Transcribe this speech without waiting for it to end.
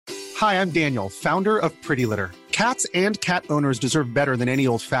Hi, I'm Daniel, founder of Pretty Litter. Cats and cat owners deserve better than any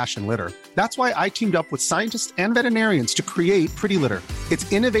old-fashioned litter. That's why I teamed up with scientists and veterinarians to create Pretty Litter.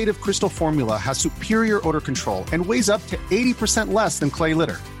 Its innovative crystal formula has superior odor control and weighs up to 80% less than clay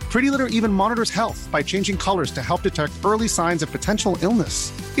litter. Pretty Litter even monitors health by changing colors to help detect early signs of potential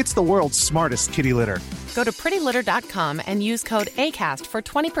illness. It's the world's smartest kitty litter. Go to prettylitter.com and use code ACAST for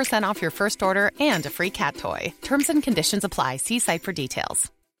 20% off your first order and a free cat toy. Terms and conditions apply. See site for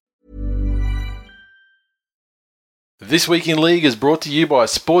details. This Week in League is brought to you by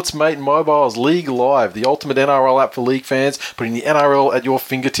Sportsmate Mobile's League Live, the ultimate NRL app for league fans, putting the NRL at your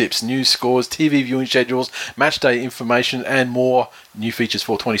fingertips. News, scores, TV viewing schedules, match day information, and more. New features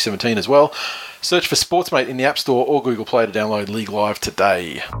for 2017 as well. Search for Sportsmate in the App Store or Google Play to download League Live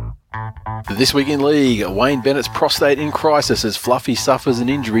today. For This Week in League, Wayne Bennett's prostate in crisis as Fluffy suffers an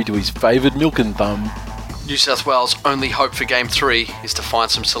injury to his favoured milk and thumb. New South Wales' only hope for Game 3 is to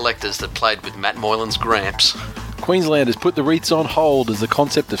find some selectors that played with Matt Moylan's Gramps. Queensland has put the Wreaths on hold as the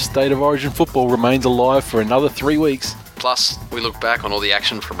concept of State of Origin football remains alive for another 3 weeks. Plus, we look back on all the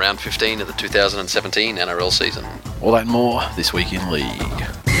action from round 15 of the 2017 NRL season. All that and more This Week in League.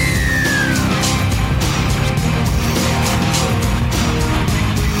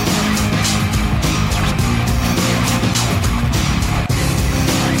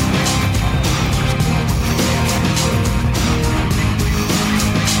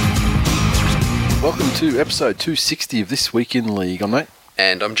 Welcome to episode 260 of This Week in League. I'm Nate.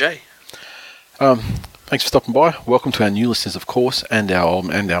 And I'm Jay. Thanks for stopping by. Welcome to our new listeners, of course, and our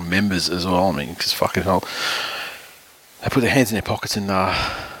members as well. I mean, because fucking hell, they put their hands in their pockets and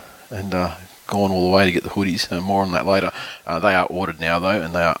gone all the way to get the hoodies. More on that later. They are ordered now, though,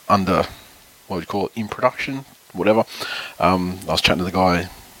 and they are under, what would you call it, in production, whatever. I was chatting to the guy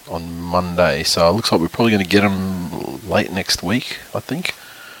on Monday, so it looks like we're probably going to get them late next week, I think,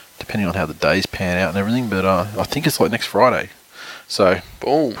 depending on how the days pan out and everything. But I think it's like next Friday. So,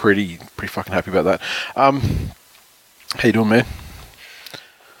 boom. Pretty fucking happy about that. How you doing, man?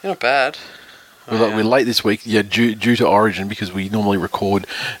 Not bad. We're late this week, yeah, due to Origin, because we normally record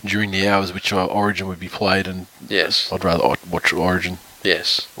during the hours which Origin would be played, and yes, I'd rather watch Origin.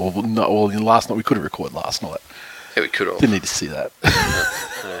 Yes. Or last night, we could have recorded last night. Yeah, we could have. Didn't need to see that.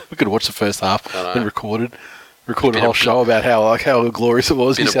 Yeah. We could have watched the first half, then recorded a whole show about how glorious it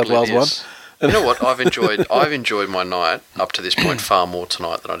was. New South Wales won. You know what? I've enjoyed my night up to this point far more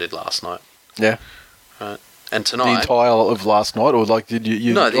tonight than I did last night. Yeah. Right. And tonight, the entire of last night, or like did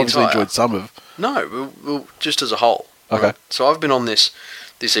you? No, obviously enjoyed some of. No, well, just as a whole. Okay. Right? So I've been on this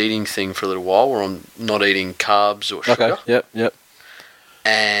eating thing for a little while, where I'm not eating carbs or sugar. Okay. Yep.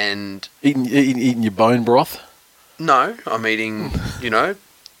 And eating your bone broth. No, I'm eating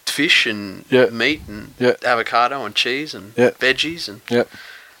fish and meat and avocado and cheese and veggies and. Yep.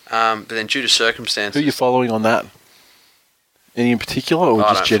 But then due to circumstances... Who are you following on that? Any in particular, or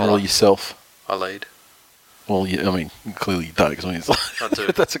just generally yourself? I lead. Well, yeah, I mean, clearly you don't, because it's like, I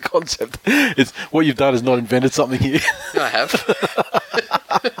do. That's a concept. It's what you've done is not invented something here. I have.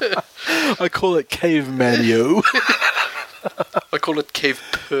 I call it cavemanio. I call it cave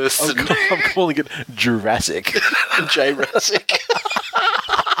person. I'm calling it Jurassic. Jurassic.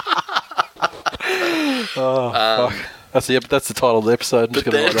 Oh, fuck. That's the title of the episode. I'm just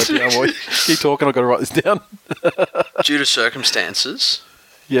going to write that down. Boy. Keep talking, I've got to write this down. Due to circumstances.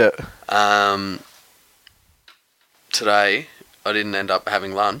 Yeah. Today, I didn't end up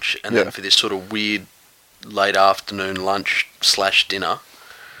having lunch. And then for this sort of weird late afternoon lunch / dinner,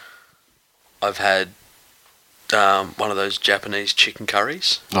 I've had one of those Japanese chicken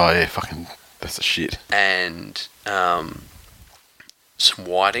curries. Oh, yeah, fucking, that's the shit. And some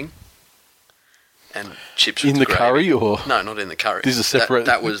whiting. And chips with in the gravy. Curry, or no, not in the curry. This is a separate.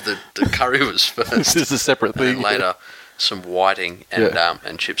 That was the curry was first. This is a separate thing. And later, some whiting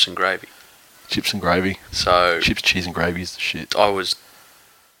and chips and gravy. Chips and gravy. So chips, cheese, and gravy is the shit. I was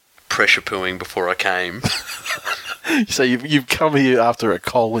pressure pooing before I came. So you've come here after a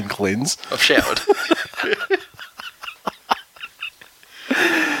colon cleanse. I've showered.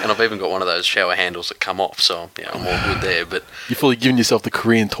 And I've even got one of those shower handles that come off, so I'm all good there. But you're fully giving yourself the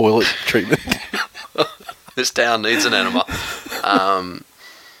Korean toilet treatment. This town needs an enema.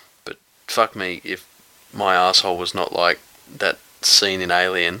 But fuck me, if my asshole was not like that scene in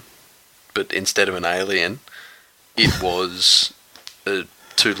Alien, but instead of an alien, it was a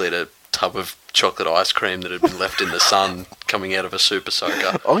 2-litre tub of chocolate ice cream that had been left in the sun coming out of a super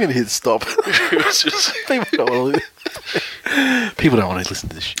soaker. I'm going to hit stop. It was just People don't want to listen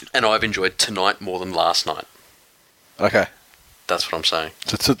to this shit. And I've enjoyed tonight more than last night. Okay. That's what I'm saying.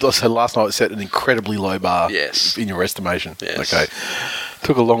 So last night set an incredibly low bar. Yes. In your estimation. Yes. Okay.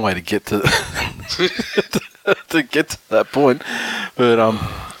 Took a long way to get to to get to that point, but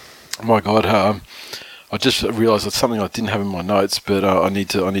my God, I just realised it's something I didn't have in my notes, but I need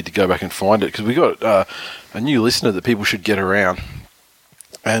to go back and find it because we got a new listener that people should get around,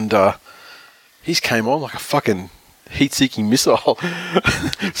 and he's came on like a fucking heat-seeking missile.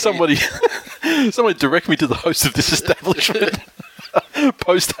 somebody direct me to the host of this establishment.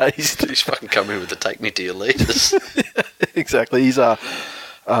 Post haste. He's fucking coming with the take me to your leaders. Exactly. He's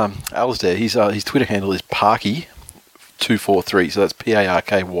Alistair. His Twitter handle is Parky243. So that's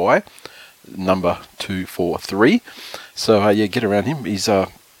PARKY number 243. So yeah, get around him. He's I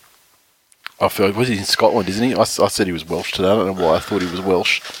feel was he in Scotland, isn't he? I said he was Welsh today. I don't know why I thought he was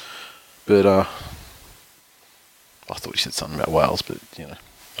Welsh, but I thought he said something about Wales. But I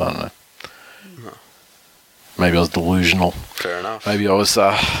don't know. No. Maybe I was delusional. Fair enough. Maybe I was,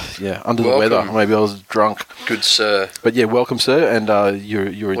 under the weather. Maybe I was drunk. Good sir. But yeah, welcome, sir. And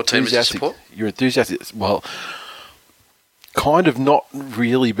you're what team does you support? You're enthusiastic. Well, kind of not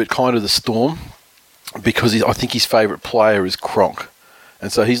really, but kind of the Storm, because I think his favourite player is Cronk,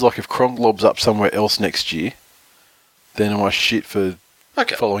 and so he's like, if Cronk lobs up somewhere else next year, then am I shit for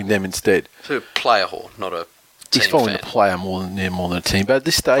following them instead? So player whore, not a. He's following the player more than a team, but at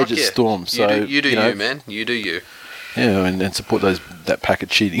this stage it's Storm. So you do you, man. You do you. Yeah, and support that pack of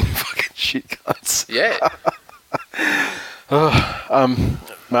cheating fucking shit cunts. Yeah.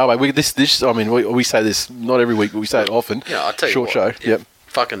 Mailbag. This. I mean, we say this not every week, but we say it often. Yeah, I tell you Short what, show. Yep.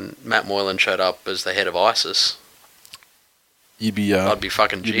 Fucking Matt Moylan showed up as the head of ISIS. I'd be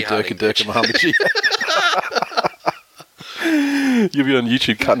fucking jihading. Durka Muhammad G. You'd be on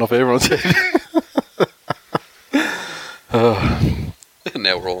YouTube cutting off everyone's head.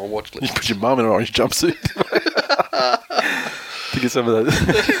 Now we're all on watch list. You put your mum in an orange jumpsuit to get some of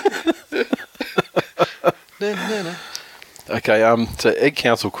that. No. Okay, so Egg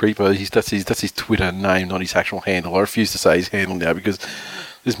Council Creeper, that's his Twitter name, not his actual handle. I refuse to say his handle now because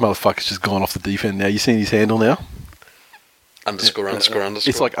this motherfucker's just gone off the deep end now. You seen his handle now? Underscore. It's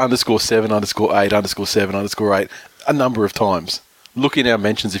like _7, _8, _7, _8, a number of times. Look in our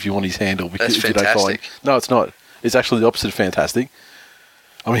mentions if you want his handle. That's if fantastic. You don't find. No, it's not. It's actually the opposite of fantastic.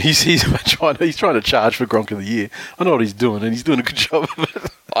 I mean, he's trying to charge for Gronk of the Year. I know what he's doing, and he's doing a good job of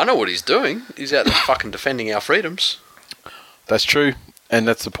it. I know what he's doing. He's out there fucking defending our freedoms. That's true, and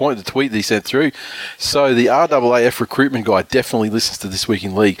that's the point of the tweet that he sent through. So the RAAF recruitment guy definitely listens to This Week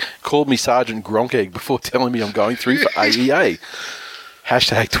in League. Called me Sergeant Gronkegg before telling me I'm going through for AEA.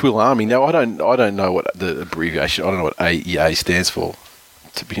 Hashtag Twill Army. Now I don't know what the abbreviation. I don't know what AEA stands for,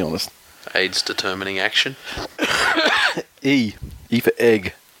 to be honest. AIDS Determining Action. E for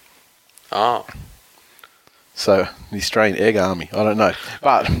egg. Oh. So, the Australian Egg Army. I don't know.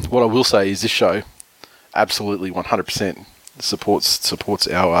 But what I will say is this show absolutely 100% supports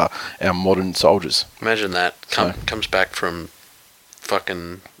our modern soldiers. Imagine that. Comes back from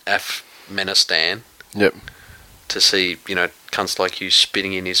fucking Afghanistan. Yep. To see, cunts like you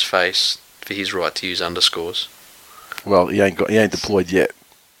spitting in his face for his right to use underscores. Well, he ain't deployed yet.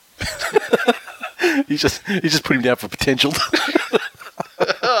 He's just put him down for potential.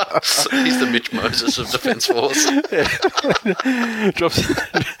 He's the Mitch Moses of Defence Force.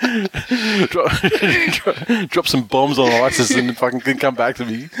 Drop some bombs on ISIS and fucking come back to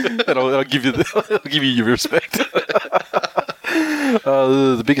me, and I'll give you your respect.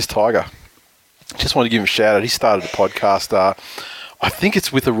 The biggest tiger. Just want to give him a shout out. He started a podcast. I think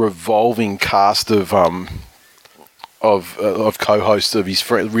it's with a revolving cast of co-hosts of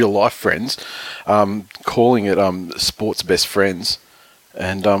his real life friends, calling it Sports Best Friends.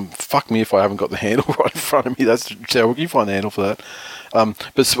 And fuck me if I haven't got the handle right in front of me. That's terrible. Can you find the handle for that?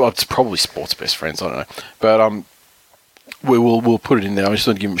 But it's probably Sports Best Friends. I don't know. But we'll put it in there. I just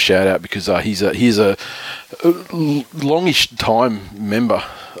want to give him a shout out because he's a longish time member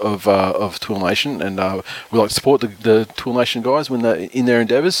of Twill Nation, and we like to support the Twill Nation guys when they're in their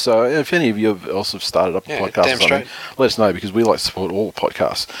endeavours. So if any of you else have started up a podcast or something, let us know because we like to support all the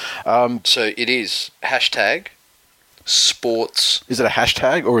podcasts. So it is hashtag sports. Is it a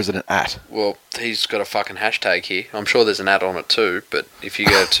hashtag or is it an at? Well, he's got a fucking hashtag here. I'm sure there's an at on it too, but if you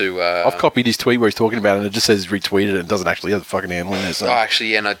go to... I've copied his tweet where he's talking about it and it just says retweeted and it doesn't actually have the fucking handle in there. So. Oh,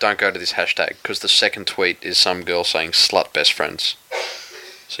 actually, no, don't go to this hashtag because the second tweet is some girl saying slut best friends.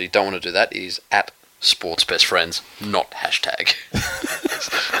 So you don't want to do that. It is at sports best friends, not hashtag.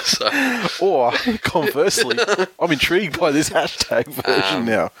 Or, conversely, I'm intrigued by this hashtag version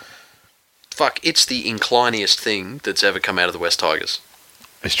now. Fuck, it's the incliniest thing that's ever come out of the West Tigers.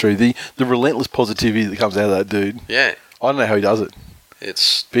 It's true. The relentless positivity that comes out of that dude. Yeah. I don't know how he does it.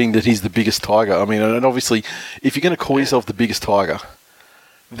 It's... Being that he's the biggest tiger. I mean, and obviously, if you're going to call yourself the biggest tiger,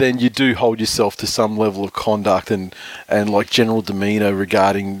 then you do hold yourself to some level of conduct and like general demeanour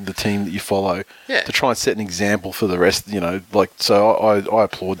regarding the team that you follow. Yeah. To try and set an example for the rest, so I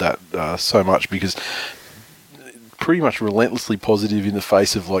applaud that so much, because pretty much relentlessly positive in the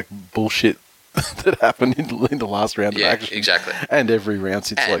face of like bullshit that happened in the last round of action. Exactly. And every round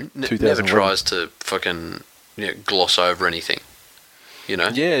since like 2011. Never tries to fucking gloss over anything.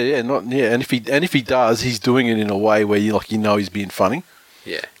 Yeah. And if he does, he's doing it in a way where he's being funny.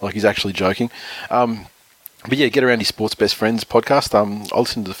 Yeah. Like he's actually joking. But yeah, Get Around Your Sports Best Friends podcast. I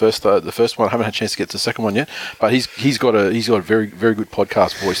listened to the first one. I haven't had a chance to get to the second one yet. But he's got a very, very good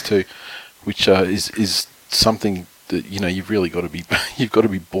podcast voice too, which is something that you've really got to be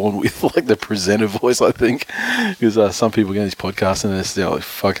born with, like the presenter voice, I think, because some people get these podcasts and they're like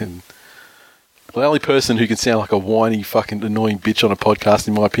fucking. The only person who can sound like a whiny fucking annoying bitch on a podcast,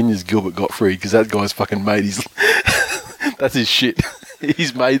 in my opinion, is Gilbert Gottfried, because that guy's fucking made his. That's his shit.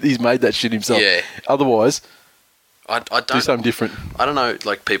 He's made that shit himself. Yeah. Otherwise, I don't do something different. I don't know,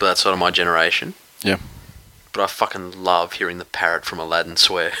 like people outside of my generation. Yeah. But I fucking love hearing the parrot from Aladdin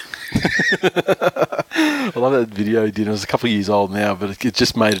swear. I love that video he did. It was a couple of years old now, but it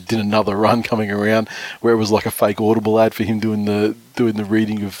just did another run coming around where it was like a fake Audible ad for him doing the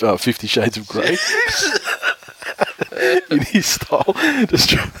reading of 50 Shades of Grey. In his style.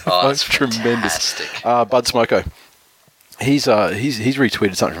 Just it's tremendous. fantastic. Bud Smoko. He's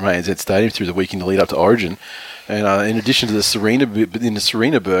retweeted something from ANZ Stadium through the week in the lead up to Origin. And in addition to the Serena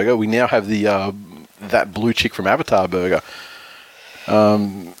burger, we now have the that blue chick from Avatar burger.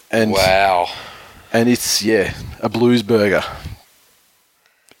 And wow. And it's, a blues burger.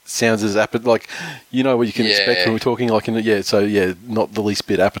 Sounds as what you can expect when we're talking not the least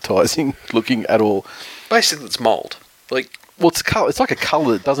bit appetizing looking at all. Basically, it's mould. It's like a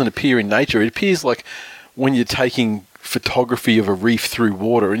colour that doesn't appear in nature. It appears like when you're taking photography of a reef through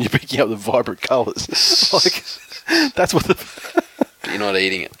water and you're picking up the vibrant colours. That's what But you're not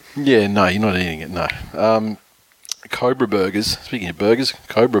eating it. Yeah, no, you're not eating it, no. Cobra Burgers. Speaking of burgers,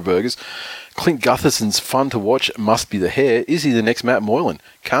 Cobra Burgers. Clint Gutherson's fun to watch. Must be the hair. Is he the next Matt Moylan?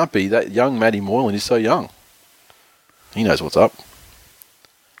 Can't be. That young Matty Moylan is so young. He knows what's up.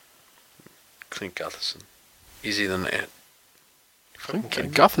 Clint Gutherson. Is he the next?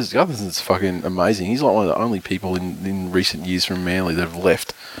 Gutherson's fucking amazing. He's like one of the only people in recent years from Manly that have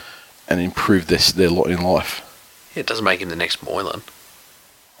left and improved their lot in life. Yeah, it doesn't make him the next Moylan.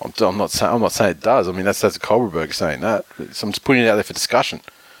 I'm not saying it does. I mean, that's Cobra Burger saying that. So I'm just putting it out there for discussion.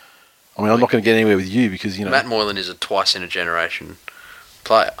 I mean, I'm not going to get anywhere with you because, Matt Moylan is a twice-in-a-generation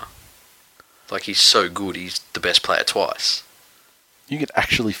player. Like, he's so good, he's the best player twice. You could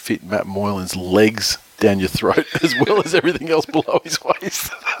actually fit Matt Moylan's legs down your throat as well as everything else below his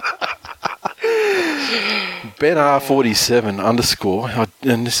waist. Ben R47 _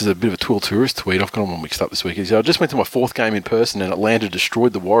 and this is a bit of a Twill Tourist tweet. I've got them all mixed up this week. He said, I just went to my fourth game in person and Atlanta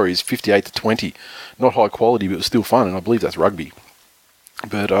destroyed the Warriors 58-20. Not high quality, but it was still fun, and I believe that's rugby.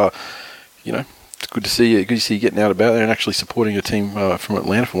 But, it's good to see you. Good to see you getting out about there and actually supporting a team from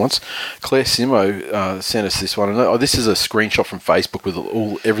Atlanta for once. Claire Simo sent us this one. And, this is a screenshot from Facebook with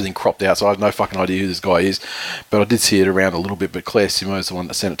everything cropped out, so I have no fucking idea who this guy is. But I did see it around a little bit. But Claire Simo is the one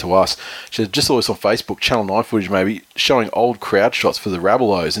that sent it to us. She said, just saw this on Facebook, Channel 9 footage maybe, showing old crowd shots for the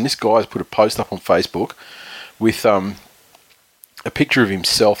Rabbitohs. And this guy's put a post up on Facebook with a picture of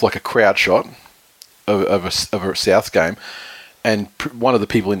himself, like a crowd shot of a South game. And one of the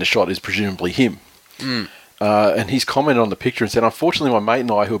people in the shot is presumably him. And he's commented on the picture and said, unfortunately, my mate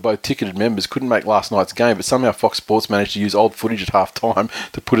and I, who are both ticketed members, couldn't make last night's game, but somehow Fox Sports managed to use old footage at half time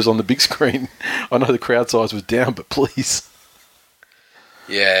to put us on the big screen. I know the crowd size was down, but please.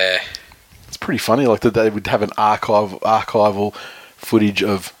 Yeah. It's pretty funny, like that they would have an archival footage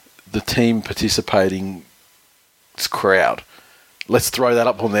of the team participating crowd. Let's throw that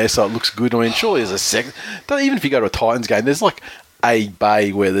up on there so it looks good. I mean, surely there's a second. Even if you go to a Titans game, there's like a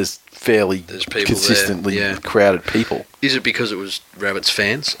bay where there's people consistently there, crowded people. Is it because it was Rabbits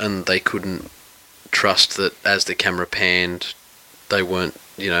fans and they couldn't trust that as the camera panned, they weren't,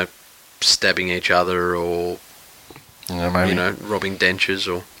 stabbing each other or, maybe. robbing dentures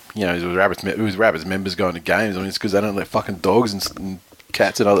or... it was Rabbits members going to games. I mean, it's because they don't let fucking dogs and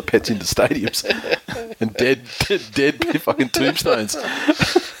cats and other pets into stadiums and dead fucking tombstones.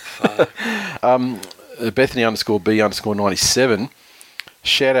 Bethany _B_97,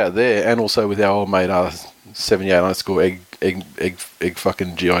 shout out there, and also with our old mate 78 egg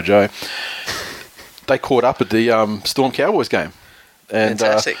fucking G.I. Joe. They caught up at the Storm Cowboys game. And,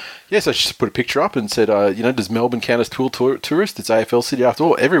 fantastic. So she just put a picture up and said, does Melbourne count as Twill tourist? It's AFL City after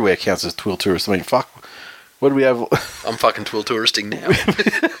all. Everywhere counts as Twill tourist. I mean, fuck. What do we have? I'm fucking twill touristing now.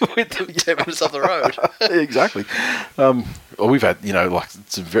 With 10 minutes up the road. Exactly. Well, we've had, like,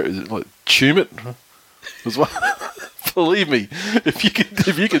 some very, like, Tumut was one. Believe me, if you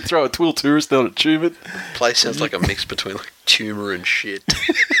can throw a twill tourist down at Tumut. Place sounds like a mix between, like, tumour and shit.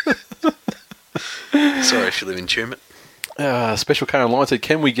 Sorry if you live in Tumut. Special Caroline said,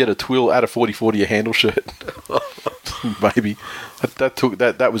 "Can we get a twill at a 40-40 a handle shirt?" Maybe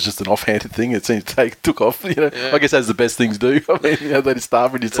that was just an offhanded thing. It seemed to took off. Yeah. I guess as the best things do. I mean, they just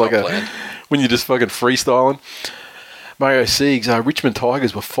start when it's like when you're just fucking freestyling. Mario Siegs, Richmond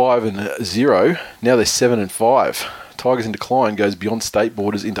Tigers were 5-0. Now they're 7-5. Tigers in decline goes beyond state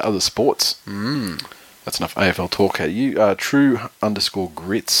borders into other sports. That's enough AFL talk. True_grits.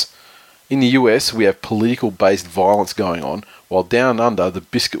 In the US, we have political-based violence going on, while down under, the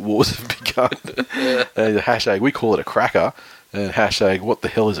biscuit wars have begun. Hashtag, we call it a cracker, and hashtag, what the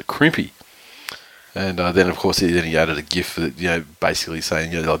hell is a crimpy? And then, of course, he added a gif that, basically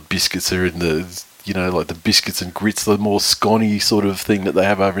saying, like biscuits are in the, like the biscuits and grits, the more scony sort of thing that they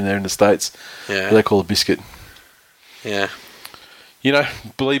have over in there in the States. Yeah. They call it a biscuit. Yeah.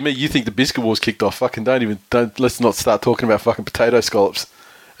 Believe me, you think the biscuit wars kicked off. Fucking let's not start talking about fucking potato scallops.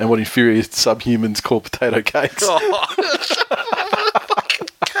 And what inferior subhumans call potato cakes. Fucking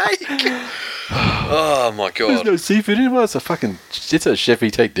cake. Oh my god. There's no seafood in it. It's a chef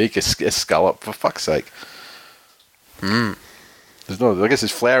technique, a scallop, for fuck's sake. There's no, I guess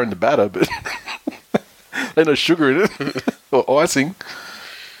there's flour in the batter, but there's no sugar in it. Or icing.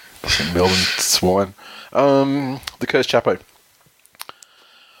 Fucking Melbourne swine. The Cursed Chapo.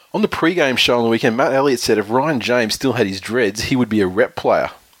 On the pre-game show on the weekend, Matt Elliott said if Ryan James still had his dreads, he would be a rep player.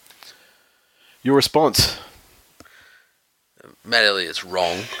 Your response? Matt Elliott's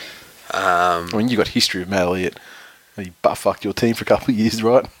wrong. I mean, you got history of Matt Elliott. He butt-fucked your team for a couple of years,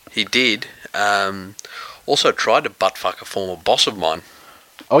 right? He did. Also tried to butt-fuck a former boss of mine.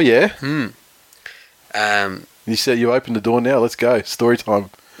 Oh, yeah? You said you opened the door now. Let's go. Story time.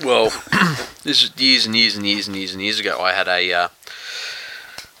 Well, this is years and years and years and years and years ago. I had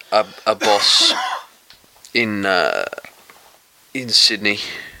a boss in Sydney,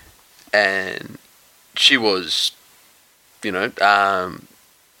 and she was,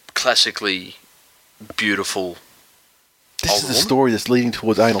 classically beautiful. This is a story that's leading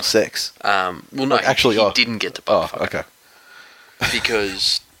towards anal sex. Well, no, actually, he didn't get to butt fuck. Okay.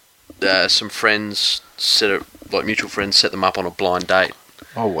 Because some friends mutual friends set them up on a blind date.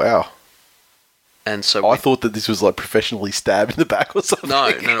 Oh wow. And so I thought that this was like professionally stabbed in the back or something.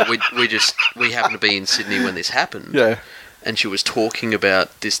 No. We happened to be in Sydney when this happened. Yeah. And she was talking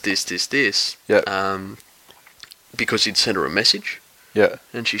about this. Yeah. Because he'd sent her a message. Yeah.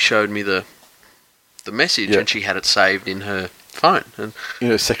 And she showed me the message, and she had it saved in her phone. And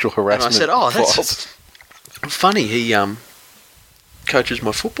sexual harassment. And I said, that's funny. He coaches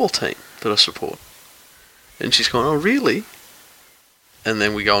my football team that I support. And she's going, oh, really? And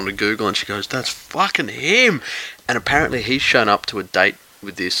then we go on to Google, and she goes, that's fucking him. And apparently he's shown up to a date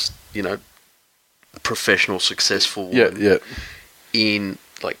with this, professional, successful woman in,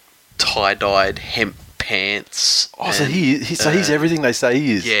 like, tie-dyed hemp pants. Oh, so he's everything they say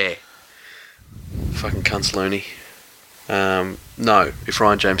he is. Yeah. Fucking cunts loony. No, if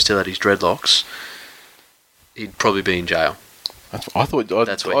Ryan James still had his dreadlocks, he'd probably be in jail. I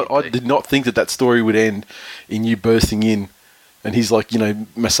did not think that story would end in you bursting in and he's like,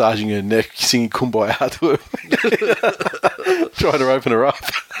 massaging her neck, singing Kumbaya to her, trying to open her up.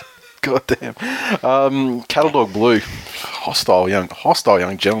 God damn. Cattle Dog Blue, hostile young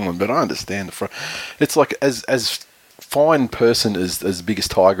gentleman, but I understand the front. It's like as fine person as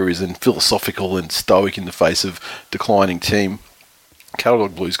Biggest Tiger is, and philosophical and stoic in the face of declining team. Cattle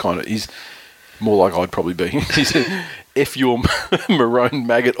Dog Blue's he's more like I'd probably be. He said, F your maroon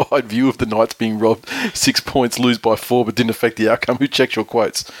maggot-eyed view of the Knights being robbed 6 points, lose by 4, but didn't affect the outcome. Who checked your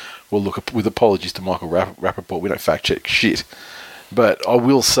quotes? Well, look, with apologies to Michael Rappaport, we don't fact-check shit. But I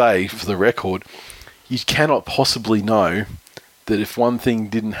will say, for the record, you cannot possibly know that if one thing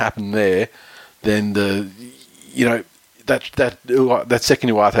didn't happen there, then that second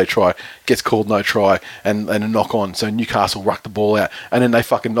Uarte try gets called no try and a knock on. So Newcastle ruck the ball out and then they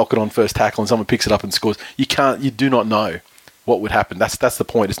fucking knock it on first tackle and someone picks it up and scores. You do not know what would happen. That's the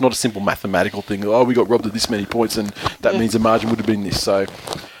point. It's not a simple mathematical thing. Oh, we got robbed of this many points and that means the margin would have been this. So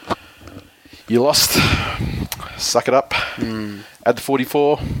you lost. Suck it up. At the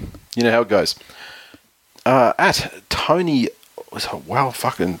 44, you know how it goes. At Tony, wow,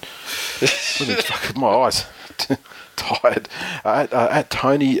 fucking my eyes. Tired. At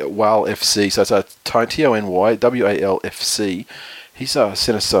Tony Wal FC, so it's a TonyWalFC. He's sent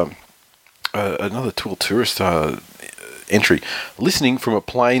us another Twill tourist entry. Listening from a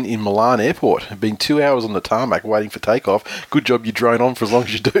plane in Milan airport. Been 2 hours on the tarmac waiting for takeoff. Good job you drone on for as long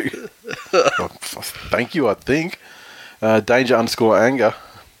as you do. Well, thank you, I think. Danger_anger.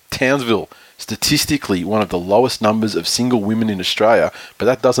 Townsville. Statistically, one of the lowest numbers of single women in Australia, but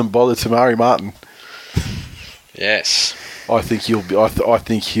that doesn't bother Tamari Martin. Yes. I think he'll be. I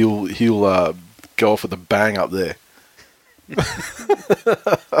think he'll go off with a bang up there.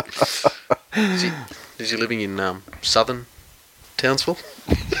 Is he living in southern Townsville?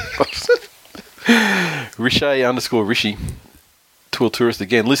 Rishi_Rishi, Twill tourist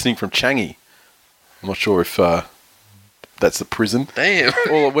again, listening from Changi. I'm not sure if that's the prison. Damn.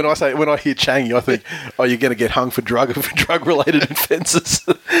 Or when I hear Changi, I think, oh, you're going to get hung for drug-related offences.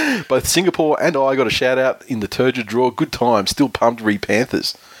 Both Singapore and I got a shout out in the Turgid draw. Good time, still pumped. Re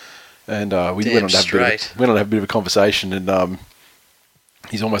Panthers, and we went on to have a bit of a conversation, and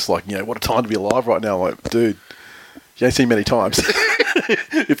he's almost like, what a time to be alive right now. I'm like, dude, you ain't seen many times.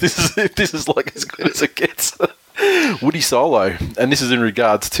 if this is like as good as it gets. Woody Solo, and this is in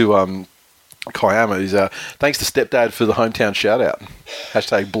regards to Kiama, is thanks to stepdad for the hometown shout out.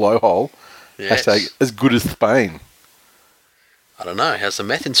 Hashtag blowhole. Yes. Hashtag as good as Spain. I don't know. How's the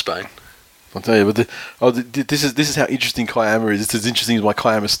meth in Spain? I'll tell you, but this is how interesting Kiama is. It's as interesting as my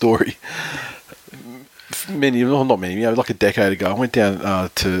Kiama story. Like a decade ago, I went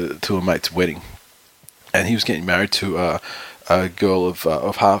down to a mate's wedding, and he was getting married to a girl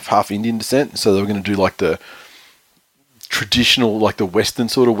of half Indian descent. So they were going to do like the traditional, like the Western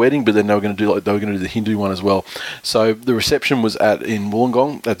sort of wedding, but then they were going to do the Hindu one as well. So the reception was in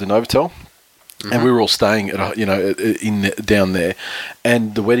Wollongong at the Novotel. Mm-hmm. And we were all staying at down there,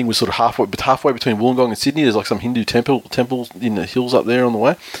 and the wedding was sort of halfway between Wollongong and Sydney. There's like some Hindu temples in the hills up there on the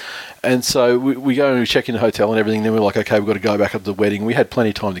way, and so we go and we check in the hotel and everything. Then we're like, okay, we've got to go back up to the wedding. We had plenty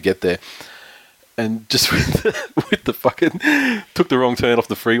of time to get there, and just with the fucking took the wrong turn off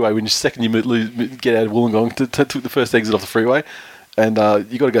the freeway. When the second you get out of Wollongong, took the first exit off the freeway. And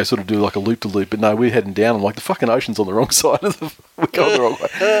you got to go sort of do like a loop-to-loop. But no, we're heading down. I'm like, the fucking ocean's on the wrong side of we're going the wrong way.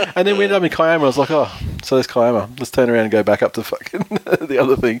 And then we ended up in Kiama. I was like, oh, so there's Kiama. Let's turn around and go back up to fucking the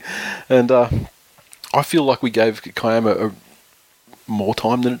other thing. And I feel like we gave Kiama more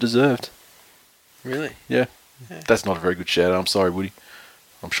time than it deserved. Really? Yeah. That's not a very good shout-out. I'm sorry, Woody.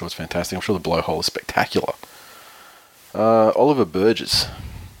 I'm sure it's fantastic. I'm sure the blowhole is spectacular. Oliver Burgess.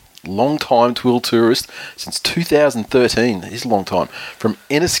 Long-time Twill tourist since 2013. It's a long time. From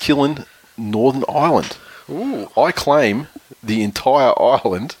Enniskillen, Northern Ireland. Ooh. I claim the entire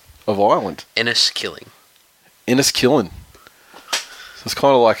island of Ireland. Enniskillen. So it's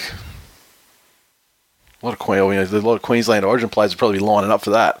kind of like a lot of Queensland Origin players would probably be lining up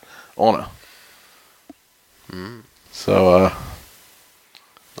for that honour. So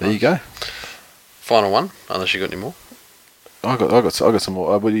there you go. Final one, unless you got any more. I got some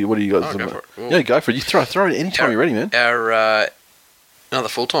more. What do you got? Go for it. Cool. Yeah, go for it. You throw it anytime you're ready, man. Our another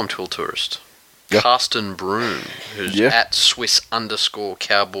full-time Twill tourist, yep. Carsten Broom, who's at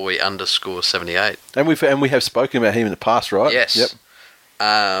Swiss_cowboy_78. And we have spoken about him in the past, right? Yes. Yep.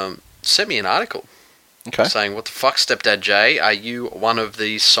 Sent me an article. Okay. Saying, "What the fuck, Stepdad Jay? Are you one of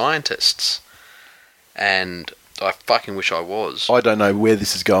these scientists?" And I fucking wish I was. I don't know where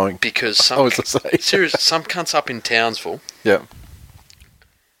this is going. Because some cunts up in Townsville. Yeah.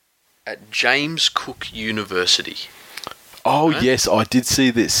 At James Cook University. Oh, right? Yes, I did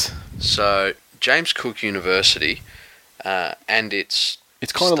see this. So, James Cook University, and its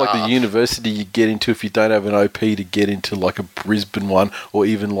kind of like the university you get into if you don't have an OP to get into like a Brisbane one or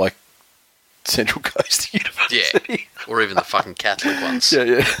even like Central Coast University. Yeah, or even the fucking Catholic ones.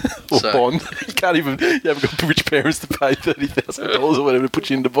 Yeah. Or Bond. You haven't got rich parents to pay $30,000 or whatever to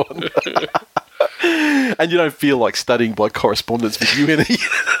put you into Bond. And you don't feel like studying by correspondence with uni.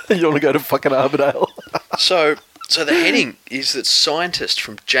 You don't want to go to fucking Armadale. So the heading is that scientists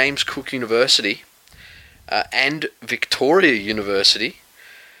from James Cook University and Victoria University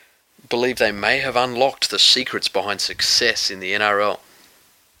believe they may have unlocked the secrets behind success in the NRL.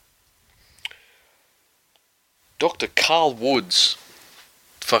 Dr. Carl Woods,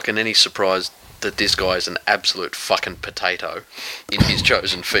 fucking any surprise that this guy is an absolute fucking potato in his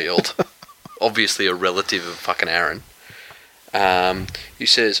chosen field. Obviously a relative of fucking Aaron. He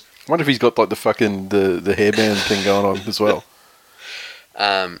says... I wonder if he's got like the fucking the hairband thing going on as well.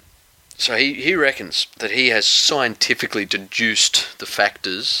 So he reckons that he has scientifically deduced the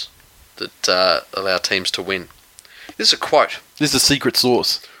factors that allow teams to win. This is a quote. This is a secret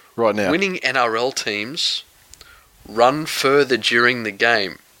source right now. Winning NRL teams run further during the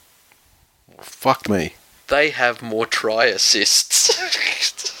game. Fuck me. They have more try assists.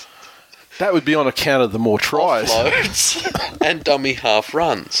 That would be on account of the more tries. offloads, and dummy half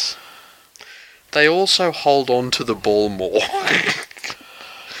runs. They also hold on to the ball more.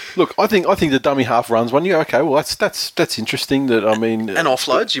 Look, I think the dummy half runs one. You go, okay, well that's interesting. That I mean, and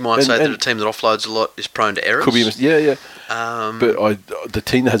offloads. You might say that a team that offloads a lot is prone to errors. Could be, yeah. But the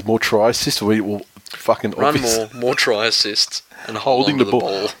team that has more try assists will fucking run more try assists and holding the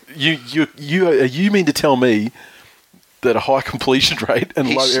ball. You mean to tell me that a high completion rate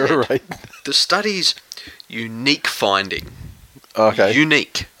and low error rate? The study's unique finding. Okay.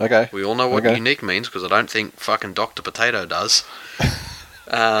 Unique. Okay. We all know what unique means because I don't think fucking Dr. Potato does.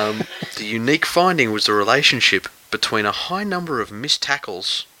 The unique finding was the relationship between a high number of missed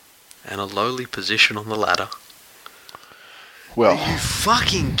tackles and a lowly position on the ladder. Well, are you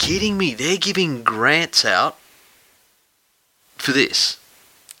fucking kidding me? They're giving grants out for this.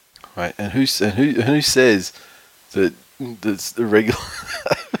 Right, and who says that that's the regular?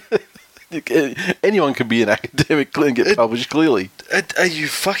 Anyone can be an academic and get published. Clearly, are you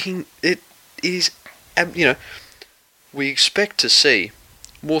fucking? It is, we expect to see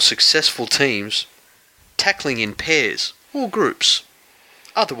more successful teams tackling in pairs or groups,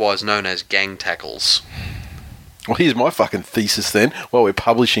 otherwise known as gang tackles. Well, here's my fucking thesis then. While we're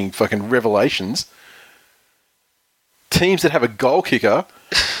publishing fucking revelations, teams that have a goal kicker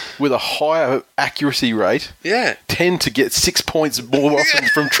with a higher accuracy rate, tend to get 6 points more often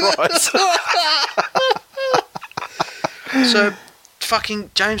from tries. So,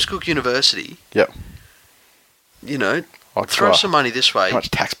 fucking James Cook University. Yep. Throw some money this way. How much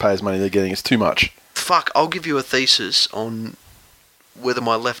taxpayers' money they're getting is too much. Fuck, I'll give you a thesis on whether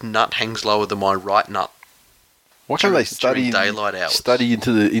my left nut hangs lower than my right nut. Why can't they study daylight hours? Study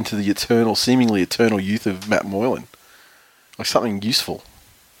into the seemingly eternal youth of Matt Moylan, like something useful.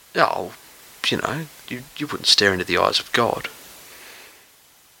 Oh, you wouldn't stare into the eyes of God.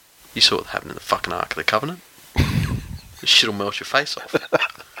 You saw what happened in the fucking Ark of the Covenant. The shit'll melt your face off.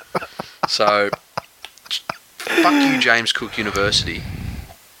 So, fuck you, James Cook University.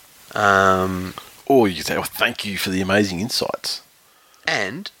 Or you say, well, thank you for the amazing insights.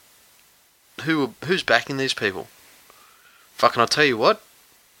 And who's backing these people? Fucking, I'll tell you what.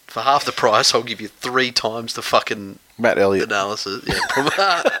 For half the price, I'll give you 3 times the fucking Matt Elliott analysis.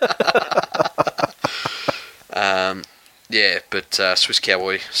 Yeah, but Swiss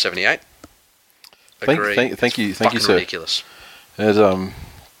Cowboy 78. Agree. Thank you, fucking sir. Ridiculous. It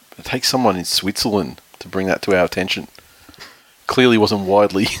takes someone in Switzerland to bring that to our attention. Clearly wasn't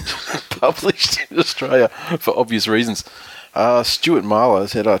widely published in Australia for obvious reasons. Stuart Marler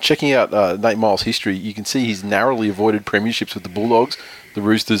said, checking out Nate Miles' history, you can see he's narrowly avoided premierships with the Bulldogs, the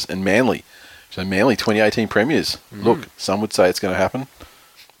Roosters and Manly. So Manly, 2018 premiers. Look, some would say it's going to happen.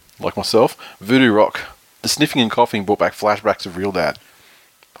 Like myself. Voodoo Rock. The sniffing and coughing brought back flashbacks of Real Dad.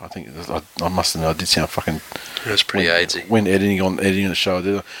 I think, I must admit, I did sound fucking... It was pretty AIDS-y. When editing the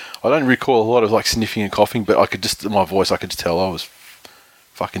show, I don't recall a lot of sniffing and coughing, but I could just tell I was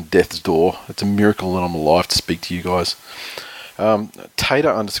fucking death's door. It's a miracle that I'm alive to speak to you guys.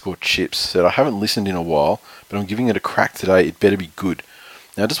 Tater_chips said, I haven't listened in a while, but I'm giving it a crack today. It better be good.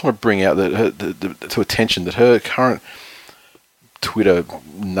 Now, I just want to bring out to attention that her current Twitter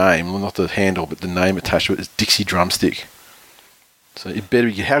name, well, not the handle, but the name attached to it is Dixie Drumstick. So it better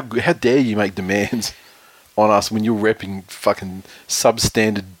be. How dare you make demands on us when you're repping fucking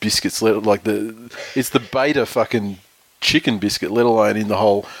substandard biscuits? It's the beta fucking chicken biscuit, let alone in the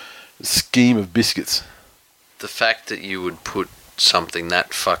whole scheme of biscuits. The fact that you would put something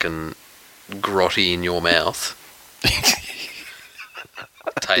that fucking grotty in your mouth.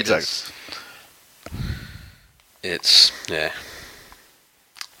 Taters. Exactly.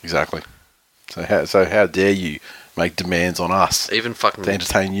 Exactly. So how dare you make demands on us even fucking to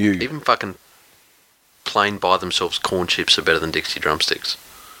entertain you? Even fucking plain by themselves corn chips are better than Dixie Drumsticks.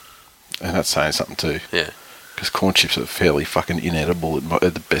 And that's saying something too. Yeah. Because corn chips are fairly fucking inedible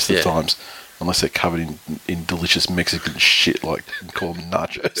at the best of times. Unless they're covered in delicious Mexican shit like called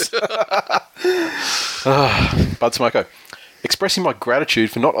nachos. Bud Smoko. Expressing my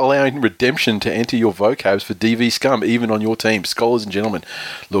gratitude for not allowing Redemption to enter your vocabs for DV scum, even on your team. Scholars and gentlemen,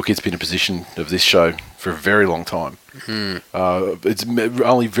 look, it's been a position of this show for a very long time. It's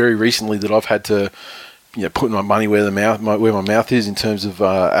only very recently that I've had to put my money where my mouth is in terms of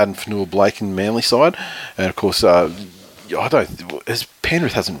Adam Fanua-Blake and Manly side. And, of course,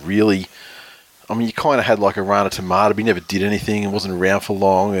 Penrith hasn't really... I mean, you kind of had a Rana Tamata, but he never did anything and wasn't around for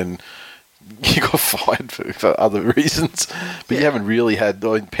long, and you got fired for other reasons. But you haven't really had...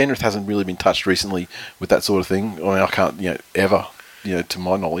 Penrith hasn't really been touched recently with that sort of thing. I mean, I can't, ever, to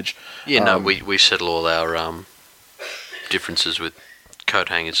my knowledge. Yeah, we settle all our differences with coat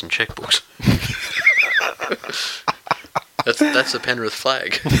hangers and checkbooks. That's the Penrith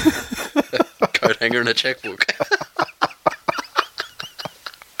flag. Coat hanger and a checkbook.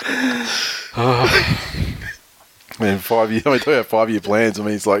 Man, 5 years. I mean, talking about 5 year plans. I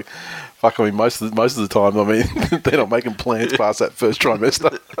mean, it's like, fuck. I mean, most of the time, I mean, they're not making plans past that first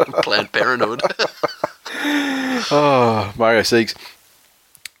trimester. Planned Parenthood. Oh, Mario Siegs.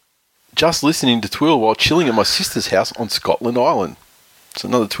 Just listening to Twill while chilling at my sister's house on Scotland Island. It's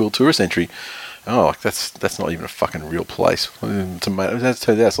another Twill tourist entry. Oh, like that's not even a fucking real place. It's amazing. That's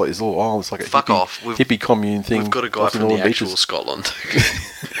turned out it's like this little island. It's like a hippie commune thing. We've got a guy from the actual Scotland.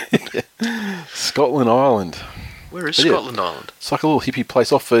 Scotland Island. Where is Scotland Island? It's like a little hippie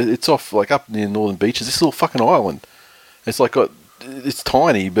place off. It's off like up near Northern Beaches. This little fucking island. It's like it's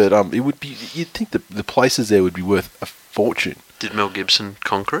tiny, but it would be. You'd think the places there would be worth a fortune. Did Mel Gibson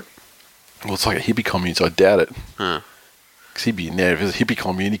conquer it? Well, it's like a hippie commune, so I doubt it. Huh. Because he'd be in there. If it's a hippie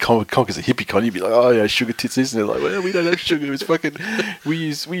commune, he conquers a hippie commune, he'd be like, oh yeah, sugar tits this. And they're like, well, we don't have sugar. It's fucking, we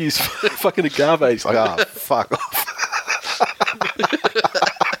use fucking agave. It's like, ah, fuck off.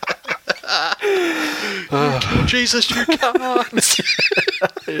 Jesus, you can't.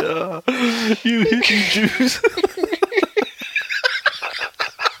 Yeah. You hippie Jews.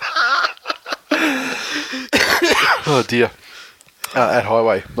 Oh dear. At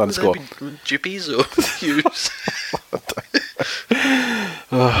Highway _ Jippies or Hughes?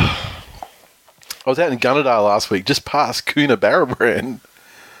 I was out in Gunnedah last week, just past Coonabarabran.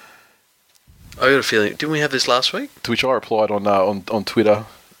 I got a feeling. Didn't we have this last week? To which I replied on Twitter,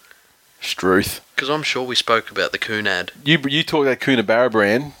 Struth. Because I'm sure we spoke about the Coon ad. You talked about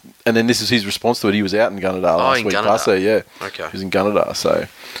Coonabarabran, and then this is his response to it. He was out in Gunnedah last week. Gunnedah. There, yeah. Okay. He was in Gunnedah, so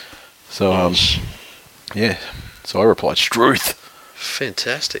yeah. So I replied, Struth.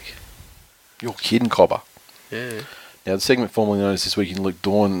 Fantastic. You're kidding, Cobber. Yeah. Now, the segment formerly known as This Week in Luke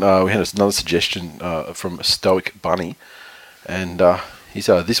Dawn, we had another suggestion from a Stoic Bunny, and he's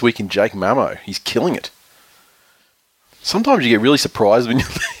This Week in Jake Mamo. He's killing it. Sometimes you get really surprised when you're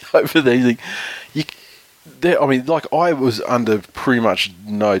over there. You think, I mean, like, I was under pretty much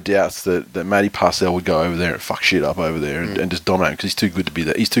no doubts that Matty Parcell would go over there and fuck shit up over there and just dominate him because he's too good to be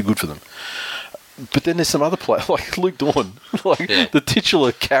there. He's too good for them. But then there's some other players, like Luke Dawn, the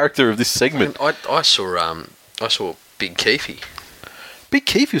titular character of this segment. I saw Big Keefy. Big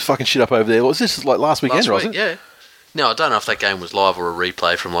Keefy was fucking shit up over there. Was this like last weekend, wasn't it? Yeah. No, I don't know if that game was live or a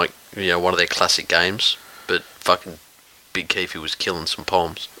replay from one of their classic games, but fucking Big Keefy was killing some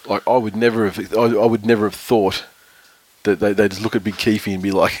palms. Like I would never have thought that they just look at Big Keefy and be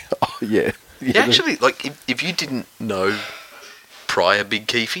like, oh yeah. Actually, like if you didn't know prior Big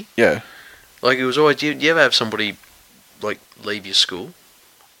Keefy, yeah. Like, it was always... Do you ever have somebody, like, leave your school,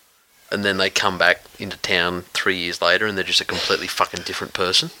 and then they come back into town 3 years later, and they're just a completely fucking different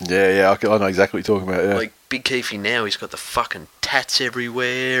person? Yeah, I know exactly what you're talking about, yeah. Like, Big Keefy now, he's got the fucking tats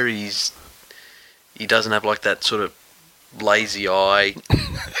everywhere, he doesn't have, like, that sort of lazy eye,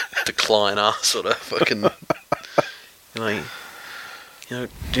 decliner sort of fucking... do you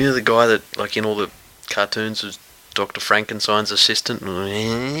know the guy that, like, in all the cartoons was... Dr. Frankenstein's assistant.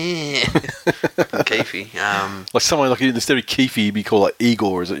 Keefy. Like someone like instead of Keefy, he'd be called like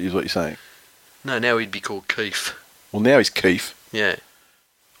Igor, is what you're saying? No, now he'd be called Keef. Well, now he's Keef. Yeah.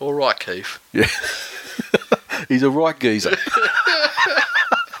 All right, Keef. Yeah. He's a right geezer.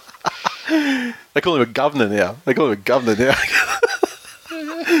 They call him a governor now. Because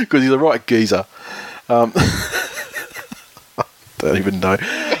he's a right geezer. Don't even know.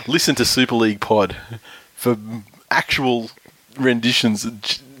 Listen to Super League Pod for actual renditions,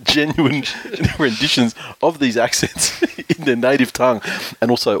 genuine renditions of these accents in their native tongue, and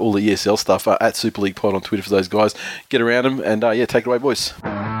also all the ESL stuff at Super League Pod on Twitter for those guys. Get around them and take it away, boys.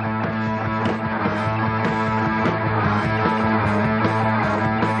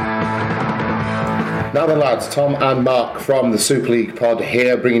 Now then, lads, Tom and Mark from the Super League Pod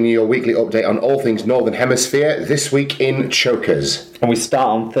here, bringing you your weekly update on all things Northern Hemisphere, this week in Chokers. And we start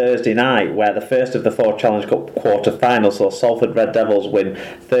on Thursday night, where the first of the 4 Challenge Cup quarter-finals saw Salford Red Devils win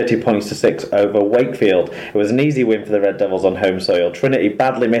 30 points to 6 over Wakefield. It was an easy win for the Red Devils on home soil. Trinity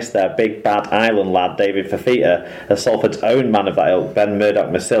badly missed their big bad island lad, David Fafita, as Salford's own man of that ilk, Ben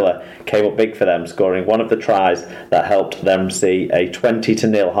Murdoch-Masilla, came up big for them, scoring one of the tries that helped them see a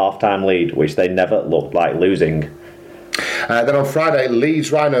 20-0 half-time lead, which they never looked like losing. Then on Friday,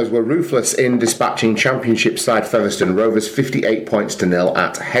 Leeds Rhinos were ruthless in dispatching Championship side Featherstone Rovers 58 points to 0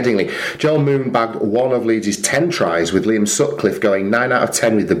 at Headingley. Joel Moon bagged one of Leeds' 10 tries, with Liam Sutcliffe going 9 out of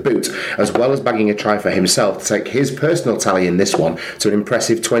 10 with the boot, as well as bagging a try for himself to take his personal tally in this one to an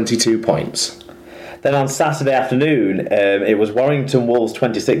impressive 22 points. Then on Saturday afternoon, it was Warrington Wolves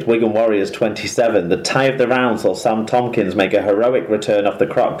 26, Wigan Warriors 27. The tie of the round saw Sam Tompkins make a heroic return off the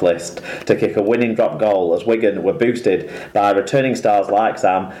croc list to kick a winning drop goal as Wigan were boosted by returning stars like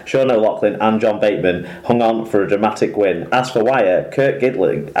Sam, Sean O'Loughlin and John Bateman, hung on for a dramatic win. As for Wire, Kurt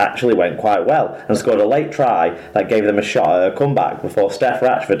Gidling actually went quite well and scored a late try that gave them a shot at a comeback before Steph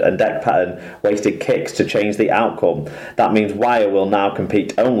Ratchford and Dec Patton wasted kicks to change the outcome. That means Wire will now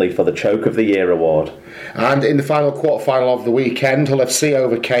compete only for the Choke of the Year award. And in the final quarter-final of the weekend, Hull FC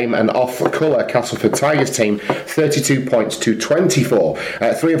overcame an off-colour Castleford Tigers team 32 points to 24.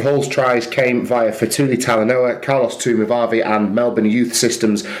 Three of Hull's tries came via Fetuli Talanoa, Carlos Tumivavi and Melbourne Youth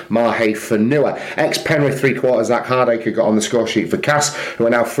Systems Mahe Fanua. Ex-Penrith three-quarter Zach Hardacre got on the score sheet for Cass, who are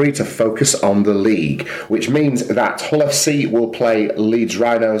now free to focus on the league, which means that Hull FC will play Leeds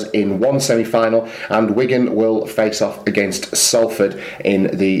Rhinos in one semi-final and Wigan will face off against Salford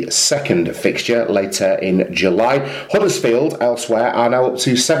in the second fixture later in July. Huddersfield, elsewhere, are now up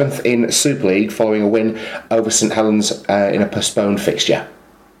to 7th in Super League following a win over St Helens in a postponed fixture.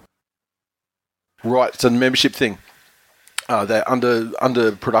 Right, so the membership thing. They're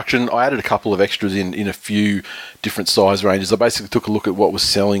under production. I added a couple of extras in a few different size ranges. I basically took a look at what was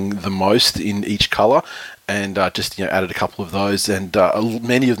selling the most in each colour and just added a couple of those. And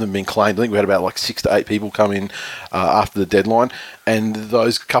many of them have been claimed. I think we had about 6 to 8 people come in after the deadline, and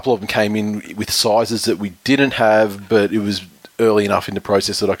those couple of them came in with sizes that we didn't have, but it was early enough in the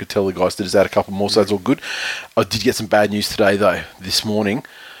process that I could tell the guys to just add a couple more, so that's all good. I did get some bad news today, though, this morning.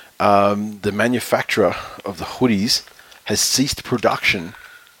 The manufacturer of the hoodies has ceased production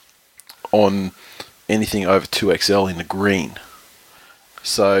on anything over 2XL in the green.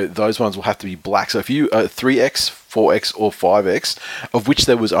 So those ones will have to be black. So if you 3X, 4X or 5X, of which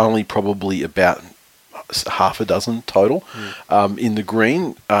there was only probably about half a dozen total in the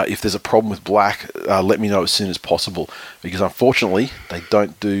green, if there's a problem with black, let me know as soon as possible, because unfortunately they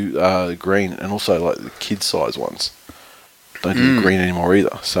don't do green, and also the kid size ones don't do green anymore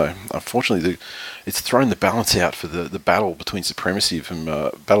either. So unfortunately it's thrown the balance out for the battle between supremacy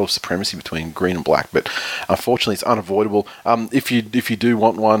between green and black. But unfortunately, it's unavoidable. If you do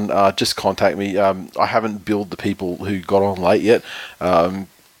want one, just contact me. I haven't billed the people who got on late yet, but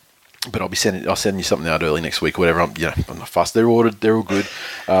I'll send you something out early next week, or whatever. I'm not fussed. They're ordered. They're all good,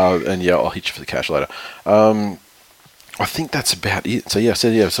 and I'll hit you for the cash later. I think that's about it. So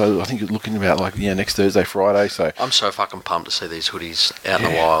So I think you're looking about next Thursday, Friday. So I'm so fucking pumped to see these hoodies out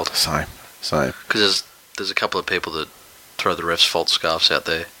in the wild. Same. Because there's a couple of people that throw the refs' false scarves out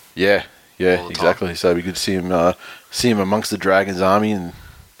there. Yeah, exactly. So it'd be good to see him amongst the Dragons army and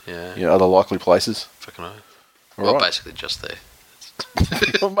other likely places. Fucking hell. Well, right. Basically just there.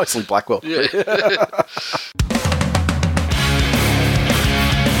 Mostly Blackwell. Yeah.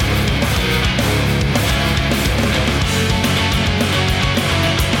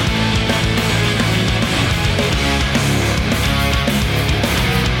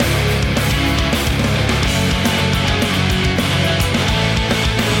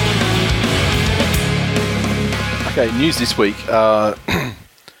 Okay, news this week.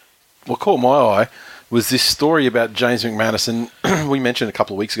 What caught my eye was this story about James McManus. We mentioned a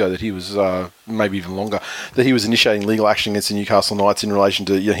couple of weeks ago that he was, maybe even longer, that he was initiating legal action against the Newcastle Knights in relation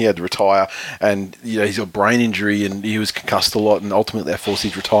to, he had to retire, and he's got a brain injury and he was concussed a lot, and ultimately that forced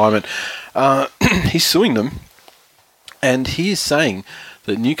his retirement. He's suing them, and he is saying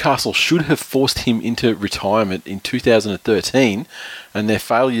that Newcastle should have forced him into retirement in 2013, and their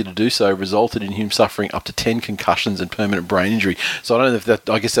failure to do so resulted in him suffering up to 10 concussions and permanent brain injury. So I don't know if that,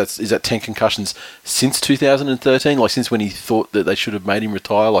 I guess is that 10 concussions since 2013, since when he thought that they should have made him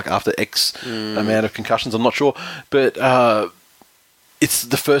retire, after X amount of concussions, I'm not sure. But it's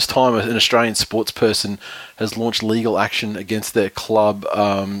the first time an Australian sports person has launched legal action against their club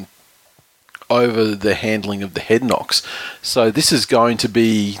over the handling of the head knocks. So this is going to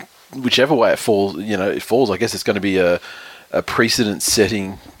be, whichever way it falls, I guess it's going to be a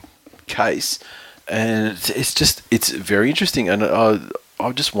precedent-setting case, and it's very interesting. And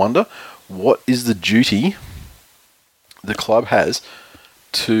I just wonder, what is the duty the club has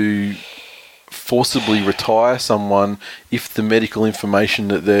to forcibly retire someone if the medical information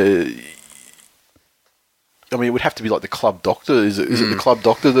that they're... I mean, it would have to be the club doctor. Is it the club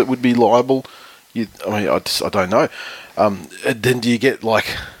doctor that would be liable? I don't know. Then do you get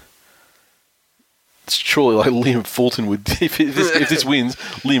surely Liam Fulton would, if this wins,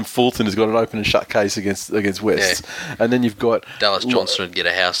 Liam Fulton has got an open and shut case against West, and then you've got Dallas Johnson would get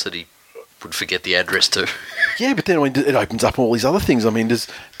a house that he would forget the address to. Yeah, but then it opens up all these other things. I mean,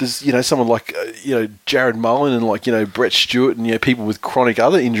 does someone like Jared Mullen and Brett Stewart and people with chronic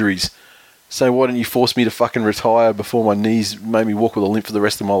other injuries, saying, why didn't you force me to fucking retire before my knees made me walk with a limp for the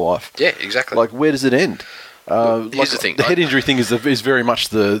rest of my life? Yeah, exactly. Like, where does it end? Here's the thing. The head injury thing is very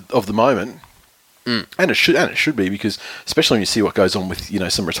much of the moment. And it should be, because especially when you see what goes on with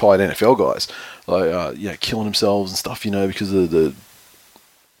some retired NFL guys, like killing themselves and stuff, because of the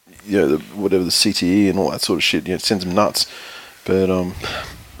whatever the CTE and all that sort of shit, it sends them nuts. But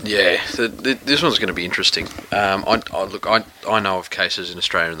this one's going to be interesting. I know of cases in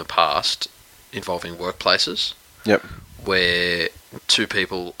Australia in the past involving workplaces. Yep. Where two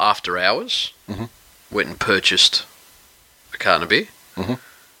people after hours went and purchased a carton of beer, and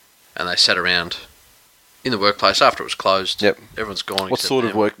they sat around in the workplace after it was closed. Yep. Everyone's gone. What sort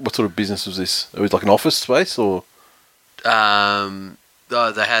of business was this? It was like an office space, or?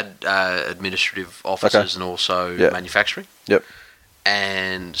 They had administrative offices and also manufacturing. Yep.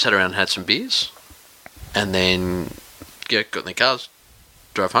 And sat around and had some beers, and then got in their cars,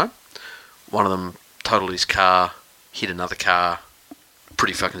 drove home. One of them totaled his car, hit another car,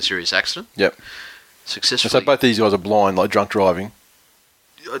 pretty fucking serious accident. Yep. Successfully. So both these guys are blind, like drunk driving.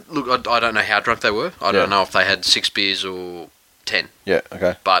 Look, I don't know how drunk they were. I don't know if they had 6 beers or 10. Yeah,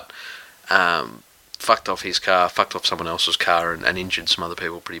 okay. But fucked off his car, fucked off someone else's car, and injured some other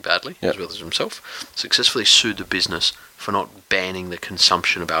people pretty badly, as well as himself. Successfully sued the business for not banning the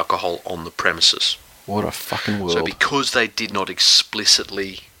consumption of alcohol on the premises. What a fucking world. So because they did not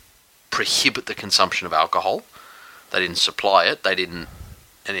explicitly prohibit the consumption of alcohol, they didn't supply it, they didn't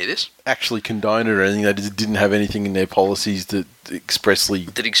any of this. Actually condone it or anything, they just didn't have anything in their policies that expressly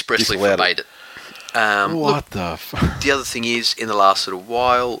forbade it. The fuck? The other thing is, in the last little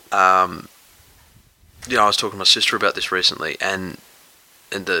while, I was talking to my sister about this recently, and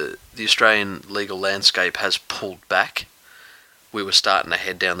the Australian legal landscape has pulled back. We were starting to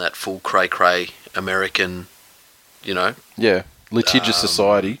head down that full cray-cray American, Yeah, litigious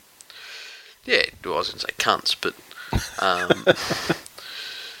society. Yeah, well, I was going to say cunts, but...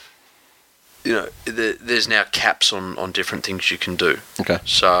 there's now caps on different things you can do. Okay.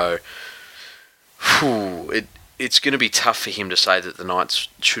 So, it's going to be tough for him to say that the Knights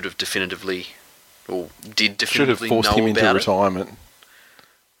should have definitively forced him into retirement.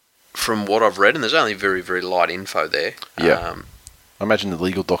 From what I've read, and there's only very, very light info there. Yeah. I imagine the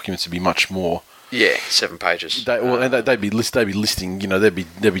legal documents would be much more. Yeah, 7 pages. They'd be listing. There'd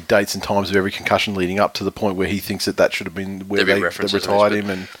be dates and times of every concussion leading up to the point where he thinks that should have been where they retired him.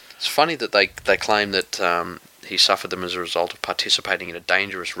 And it's funny that they claim that he suffered them as a result of participating in a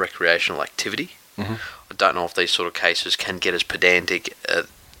dangerous recreational activity. Mm-hmm. I don't know if these sort of cases can get as pedantic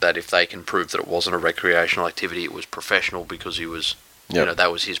that if they can prove that it wasn't a recreational activity, it was professional because he was,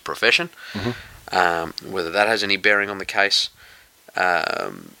 that was his profession. Mm-hmm. Whether that has any bearing on the case.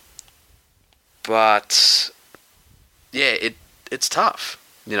 But yeah, it's tough.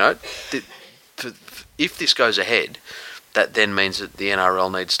 If this goes ahead, that then means that the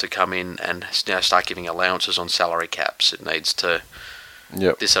NRL needs to come in and start giving allowances on salary caps. It needs to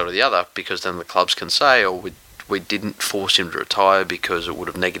this, that, or the other, because then the clubs can say, "Oh, we didn't force him to retire because it would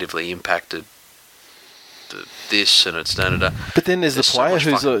have negatively impacted this and it's da-da-da." But then there's the player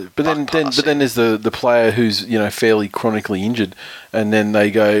who's then there's the player who's fairly chronically injured, and then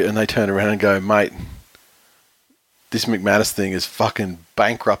they go and they turn around and go, "Mate, this McManus thing has fucking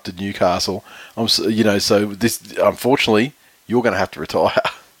bankrupted Newcastle. So this, unfortunately, you're going to have to retire.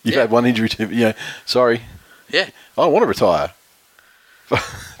 You've had one injury to, sorry. Yeah. I don't want to retire."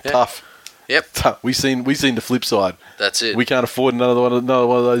 Tough. Yep. Tough. We've seen the flip side. That's it. We can't afford another one of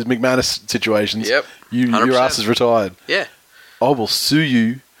those McManus situations. Yep. Your ass is retired. Yeah. I will sue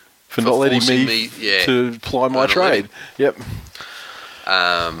you for not letting me to ply my trade. Yep.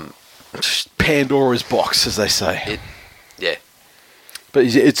 Pandora's box, as they say. But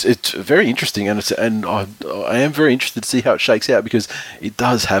it's very interesting, and I am very interested to see how it shakes out, because it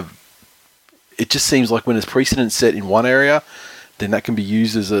does have. It just seems like when there's precedent set in one area, then that can be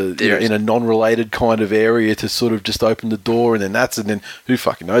used as in a non-related kind of area to sort of just open the door, and then who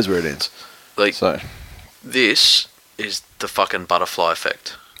fucking knows where it ends. This is the fucking butterfly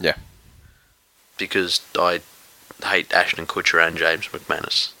effect. Yeah. Because I hate Ashton Kutcher and James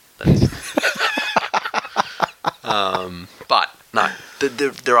McManus. But no,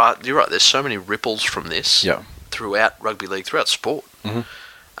 there are. You're right. There's so many ripples from this throughout rugby league, throughout sport. Mm-hmm.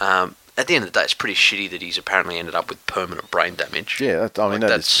 At the end of the day, it's pretty shitty that he's apparently ended up with permanent brain damage. Yeah,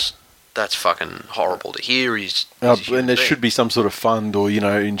 that's fucking horrible to hear. And there should be some sort of fund or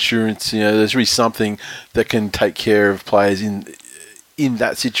insurance. There should be something that can take care of players in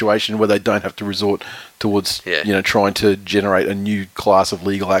that situation where they don't have to resort towards trying to generate a new class of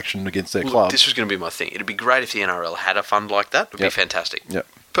legal action against their club. This was going to be my thing. It'd be great if the NRL had a fund like that. It would be fantastic. Yep.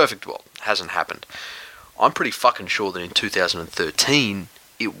 Perfect world. hasn't happened. I'm pretty fucking sure that in 2013,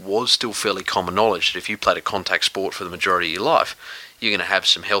 it was still fairly common knowledge that if you played a contact sport for the majority of your life, you're going to have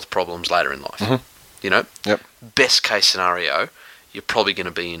some health problems later in life. Mm-hmm. You know? Yep. Best case scenario, you're probably going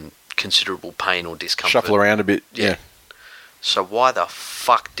to be in considerable pain or discomfort. Shuffle around a bit. Yeah. So why the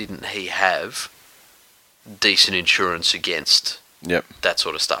fuck didn't he have decent insurance against that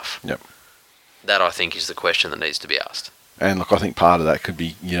sort of stuff? Yep. That, I think, is the question that needs to be asked. And look, I think part of that could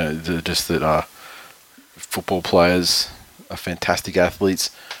be, just that football players are fantastic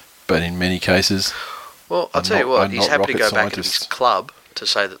athletes, but in many cases... Well, I'll tell you what, he's happy to go back to his club to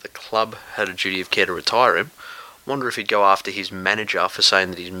say that the club had a duty of care to retire him. I wonder if he'd go after his manager for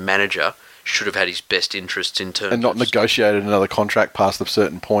saying that his manager should have had his best interests in terms and not of... negotiated another contract past a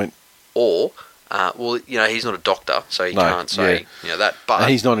certain point. Or, he's not a doctor, so he can't say that. But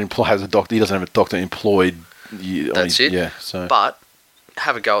and he's not has a doctor. He doesn't have a doctor employed. That's it. Yeah. So, but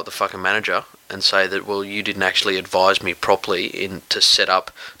have a go at the fucking manager and say that, well, you didn't actually advise me properly to set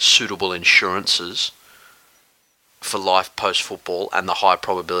up suitable insurances for life post-football and the high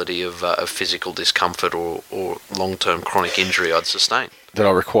probability of physical discomfort or long-term chronic injury I'd sustain. That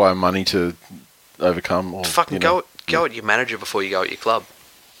I require money to overcome. Or, fucking go at your manager before you go at your club.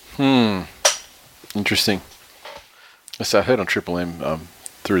 Interesting. So I heard on Triple M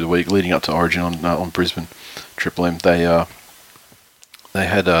through the week leading up to Origin on Brisbane, Triple M, they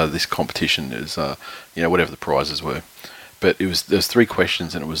had this competition. It was whatever the prizes were, but there's 3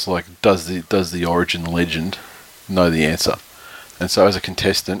 questions and it was like, does the Origin legend know the answer? And so as a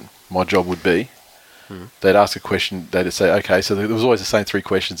contestant, my job would be, they'd ask a question, they'd say, okay, so there was always the same 3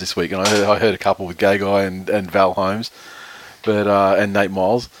 questions this week, and I heard a couple with Gay Guy and Val Holmes, but and Nate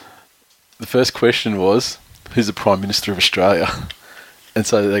Miles. The first question was, who's the Prime Minister of Australia? And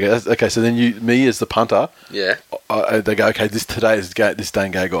so they go, okay, so then me as the punter, they go, okay, this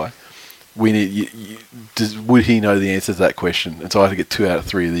Dane Gay Guy. We need. Would he know the answer to that question? And so I had to get 2 out of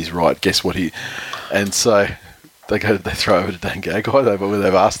 3 of these right. Guess what he? And so they throw over to Dane Gay Guy.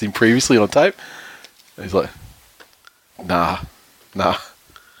 They've asked him previously on tape. And he's like, nah,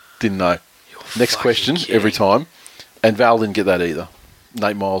 didn't know. Next question every time, and Val didn't get that either.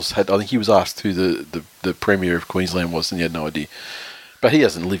 Nate Miles I think he was asked who the Premier of Queensland was, and he had no idea. But he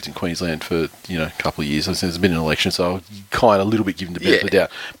hasn't lived in Queensland for, a couple of years. There's been an election, so I'll kind of a little bit give him the benefit of the doubt.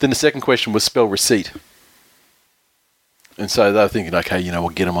 Then the second question was spell receipt. And so they were thinking, okay, we'll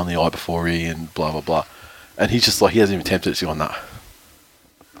get him on the eye before he and blah, blah, blah. And he's just like, he hasn't even attempted it. He's going, no.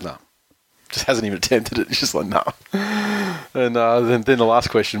 Just hasn't even attempted it. He's just like, no. And then the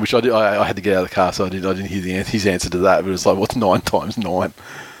last question, which I had to get out of the car, so I didn't hear his answer to that. But it was like, what's 9 times 9?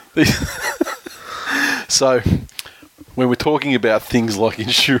 So... when we're talking about things like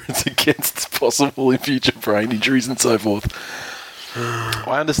insurance against possible in future brain injuries and so forth,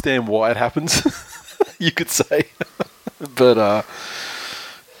 I understand why it happens, you could say. But,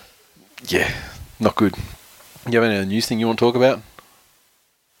 not good. You have any other news thing you want to talk about?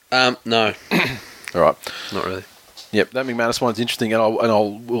 No. All right. Not really. Yep, that McManus one's interesting, and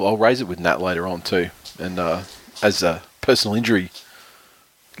I'll raise it with Nat later on too. And as a personal injury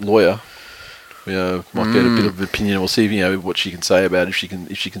lawyer, we might get a bit of opinion. We'll see what she can say about it,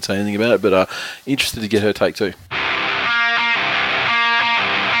 if she can say anything about it. But interested to get her take too.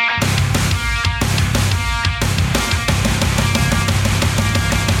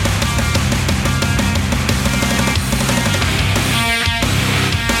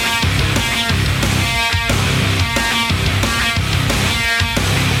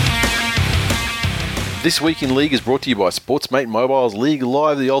 This Week in League is brought to you by Sportsmate Mobile's League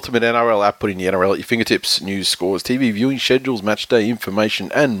Live, the ultimate NRL app, putting the NRL at your fingertips. News, scores, TV viewing schedules, match day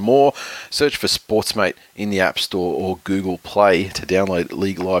information, and more. Search for Sportsmate in the App Store or Google Play to download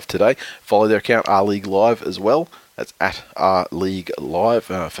League Live today. Follow their account, R-League Live, as well. That's at R-League Live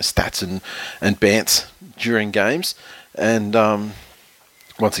for stats and bants during games. And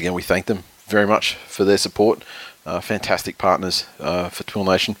once again, we thank them very much for their support. Fantastic partners for Twill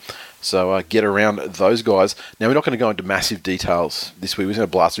Nation. So get around those guys. Now, we're not going to go into massive details this week. We're going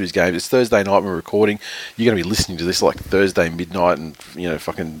to blast through these games. It's Thursday night when we're recording. You're going to be listening to this like Thursday midnight and,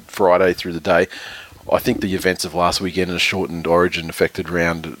 fucking Friday through the day. I think the events of last weekend and a shortened Origin affected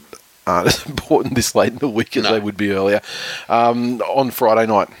round aren't as important this late in the week as they would be earlier. On Friday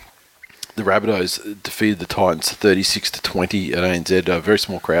night, the Rabbitohs defeated the Titans 36-20 at ANZ. A very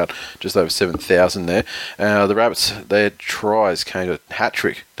small crowd, just over 7,000 there. The Rabbits, their tries came to hat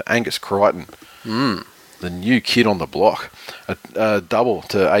trick to Angus Crichton. the new kid on the block. A double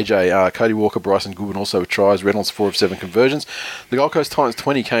to AJ, Cody Walker, Bryson Goodwin also with tries. Reynolds 4 of 7 conversions. The Gold Coast Titans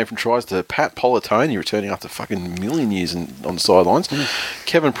 20 came from tries to Pat Politoni, returning after fucking million years on the sidelines.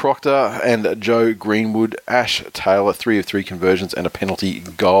 Kevin Proctor and Joe Greenwood. Ash Taylor 3 of 3 conversions and a penalty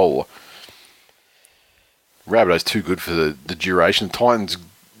goal. Rabbitoh's too good for the duration. The Titans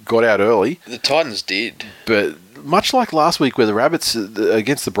got out early. The Titans did. But much like last week where the Rabbits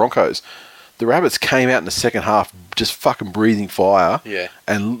against the Broncos, the Rabbits came out in the second half just fucking breathing fire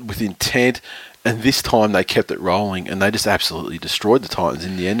and with intent, and this time they kept it rolling and they just absolutely destroyed the Titans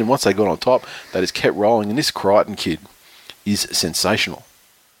in the end. And once they got on top, they just kept rolling, and this Crichton kid is sensational.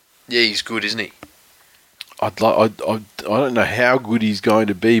 Yeah, he's good, isn't he? I don't know how good he's going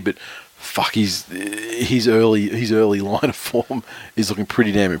to be, but fuck, his early line of form is looking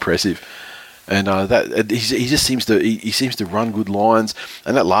pretty damn impressive. And he just seems to run good lines,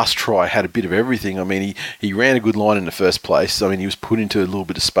 and that last try had a bit of everything. I mean, he ran a good line in the first place. I mean, he was put into a little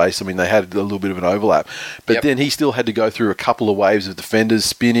bit of space. I mean, they had a little bit of an overlap, but then he still had to go through a couple of waves of defenders,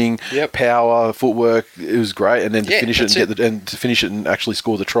 spinning, power, footwork. It was great, and then to finish it and actually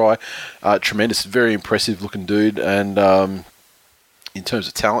score the try, tremendous, very impressive looking dude. And in terms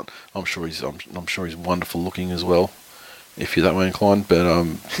of talent, I'm sure he's wonderful looking as well, if you're that way inclined. But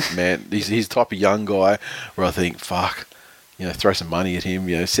man, he's the type of young guy where I think, fuck, throw some money at him.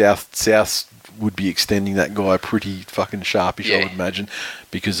 South would be extending that guy pretty fucking sharpish, I would imagine,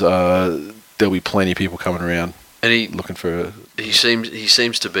 because there'll be plenty of people coming around and looking for. He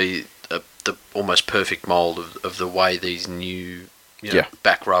seems to be the almost perfect mould of the way these new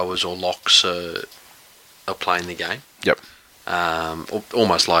back rowers or locks are playing the game. Yep.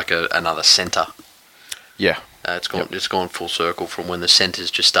 Almost like another centre. Yeah. It's gone full circle from when the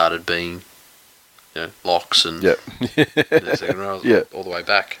centres just started being, locks and the second rows all the way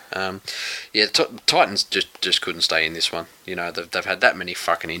back. Titans just couldn't stay in this one. They've had that many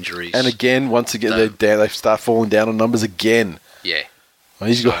fucking injuries. And again, once again, they start falling down on numbers again. Yeah. Well,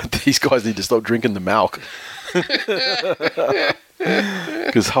 these guys need to stop drinking the milk.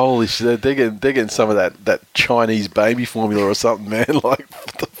 Because holy shit, they're getting some of that Chinese baby formula or something, man. Like,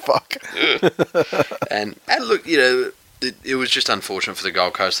 what the fuck? and look, it was just unfortunate for the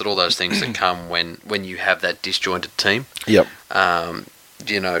Gold Coast that all those things that come when you have that disjointed team. Yep.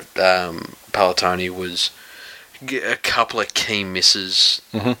 Palatoni was a couple of key misses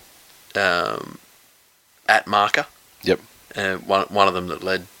at marker. Yep. One of them that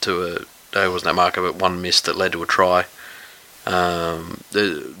led to it wasn't that marker, but one miss that led to a try.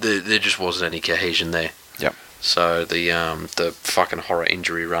 There just wasn't any cohesion there. Yep. So the fucking horror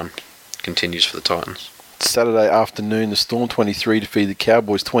injury run continues for the Titans. Saturday afternoon, the Storm 23 defeated the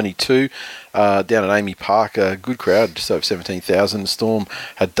Cowboys 22 down at Amy Park. A good crowd, just over 17,000. The Storm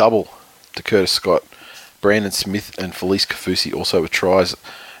had double to Curtis Scott, Brandon Smith and Felice Kafusi also with tries.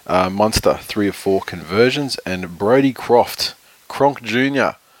 Munster 3 of 4 conversions, and Brody Croft, Kronk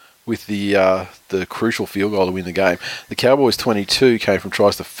Jr. with the crucial field goal to win the game. The Cowboys 22 came from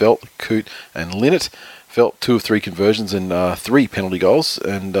tries to Felt, Coote and Linnett. Felt 2 of 3 conversions and 3 penalty goals,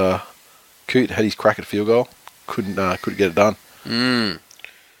 and Coote had his crack at field goal. Couldn't get it done.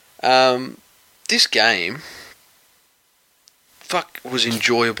 This game was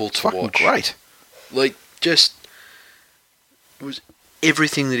enjoyable to watch. Great. Like, just it was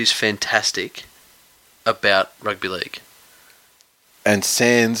everything that is fantastic about rugby league. And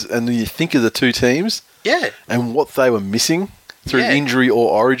Sands, and then you think of the two teams, and what they were missing through injury or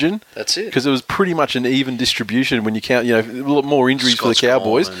origin. That's it. Because it was pretty much an even distribution when you count, a lot more injuries for the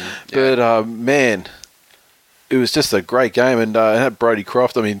Cowboys. But man, it was just a great game. And that Brody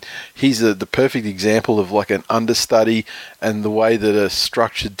Croft, I mean, he's the perfect example of like an understudy, and the way that a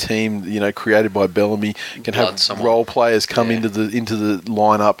structured team, created by Bellamy, can have role players come into the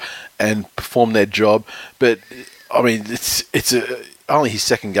lineup and perform their job. But I mean, it's only his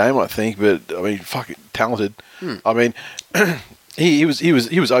second game, I think, but I mean, fucking talented. I mean, he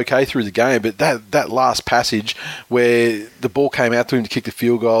was okay through the game, but that last passage where the ball came out to him to kick the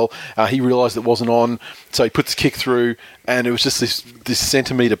field goal, he realised it wasn't on, so he puts the kick through, and it was just this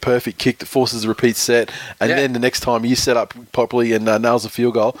centimetre perfect kick that forces the repeat set, and then the next time he set up properly and nails the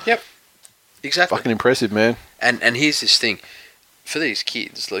field goal. Yep, exactly. Fucking impressive, man. And here's this thing for these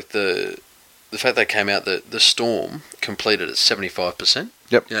kids, like the fact they came out, the Storm completed at 75%.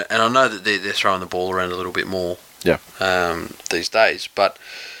 Yep. And I know that they're throwing the ball around a little bit more these days, but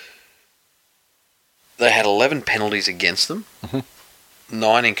they had 11 penalties against them,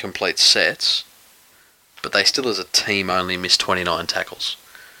 9 incomplete sets, but they still as a team only missed 29 tackles.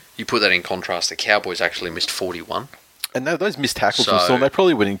 You put that in contrast, the Cowboys actually missed 41. And those missed tackles So- from Storm, they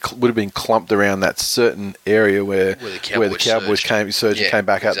probably would have been clumped around that certain area where the Cowboys came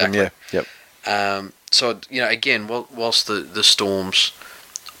back at them. Yeah, yep. So, again, whilst the Storm's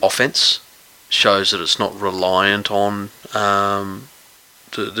offense shows that it's not reliant on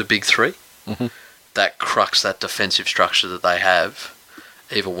the big three, that crux, that defensive structure that they have,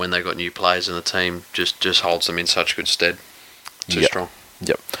 even when they've got new players in the team, just holds them in such good stead. Too strong.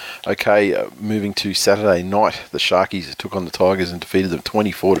 Yep. Okay, moving to Saturday night, the Sharkies took on the Tigers and defeated them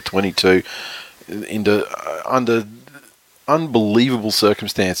 24-22 under unbelievable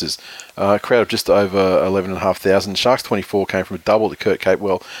circumstances. A crowd of just over 11,500. Sharks 24 came from a double to Kurt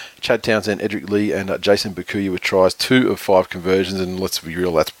Capewell, Chad Townsend, Edric Lee, and Jason Bukuya with tries, 2 of 5 conversions, and let's be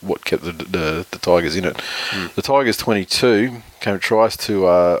real, that's what kept the Tigers in it. The Tigers 22 came tries to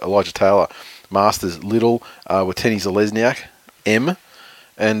Elijah Taylor, Masters, Little, Wateni Zalesniak, M,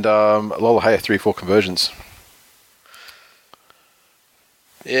 and Lola Haya, 3-4 conversions.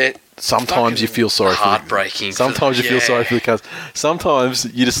 Yeah. Sometimes you feel sorry for heartbreaking. Sometimes you feel sorry for the cunts. Sometimes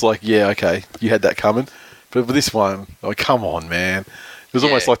you're just like, yeah, okay, you had that coming. But with this one, oh, come on, man. It was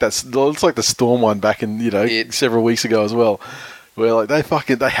almost like that. It's like the Storm one back in, several weeks ago as well. Where like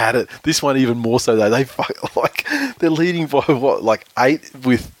they had it. This one even more so though. They're leading by what, 8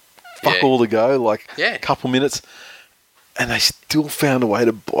 with fuck all to go, a couple minutes, and they still found a way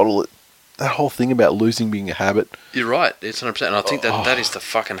to bottle it. That whole thing about losing being a habit. You're right. It's 100%. And I think that is the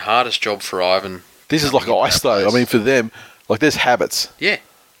fucking hardest job for Ivan. This is like ice, though. I mean, for them, there's habits. Yeah.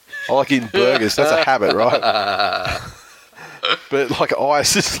 I like eating burgers. That's a habit, right? But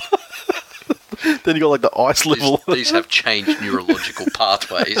ice is... then you got the ice level. These have changed neurological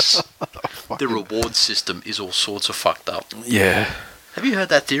pathways. The reward system is all sorts of fucked up. Yeah. Have you heard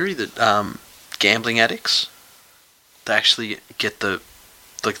that theory that gambling addicts, they actually get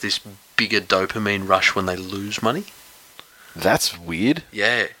this bigger dopamine rush when they lose money? That's weird.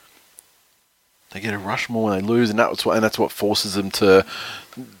 Yeah. They get a rush more when they lose, and that's what forces them to.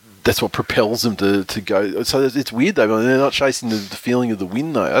 That's what propels them to go. So it's weird though. They're not chasing the feeling of the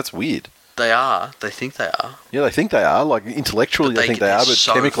win though. That's weird. They are. They think they are. Yeah, they think they are. Intellectually, they think they are, but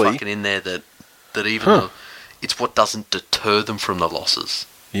so chemically, fucking in there that even it's what doesn't deter them from the losses.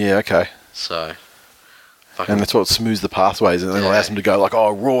 Yeah. Okay. So. And that's what smooths the pathways and allows them to go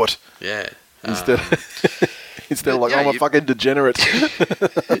rort. Yeah. Instead of I'm a fucking degenerate.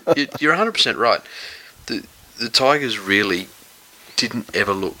 You're 100% right. The Tigers really didn't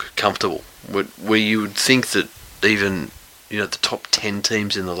ever look comfortable. Where you would think that even the top 10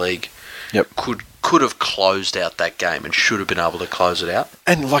 teams in the league could have closed out that game and should have been able to close it out.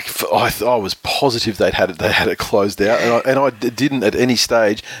 And I was positive they had it closed out, and I didn't at any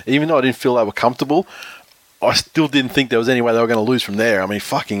stage, even though I didn't feel they were comfortable. I still didn't think there was any way they were going to lose from there. I mean,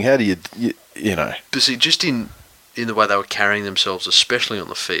 fucking, how do you know? But see, just in the way they were carrying themselves, especially on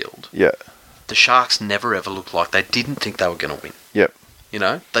the field, the Sharks never ever looked like they didn't think they were going to win. Yep.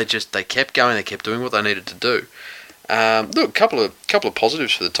 They kept going, they kept doing what they needed to do. Look, a couple of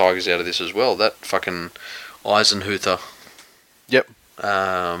positives for the Tigers out of this as well. That fucking Eisenhuther. Yep.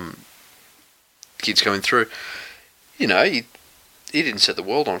 Kid's coming through. He didn't set the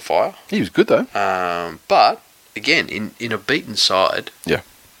world on fire. He was good though. But again, in a beaten side,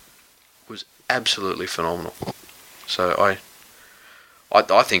 was absolutely phenomenal. So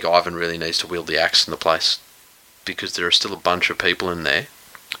I think Ivan really needs to wield the axe in the place, because there are still a bunch of people in there.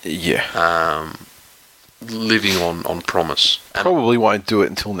 Yeah. Living on promise. And probably won't do it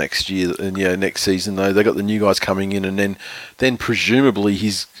until next year, and next season though. They got the new guys coming in, and then presumably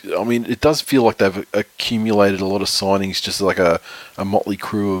it does feel like they've accumulated a lot of signings, just like a motley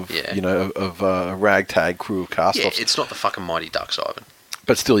crew of of a ragtag crew of cast-offs. Yeah, it's not the fucking Mighty Ducks, Ivan.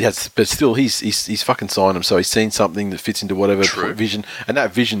 But still, he's fucking signed them, so he's seen something that fits into whatever vision, and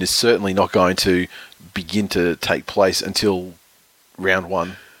that vision is certainly not going to begin to take place until round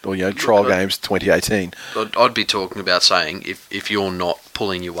 1. Or trial games 2018. I'd be talking about saying if you're not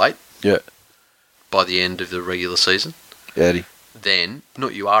pulling your weight, by the end of the regular season, then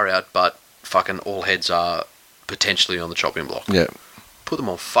not you are out, but fucking all heads are potentially on the chopping block. Yeah, put them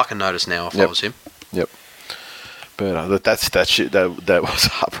on fucking notice now if I was him. Yep. But that shit that was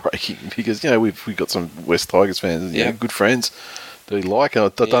heartbreaking, because we've got some West Tigers fans, good friends. I don't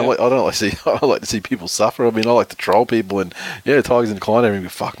like to see people suffer. I mean, I like to troll people, and Tigers and Klein, everything.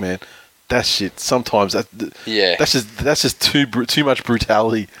 Fuck, man, that shit. Sometimes that's just too much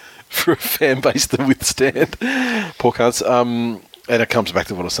brutality for a fan base to withstand. Poor cunts. And it comes back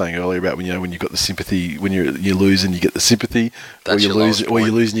to what I was saying earlier about when you got the sympathy, when you lose and you get the sympathy, or you lose and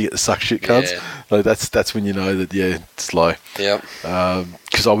you get the suck shit cunts. Yeah. That's when you know that it's low. Yep.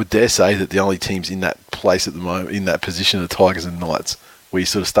 Because I would dare say that the only teams in that place at the moment in that position of the Tigers and Knights, where you're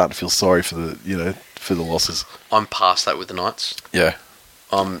sort of starting to feel sorry for the losses. I'm past that with the Knights. Yeah.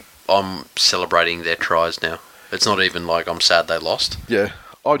 I'm celebrating their tries now. It's not even like I'm sad they lost. Yeah.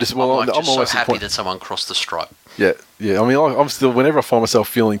 I'm almost so almost happy that someone crossed the stripe. Yeah. I mean, I'm still, whenever I find myself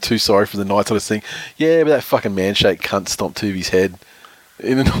feeling too sorry for the Knights, I just think, yeah, but that fucking Manshake cunt stomped Tuvi's head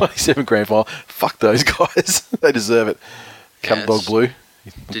in the 97 grand final. Fuck those guys. They deserve it. Come Dog Blue.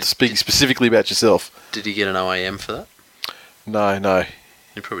 Speaking specifically about yourself. Did he get an OAM for that? No.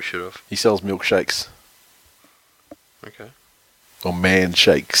 You probably should have. He sells milkshakes. Okay. Or man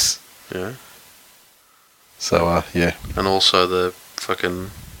shakes. Yeah. So, yeah. And also the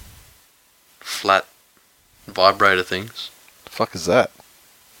fucking flat vibrator things. The fuck is that?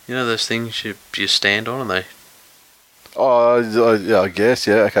 You know those things you stand on and they... Oh, yeah, I guess,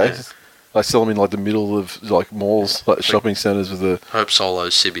 yeah, okay. Yeah. They sell them in, like, the middle of, like, malls, like shopping centres with a... Hope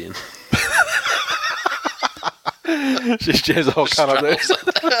Solo's Sibian. Just jams the whole cunt up there.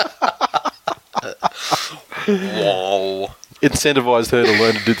 Whoa. Incentivise her to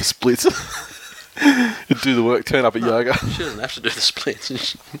learn to do the splits. Do the work, turn up at yoga. She doesn't have to do the splits.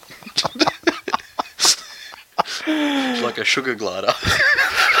 She's like a sugar glider.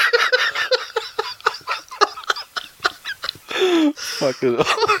 Fucking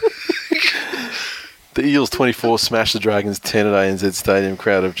The Eels 24 smashed the Dragons 10 at ANZ Stadium,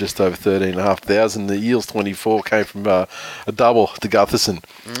 crowd of just over 13,500. The Eels 24 came from a double to Gutherson.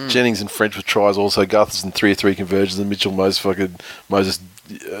 Jennings and French with tries also. Gutherson 3-3 conversions, and Mitchell Moses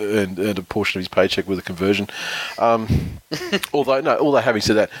earned a portion of his paycheck with a conversion. Although having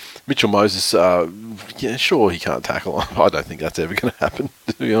said that, Mitchell Moses, sure, he can't tackle. I don't think that's ever going to happen,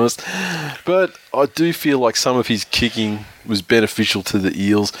 to be honest. But I do feel like some of his kicking was beneficial to the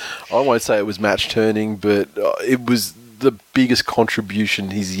Eels. I won't say it was match turning, but it was the biggest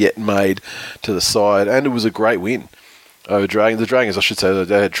contribution he's yet made to the side, and it was a great win over Dragons. The Dragons, I should say,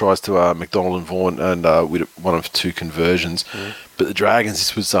 they had tries to McDonald and Vaughan, and with one of two conversions. But the Dragons,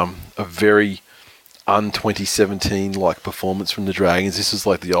 this was a very un-2017 like performance from the Dragons. This was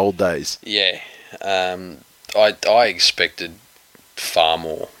like the old days. Yeah, I expected far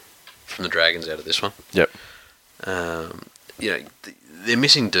more from the Dragons out of this one. Yep. They're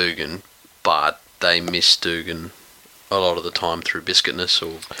missing Dugan, but they miss Dugan a lot of the time through biscuitness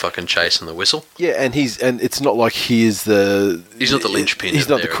or fucking chasing the whistle. Yeah, and it's not like he's not the linchpin. He's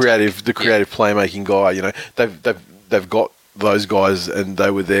not the creative playmaking guy. You know, they've got those guys, and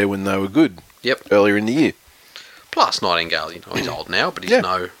they were there when they were good. Yep. Earlier in the year. Plus Nightingale, he's old now, but he's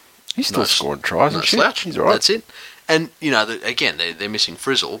he's still scoring tries. No and slouch. Shit. He's all right. That's it. And again, they're missing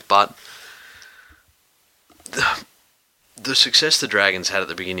Frizzle, but the success the Dragons had at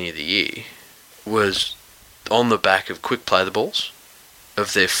the beginning of the year was on the back of quick play the balls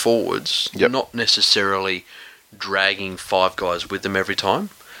of their forwards, not necessarily dragging five guys with them every time,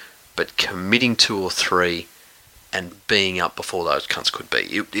 but committing two or three and being up before those cunts could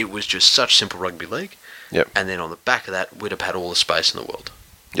be. It was just such simple rugby league. Yep. And then on the back of that, we'd have had all the space in the world.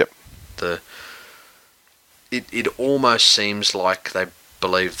 Yep. It almost seems like they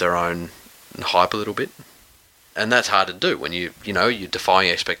believe their own hype a little bit. And that's hard to do when you're defying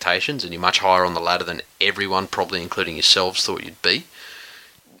expectations and you're much higher on the ladder than everyone, probably including yourselves, thought you'd be.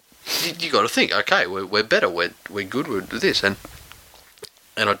 You got to think, okay, we're better, we're good, we're this, and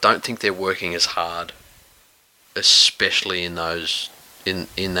I don't think they're working as hard, especially in those in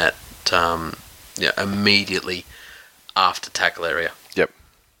that immediately after tackle area. Yep.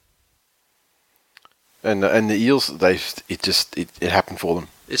 And the Eels, it happened for them.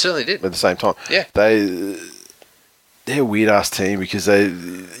 It certainly did. At the same time, yeah, they're a weird ass team because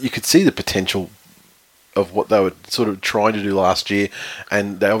you could see the potential of what they were sort of trying to do last year,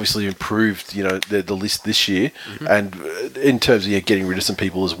 and they obviously improved, the list this year, and in terms of getting rid of some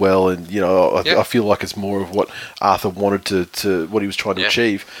people as well, and I feel like it's more of what Arthur wanted to what he was trying to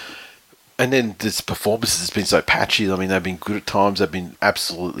achieve. And then this performance has been so patchy. I mean, they've been good at times. They've been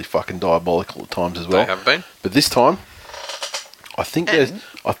absolutely fucking diabolical at times as well. They have been. But this time, I think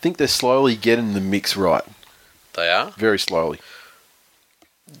they're slowly getting the mix right. They are very slowly.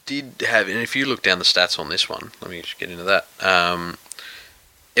 And if you look down the stats on this one, let me just get into that.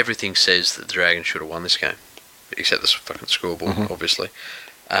 Everything says that the Dragons should have won this game, except this fucking scoreboard, obviously.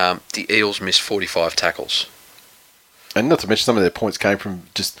 The Eels missed 45 tackles. And not to mention, some of their points came from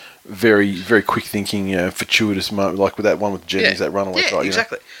just very, very quick thinking, fortuitous moment, like with that one with Jennings, that runaway try. Yeah,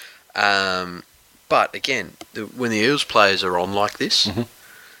 exactly. But again, when the Eels players are on like this,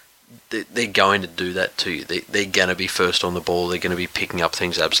 they're going to do that to you. They're going to be first on the ball. They're going to be picking up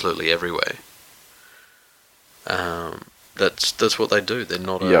things absolutely everywhere. They That's what they do. They're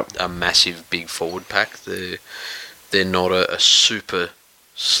not a massive big forward pack. They're not a super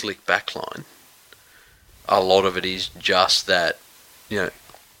slick back line. A lot of it is just that,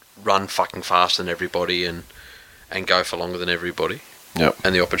 run fucking faster than everybody and go for longer than everybody. Yep.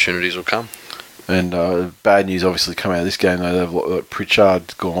 And the opportunities will come. And bad news obviously come out of this game though.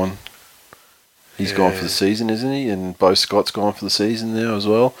 Pritchard's gone. He's gone for the season, isn't he? And Bo Scott's gone for the season now as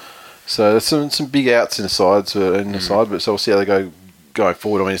well. So there's some big outs in the side, but so we'll see how they go going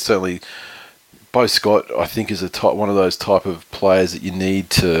forward. I mean, certainly Bo Scott, I think, is one of those type of players that you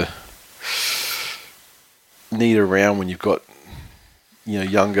need around when you've got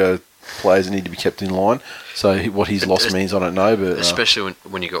younger players that need to be kept in line. So what his loss means, I don't know, but especially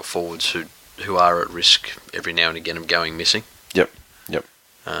when you got forwards who are at risk every now and again of going missing. Yep.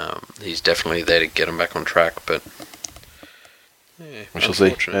 He's definitely there to get them back on track, but we shall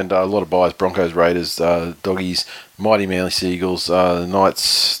see. And a lot of buys: Broncos, Raiders, Doggies, Mighty Manly Seagulls,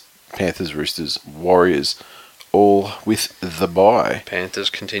 Knights, Panthers, Roosters, Warriors, all with the bye. Panthers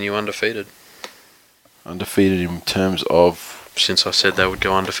continue undefeated. Undefeated in terms of... Since I said they would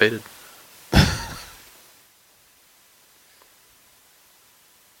go undefeated.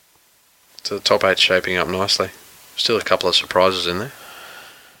 So the top 8's shaping up nicely. Still a couple of surprises in there.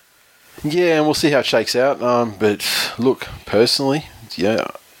 Yeah, and we'll see how it shakes out. But look, personally,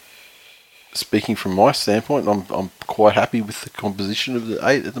 speaking from my standpoint, I'm quite happy with the composition of the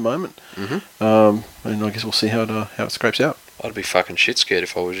 8 at the moment. Mm-hmm. And I guess we'll see how it scrapes out. I'd be fucking shit scared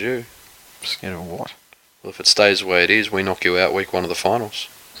if I was you. Scared of what? Well, if it stays the way it is, we knock you out week 1 of the finals.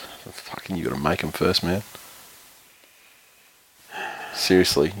 Fucking, you got to make them first, man.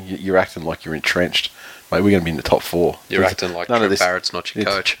 Seriously, you're acting like you're entrenched. Mate, we're going to be in the top 4. You're acting like Trent Barrett's not your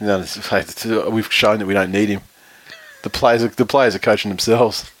coach. We've shown that we don't need him. The players are coaching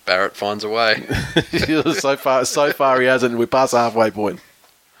themselves. Barrett finds a way. so far he hasn't. We're past the halfway point.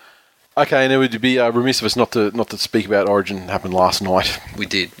 Okay, and it would be remiss of us not to speak about Origin. Happened last night. We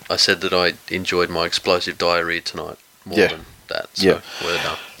did. I said that I enjoyed my explosive diarrhea tonight more than that. So we're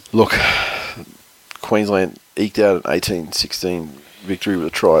done. Look, Queensland eked out an 18-16 victory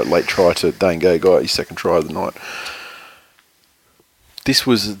with a late try to Dane Gagai, his second try of the night. This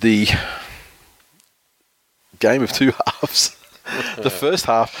was the game of two halves. The first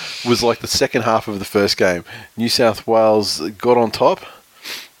half was like the second half of the first game. New South Wales got on top,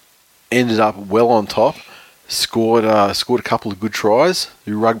 ended up well on top, scored a couple of good tries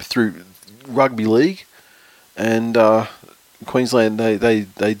through rugby league, and Queensland they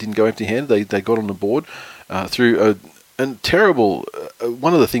didn't go empty-handed. They got on the board through a terrible.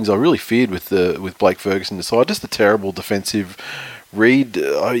 One of the things I really feared with Blake Ferguson aside, just the terrible defensive read.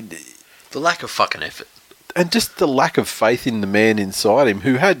 The lack of fucking effort. And just the lack of faith in the man inside him,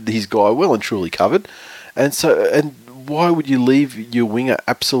 who had his guy well and truly covered. And why would you leave your winger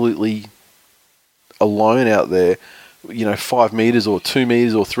absolutely alone out there, 5 metres or 2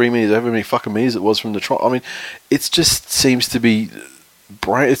 metres or 3 metres, however many fucking metres it was from the try? I mean, it just seems to be...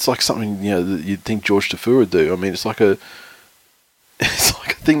 It's like something, that you'd think George Tafur would do. I mean, it's like a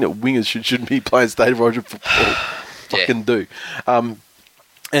thing that wingers shouldn't be playing state of origin football fucking do.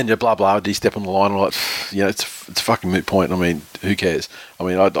 And blah blah, did he step on the line? Like, it's a fucking moot point. I mean, who cares? I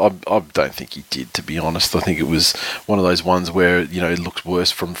mean, I don't think he did, to be honest. I think it was one of those ones where it looks worse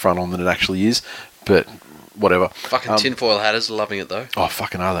from front on than it actually is. But whatever. Fucking tinfoil hatters are loving it though. Oh,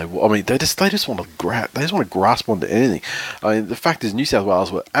 fucking are they? I mean, they just want to grasp onto anything. I mean, the fact is, New South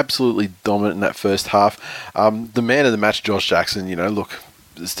Wales were absolutely dominant in that first half. The man of the match, Josh Jackson. Look,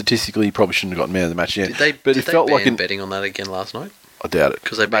 statistically, he probably shouldn't have got man of the match yet. Did they ban betting on that again last night? I doubt it.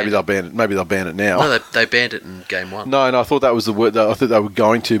 Because maybe they'll ban it. Maybe they'll ban it now. No, they banned it in game 1. No, I thought that was the word. I thought they were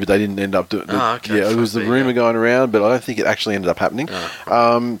going to, but they didn't end up doing it. Oh, okay. Yeah, it was the rumour going around, but I don't think it actually ended up happening.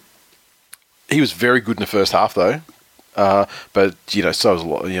 Oh. He was very good in the first half, though. But so was a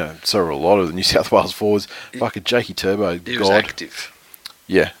lot. So were a lot of the New South Wales forwards. Fucking Jakey Turbo. He was active.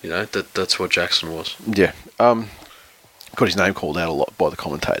 Yeah. That's what Jackson was. Yeah. Got his name called out a lot by the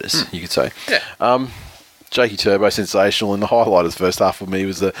commentators. You could say. Yeah. Jakey Turbo, sensational, and the highlight of the first half for me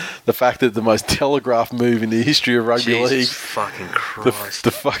was the fact that the most telegraphed move in the history of rugby league. Jesus fucking Christ.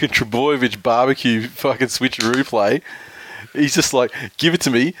 The fucking Trebojevic barbecue fucking switcheroo play. He's just like, give it to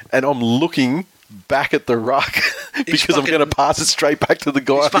me, and I'm looking back at the ruck because I'm going to pass it straight back to the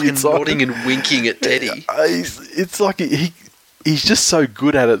guy. He's fucking nodding and winking at Teddy. It's like he's just so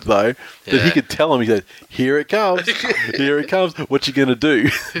good at it, though, that he could tell him, he said, here it comes. Here it comes. What you going to do?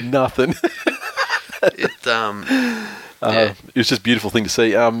 Nothing. It was just a beautiful thing to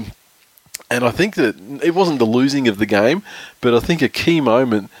see. And I think that it wasn't the losing of the game, but I think a key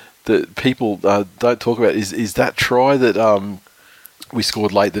moment that people don't talk about is that try that we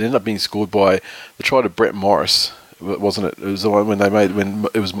scored late that ended up being scored by the try to Brett Morris, wasn't it? It was the one when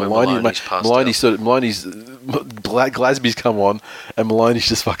it was Maloney. Maloney's Glasby's come on, and Maloney's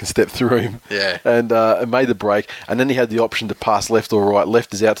just fucking stepped through him. Yeah. And made the break, and then he had the option to pass left or right.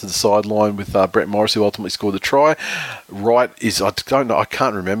 Left is out to the sideline with Brett Morris, who ultimately scored the try. Right is, I don't know, I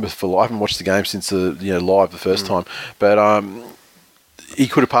can't remember I haven't watched the game since live the first time, but he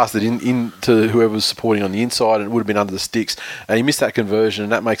could have passed it in to whoever was supporting on the inside, and it would have been under the sticks. And he missed that conversion,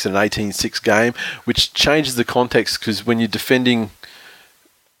 and that makes it an 18-6 game, which changes the context, because when you're defending,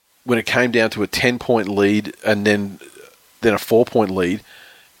 when it came down to a 10-point lead and then a 4-point lead,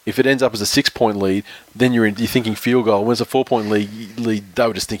 if it ends up as a 6-point lead, then you're thinking field goal. When it's a 4-point lead, they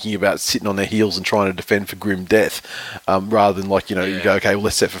were just thinking about sitting on their heels and trying to defend for grim death, rather than you go, okay, well,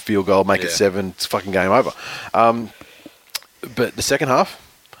 let's set for field goal, make it 7, it's fucking game over. But the second half,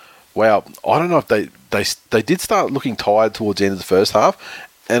 wow, I don't know if they did start looking tired towards the end of the first half,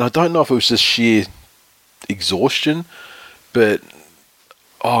 and I don't know if it was just sheer exhaustion, but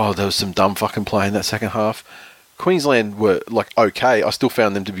there was some dumb fucking play in that second half. Queensland were okay. I still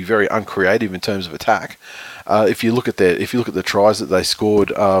found them to be very uncreative in terms of attack. If you look at the tries that they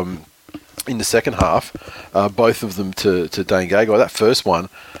scored in the second half, both of them to Dane Gagai. That first one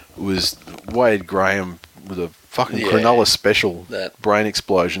was Wade Graham with a fucking Cronulla special brain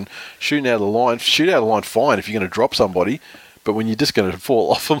explosion, shooting out of the line. Shoot out of the line, fine if you're going to drop somebody, but when you're just going to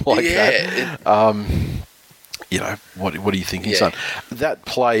fall off them that, what are you thinking, son? That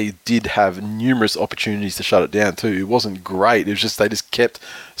play did have numerous opportunities to shut it down too. It wasn't great. It was just they just kept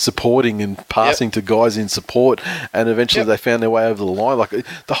supporting and passing to guys in support, and eventually they found their way over the line. Like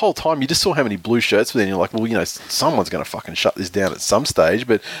the whole time, you just saw how many blue shirts were there, and you're like, well, someone's going to fucking shut this down at some stage.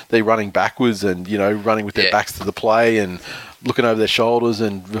 But they're running backwards and running with their backs to the play and looking over their shoulders,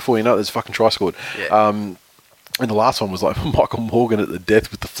 and before you know it, there's a fucking try scored. And the last one was like Michael Morgan at the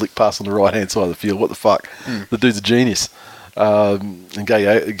death with the flick pass on the right-hand side of the field. What the fuck? The dude's a genius. And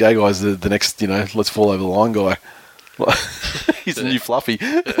Gay Guy's the next, let's fall over the line guy. He's the new Fluffy.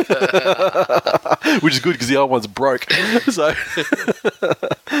 Which is good because the old one's broke. So,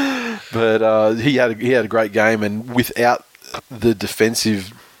 but he had a great game, and without the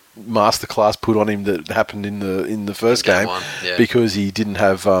defensive masterclass put on him that happened in the first game, because he didn't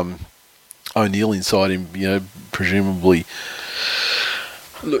have O'Neill inside him, presumably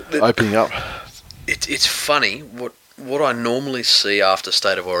opening up. It's funny what I normally see after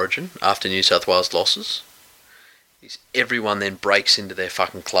State of Origin, after New South Wales losses, is everyone then breaks into their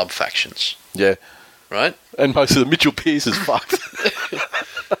fucking club factions. Yeah. Right? And most of the Mitchell Pearce is fucked.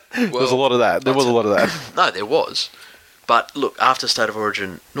 There was a lot of that. There was a lot of that. No, there was. But look, after State of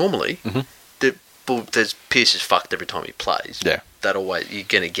Origin, normally, there's Pearce is fucked every time he plays. Yeah. That always, you're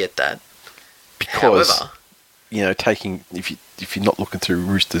going to get that. Because, however, if you're not looking through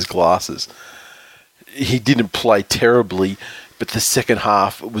Rooster's glasses, he didn't play terribly, but the second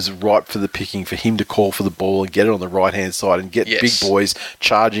half was ripe for the picking for him to call for the ball and get it on the right-hand side and get big boys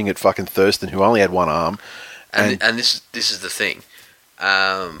charging at fucking Thurston, who only had one arm. And this is the thing.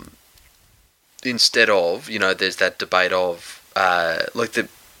 Instead of, there's that debate of,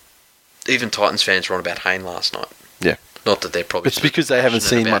 even Titans fans were on about Hayne last night. Yeah. Not that they're probably... It's because they haven't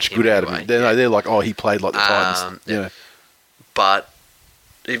seen much good out of him. They're like, he played like the Titans. But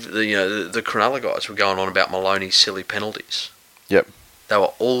the Cronulla guys were going on about Maloney's silly penalties. Yep. They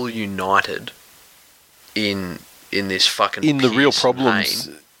were all united in this fucking... In the real problems,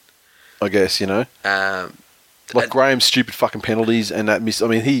 Hayne. I guess, Graham's stupid fucking penalties and that miss. I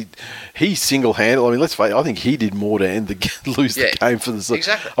mean, he single-handed... I mean, let's face it, I think he did more to lose the game for the...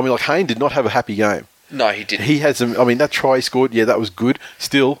 Exactly. I mean, Hayne did not have a happy game. No, he didn't. He had some... I mean, that try he scored, that was good.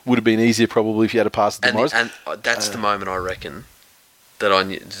 Still, would have been easier probably if he had a pass to Morris. And that's the moment, I reckon, that I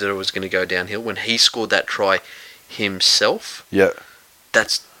knew that it was going to go downhill. When he scored that try himself,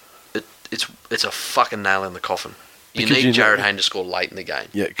 it's a fucking nail in the coffin. You need Jared Hayne to score late in the game.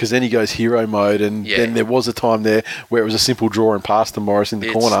 Yeah, because then he goes hero mode, and then there was a time there where it was a simple draw and pass to Morris in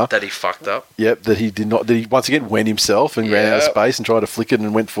the corner. That he fucked up. Yep, that he did not... That he once again went himself and ran out of space and tried to flick it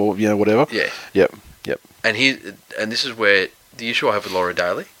and went for, whatever. Yeah. Yep. And this is where the issue I have with Laurie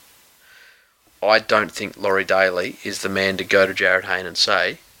Daly, I don't think Laurie Daly is the man to go to Jared Hayne and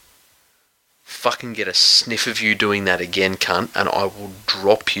say, fucking get a sniff of you doing that again, cunt, and I will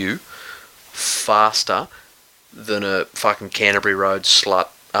drop you faster than a fucking Canterbury Road slut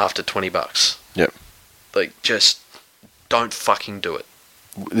after $20. Yep. Just don't fucking do it.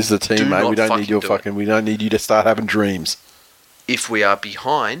 This is a team, mate. We don't need your fucking... We don't need you to start having dreams. If we are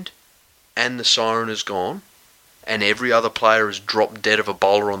behind and the siren is gone, and every other player is drop dead of a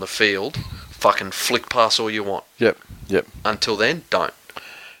bowler on the field, fucking flick pass all you want. Yep. Until then, don't.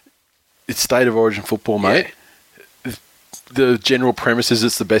 It's state of origin football, mate. Yeah. The general premise is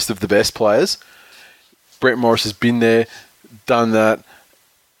it's the best of the best players. Brett Morris has been there, done that,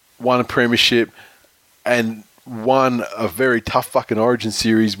 won a premiership, and won a very tough fucking Origin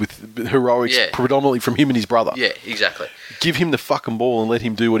series with heroics predominantly from him and his brother. Yeah, exactly. Give him the fucking ball and let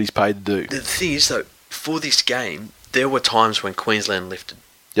him do what he's paid to do. The thing is, though, for this game, there were times when Queensland lifted.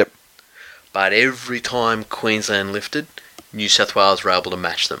 Yep. But every time Queensland lifted, New South Wales were able to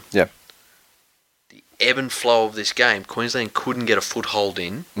match them. Yep. The ebb and flow of this game, Queensland couldn't get a foothold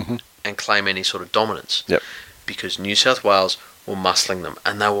in and claim any sort of dominance. Yep. Because New South Wales were muscling them,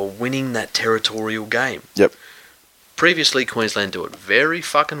 and they were winning that territorial game. Yep. Previously, Queensland do it very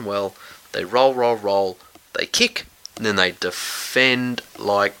fucking well. They roll, they kick, and then they defend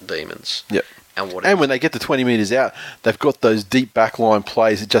like demons. Yep. And when they get to 20 metres out, they've got those deep backline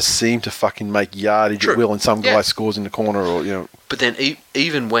plays that just seem to fucking make yardage at will, and some guy scores in the corner or, you know. But then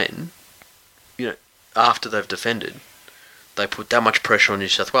even when, you know, after they've defended, they put that much pressure on New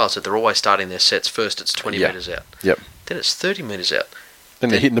South Wales that they're always starting their sets first. It's 20 metres out. Yep. Then it's 30 metres out. Then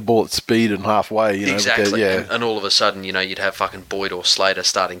they're hitting the ball at speed and halfway, you know. Exactly. And all of a sudden, you know, you'd have fucking Boyd or Slater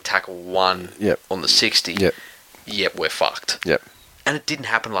starting tackle 1 on the 60. Yep, we're fucked. Yep. And it didn't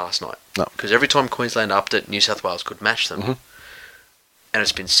happen last night. No. Because every time Queensland upped it, New South Wales could match them. And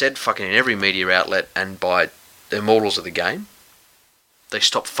it's been said fucking in every media outlet and by the immortals of the game, they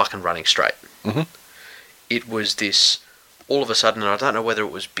stopped fucking running straight. It was this, all of a sudden, and I don't know whether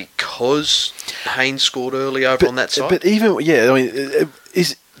it was because Haynes scored early over on that side. But even, I mean,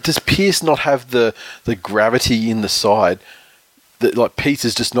 does Pearce not have the gravity in the side that, like, Pete's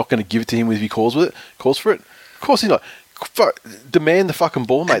is just not going to give it to him if he calls for it? Of course he's not. Demand the fucking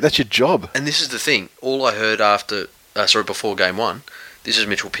ball, mate. That's your job. And this is the thing. All I heard before game 1, this is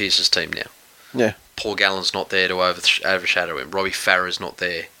Mitchell Pearce's team now. Yeah. Paul Gallen's not there to overshadow him. Robbie Farah's not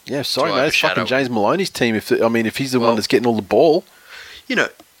there. Yeah, sorry, mate. It's fucking James Maloney's team. If he's the one that's getting all the ball. You know,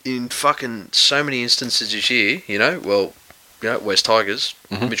 in fucking so many instances this year, West Tigers,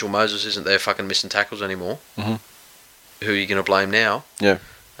 Mitchell Moses isn't there fucking missing tackles anymore. Who are you going to blame now? Yeah.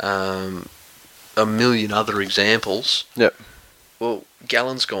 A million other examples. Yep. Well,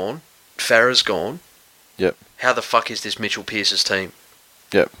 Gallen's gone. Farah's gone. Yep. How the fuck is this Mitchell Pearce's team?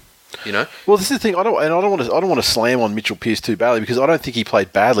 Yep. You know. Well, this is the thing. I don't want to slam on Mitchell Pearce too badly because I don't think he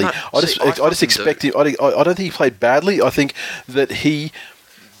played badly. No, I just expect him. I don't think he played badly. I think that he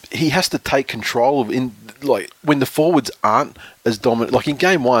has to take control of when the forwards aren't as dominant. Like in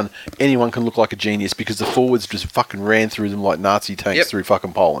game 1, anyone can look like a genius because the forwards just fucking ran through them like Nazi tanks through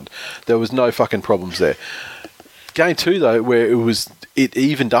fucking Poland. There was no fucking problems there. Game 2 though, where it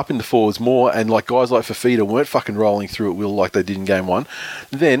evened up in the forwards more, and like guys like Fafita weren't fucking rolling through at will like they did in game 1.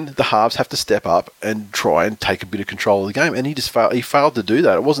 Then the halves have to step up and try and take a bit of control of the game, and he failed to do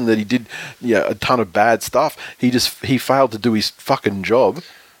that. It wasn't that he did a ton of bad stuff. He failed to do his fucking job.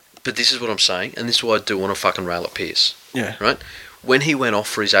 But this is what I'm saying, and this is why I do want to fucking rail at Pearce. Yeah. Right? When he went off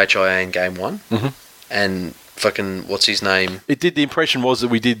for his HIA in game 1, and fucking, what's his name? The impression was that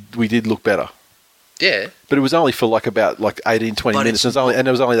we did look better. Yeah. But it was only for about 18, 20 minutes, and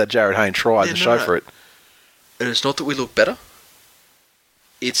there was only that Jared Hayne try to show for it. And it's not that we look better.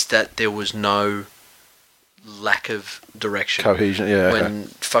 It's that there was no lack of direction. Cohesion, yeah. When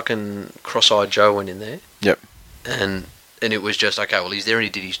fucking Cross-Eyed Joe went in there. Yep. And it was just, okay, well, he's there and he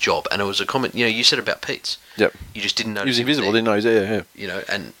did his job. And it was a comment, you said about Pete's. Yep. You just didn't notice. He was invisible, didn't know he was there, yeah.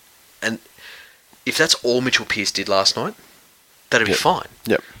 And if that's all Mitchell Pearce did last night, that'd be fine.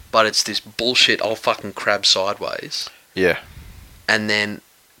 Yep. But it's this bullshit, I'll fucking crab sideways. Yeah. And then,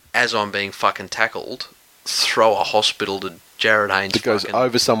 as I'm being fucking tackled, throw a hospital to Jared Haynes. It goes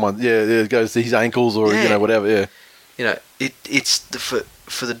over someone, it goes to his ankles or, whatever, yeah. It's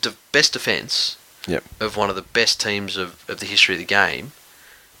for the best defence of one of the best teams of the history of the game,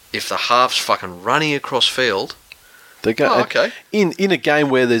 if the half's fucking running across field, okay. In a game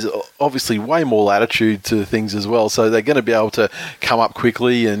where there's obviously way more latitude to things as well, so they're going to be able to come up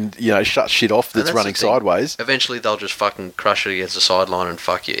quickly and shut shit off that's running sideways. Eventually, they'll just fucking crush it against the sideline and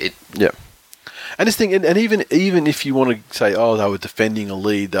fuck you. And this thing, and even if you want to say, oh, they were defending a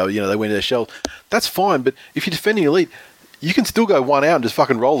lead, they went to their shell, that's fine. But if you're defending a lead, you can still go one out and just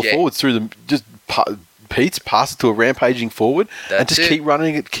fucking roll the forwards through them. Just Pete's pass it to a rampaging forward and just keep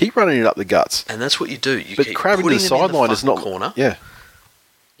running it up the guts. And that's what you do. You but keep crabbing to the sideline is not corner. Yeah.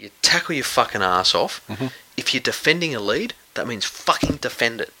 You tackle your fucking ass off. If you're defending a lead, that means fucking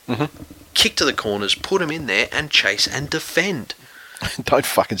defend it. Kick to the corners, put them in there, and chase and defend. Don't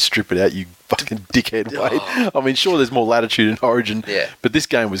fucking strip it out, you fucking dickhead, Wade. I mean, sure, there's more latitude in Origin, but this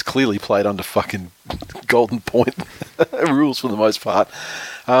game was clearly played under fucking Golden Point rules for the most part.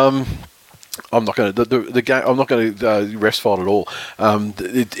 I'm not going to the game. I'm not going to rest fault at all.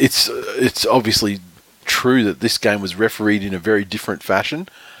 It's obviously true that this game was refereed in a very different fashion.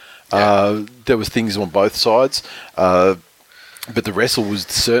 There was things on both sides. But the wrestle was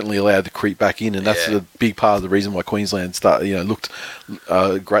certainly allowed to creep back in, and that's a big part of the reason why Queensland looked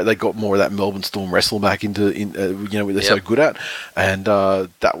great. They got more of that Melbourne Storm wrestle back into, what they're so good at, and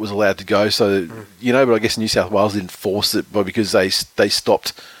that was allowed to go. So, but I guess New South Wales didn't force it, because they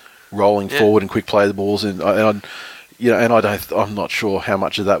stopped rolling forward and quick play the balls, and I'm not sure how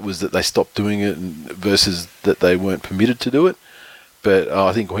much of that was that they stopped doing it versus that they weren't permitted to do it. But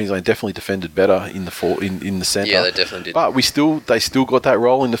I think Queensland definitely defended better in the centre. Yeah, they definitely did. But they still got that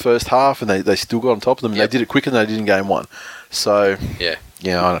roll in the first half, and they still got on top of them. And they did it quicker than they did in game one. So I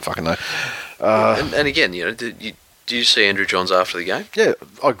don't fucking know. And again, do you see Andrew Johns after the game? Yeah,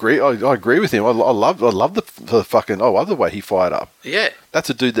 I agree. I agree with him. I love the way he fired up. Yeah, that's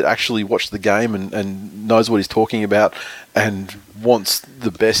a dude that actually watched the game and knows what he's talking about and wants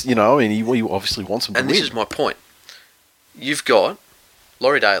the best. He obviously wants them to win. And this is my point. You've got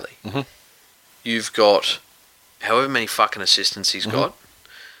Laurie Daly. Mm-hmm. You've got however many fucking assistants he's got.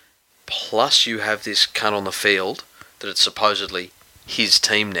 Plus you have this cunt on the field that it's supposedly his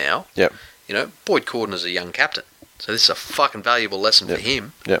team now. Yep. Boyd Cordner is a young captain. So this is a fucking valuable lesson for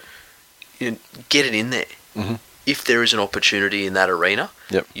him. Yep. Get it in there. Mm-hmm. If there is an opportunity in that arena,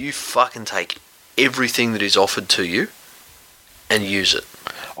 you fucking take everything that is offered to you and use it.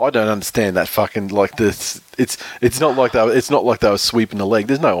 I don't understand that fucking this. It's not like they were sweeping the leg.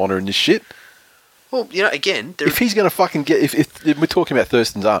 There's no honour in this shit. Well, again, if he's going to fucking get, if we're talking about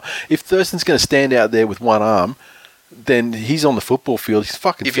Thurston's arm, if Thurston's going to stand out there with one arm, then he's on the football field. He's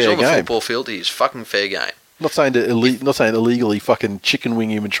fucking fair game. If he's on the football field, he's fucking fair game. Not saying illegally fucking chicken wing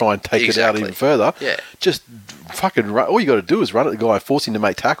him and try and take it out even further. Yeah. Just fucking run. All you got to do is run at the guy, force him to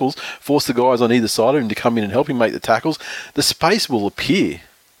make tackles, force the guys on either side of him to come in and help him make the tackles. The space will appear.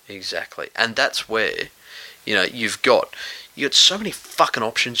 Exactly. And that's where, you've got so many fucking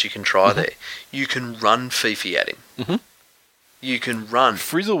options you can try there. You can run Fifi at him. Mm-hmm. You can run.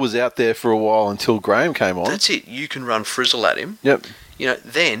 Frizzle was out there for a while until Graham came on. That's it. You can run Frizzle at him. Yep.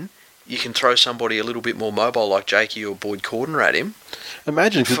 Then you can throw somebody a little bit more mobile like Jakey or Boyd Cordner at him.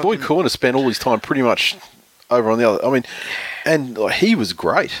 Imagine, because Boyd Cordner spent all his time pretty much over on the other. I mean, and he was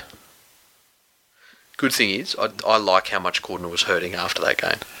great. Good thing is, I like how much Cordner was hurting after that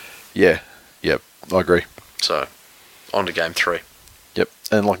game. Yeah. Yep. I agree. So, on to game 3. Yep.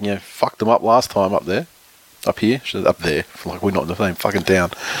 And fucked them up last time up there. Up here. Up there. We're not in the same fucking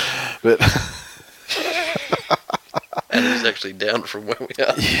town. But... And he's actually down from where we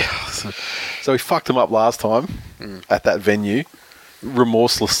are. Yeah. So we fucked them up last time at that venue,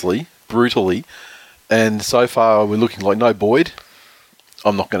 remorselessly, brutally. And so far we're looking like no Boyd.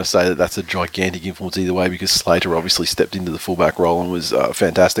 I'm not going to say that that's a gigantic influence either way, because Slater obviously stepped into the fullback role and was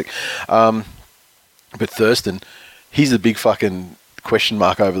fantastic. But Thurston, he's a big fucking question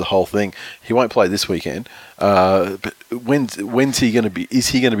mark over the whole thing. He won't play this weekend. But when's he going to be? Is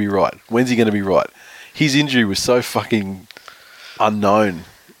he going to be right? When's he going to be right? His injury was so fucking unknown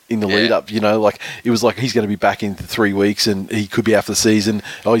in the lead up. It was like he's going to be back in 3 weeks and he could be out for the season.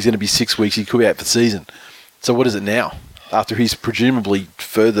 Oh, he's going to be 6 weeks. He could be out for the season. So what is it now? After he's presumably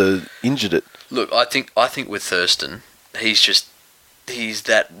further injured it. Look, I think with Thurston, he's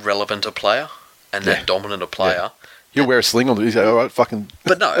that relevant a player and that dominant a player. Yeah. He'll wear a sling on. He's like, all right, fucking.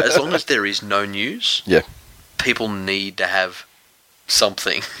 But no, as long as there is no news, people need to have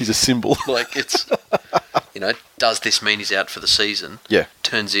something. He's a symbol. It's, does this mean he's out for the season? Yeah.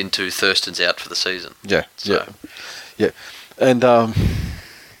 Turns into Thurston's out for the season. Yeah. So. Yeah. And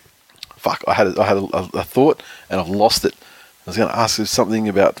fuck, I had a thought and I've lost it. I was going to ask you something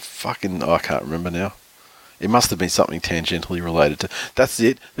about fucking. I can't remember now. It must have been something tangentially related to. That's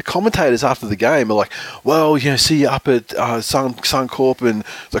it. The commentators after the game are like, well, see you up at Suncorp and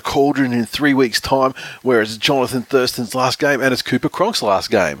the Cauldron in 3 weeks' time, whereas Jonathan Thurston's last game and it's Cooper Cronk's last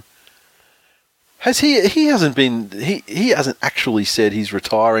game. Has he hasn't actually said he's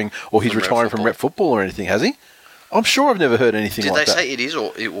retiring or he's retiring from rep football or anything, has he? I'm sure I've never heard anything like that. Did they say it is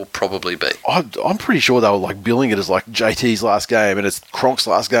or it will probably be? I'm pretty sure they were billing it as JT's last game and it's Cronk's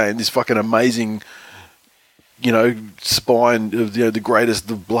last game. This fucking amazing... spine of the greatest,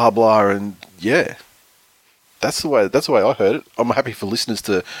 the blah blah, and that's the way I heard it. I'm happy for listeners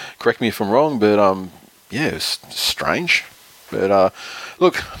to correct me if I'm wrong, but it's strange. But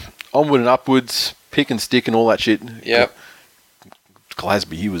look, onward and upwards, pick and stick and all that shit. Yeah.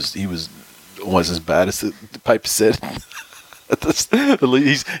 Glasby, he was almost as bad as the paper said.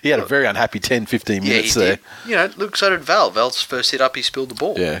 He had a very unhappy 10, 15 minutes there. Did. You know, look, so did Val. Val's first hit up, he spilled the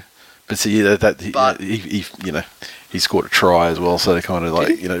ball. Yeah, but see, he scored a try as well, so they kind of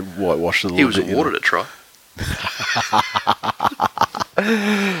whitewashed it a little bit. He was awarded a try.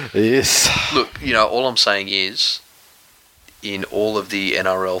 Yes. Look, all I'm saying is, in all of the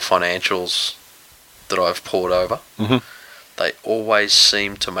NRL financials that I've pored over, they always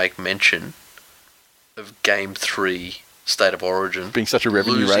seem to make mention of Game 3 State of Origin being such a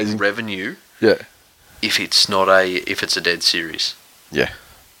revenue raising revenue. Yeah. If it's a dead series. Yeah.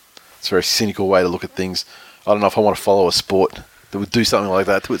 It's a very cynical way to look at things. I don't know if I want to follow a sport that would do something like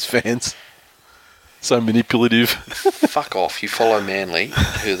that to its fans. So manipulative. Fuck off. You follow Manly,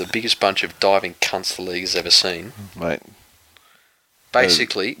 who are the biggest bunch of diving cunts the league has ever seen. Mate.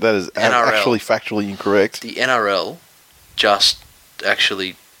 Basically, that is actually factually incorrect. The NRL just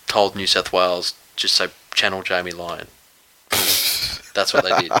actually told New South Wales, just say, channel Jamie Lyon. That's what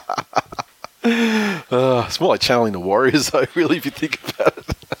they did. It's more like channeling the Warriors, though, really, if you think about it.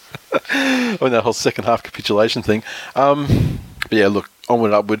 That whole second half capitulation thing. But yeah, look, onward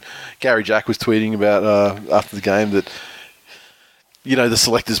and upward. Gary Jack was tweeting about after the game that the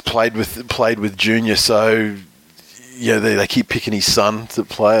selectors played with Junior, so they keep picking his son to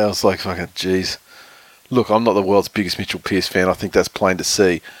play. I was like, fucking jeez. Look, I'm not the world's biggest Mitchell Pearce fan. I think that's plain to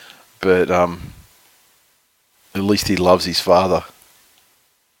see, but at least he loves his father,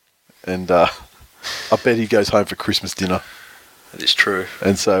 and I bet he goes home for Christmas dinner. That is true.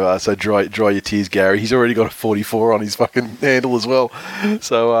 And so dry your tears, Gary. He's already got a 44 on his fucking handle as well.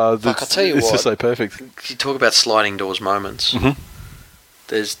 So I'll tell you it's what, just so perfect. You talk about sliding doors moments. Mm-hmm.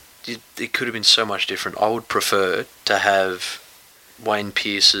 It could have been so much different. I would prefer to have Wayne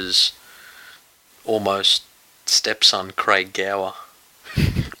Pearce's almost stepson, Craig Gower.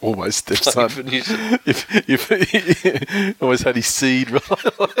 Almost stepson. If almost had his seed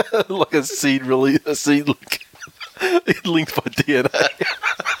like a seed linked by DNA.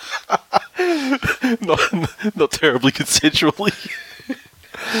 not terribly consensually.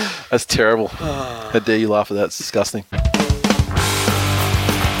 That's terrible. How dare you laugh at that? It's disgusting.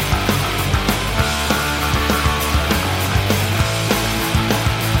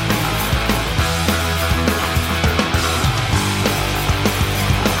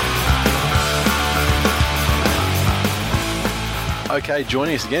 Okay,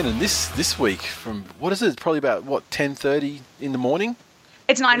 joining us again, and this week from, what is it? Probably about, 10:30 in the morning?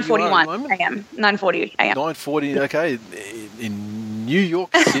 It's 9:41 a.m. 9:40 a.m. 9:40, okay, in New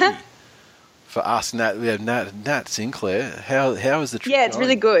York City. For us, Nat, we have Nat Sinclair. How is the trip Yeah, it's going?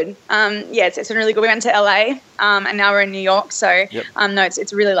 really good. It's been really good. We went to LA, and now we're in New York, so yep.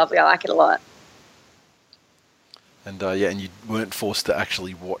 It's really lovely. I like it a lot. And and you weren't forced to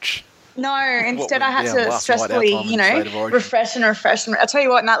actually watch. No, instead I had to last stressfully, refresh. And I'll tell you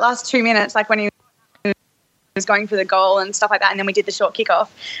what, in that last 2 minutes, like when he was going for the goal and stuff like that, and then we did the short kickoff,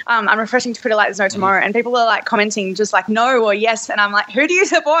 I'm refreshing Twitter like there's no tomorrow, and people are like commenting just like no or yes, and I'm like, who do you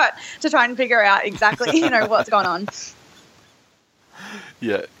support, to try and figure out exactly, what's going on.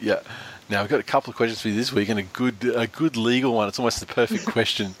 Yeah. Now, I've got a couple of questions for you this week, and a good legal one. It's almost the perfect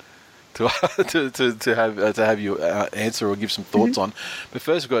question to have you answer or give some thoughts on. But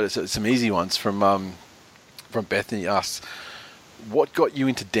first, we've got some easy ones from Bethany. Asks, what got you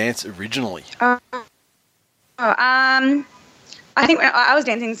into dance originally? I think I was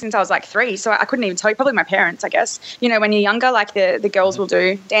dancing since I was like 3, so I couldn't even tell you. Probably my parents, I guess. When you're younger, like the girls will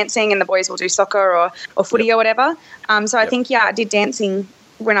do dancing and the boys will do soccer or footy or whatever. So I think, I did dancing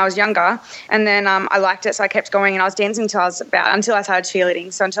when I was younger, and then I liked it, so I kept going, and I was dancing until I started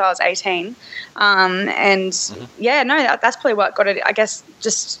cheerleading, so until I was 18. That's probably what got it. I guess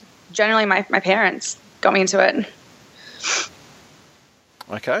just generally my parents got me into it.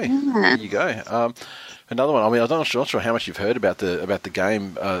 Okay, There you go. Another one. I mean, I'm not sure how much you've heard about the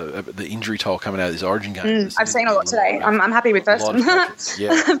game, the injury toll coming out of this Origin game. I've seen a lot today. I'm happy with Thurston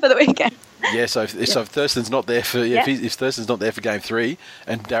for the weekend. Yeah, so if Thurston's not there for if Thurston's not there for Game 3,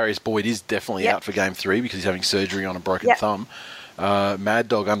 and Darius Boyd is definitely out for Game 3 because he's having surgery on a broken thumb. Mad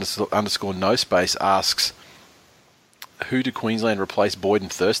Dog _ no space asks, who do Queensland replace Boyd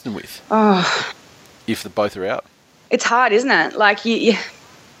and Thurston with? If both are out, it's hard, isn't it? Like you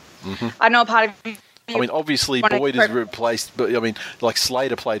I know part of you. I mean, obviously Boyd is replaced, but I mean, like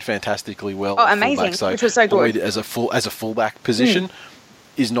Slater played fantastically well. Oh, amazing! So which was so Boyd good as a fullback position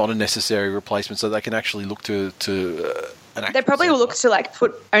is not a necessary replacement, so they can actually look to They probably will look to like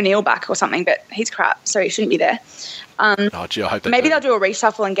put O'Neill back or something, but he's crap, so he shouldn't be there. I hope maybe they'll do a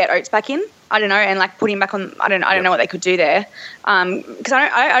reshuffle and get Oates back in. I don't know, and like put him back on. I don't know what they could do there, because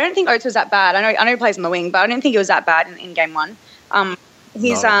I don't think Oates was that bad. I know he plays on the wing, but I didn't think he was that bad in game one.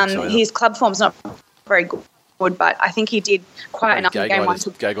 His club form's not very good, but I think he did quite enough in game one.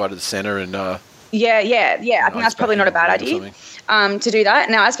 Go guy to the centre and. Yeah. I think that's probably not a bad idea to do that.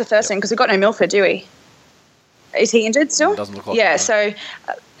 Now, as for Thurston, because we've got no Milford, do we? Is he injured still? Doesn't look like it. So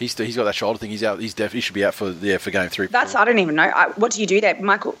he's got that shoulder thing. He's out. He should be out for game 3. I don't even know. What do you do there,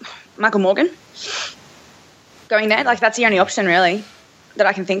 Michael Morgan? Going there, like that's the only option really that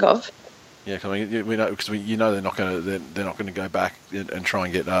I can think of. Yeah, because we know they're not going to go back and try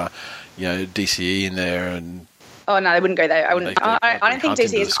and get DCE in there and. Oh no, they wouldn't go there. I wouldn't. I don't think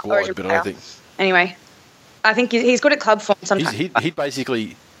DCE is squad, but I think anyway. I think he's good at club form sometimes. He'd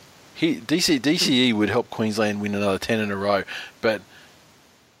basically. DCE would help Queensland win another 10 in a row, but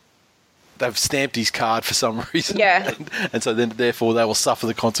they've stamped his card for some reason. Yeah. And so then, therefore, they will suffer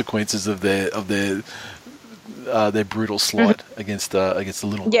the consequences of their brutal slight against the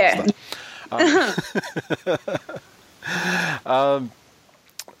little monster.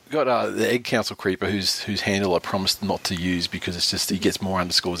 Got the Egg Council Creeper, whose handle I promised not to use because it's just he gets more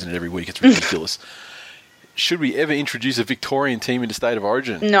underscores in it every week. It's ridiculous. Should we ever introduce a Victorian team into State of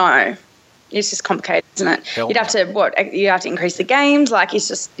Origin? No, it's just complicated, isn't it? You'd have to increase the games. Like it's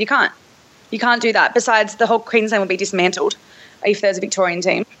just you can't do that. Besides, the whole Queensland will be dismantled if there's a Victorian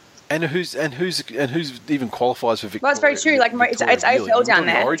team. And who's even qualifies for Victoria? Well, it's very true. Like it's AFL down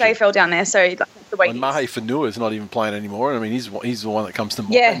there. It's AFL down there. So like, the way Mahe Fanua is not even playing anymore. I mean, he's the one that comes to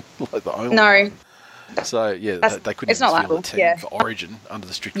mind. Yeah. Like the only no. One. So yeah, they couldn't even field a team for Origin under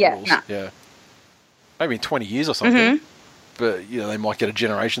the strict rules. Nah. Yeah. Maybe in 20 years or something. Mm-hmm. But, they might get a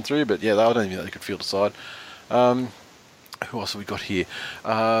generation through. But, yeah, I don't even think they could field a side. Who else have we got here?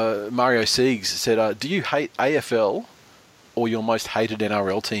 Mario Siegs said, do you hate AFL or your most hated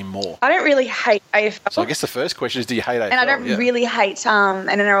NRL team more? I don't really hate AFL. So I guess the first question is, do you hate AFL? And I don't really hate an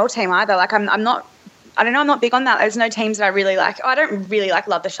NRL team either. Like, I'm not... I don't know, I'm not big on that. There's no teams that I really like. I don't really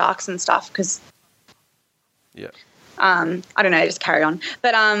love the Sharks and stuff because... Yeah. I don't know, just carry on.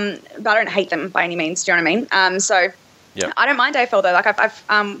 But I don't hate them by any means. Do you know what I mean? So yeah. I don't mind AFL though. Like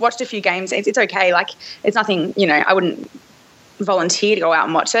I've watched a few games. It's okay. Like it's nothing. I wouldn't volunteer to go out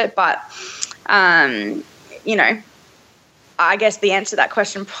and watch it. But I guess the answer to that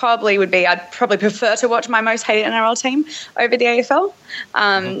question probably would be I'd probably prefer to watch my most hated NRL team over the AFL.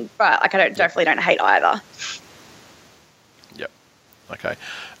 But like I definitely don't hate either. Yep. Okay.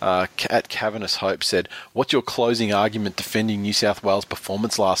 At Cavernous Hope said, what's your closing argument defending New South Wales'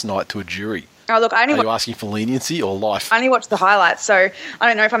 performance last night to a jury? Oh, look, Are you asking for leniency or life? I only watched the highlights, so I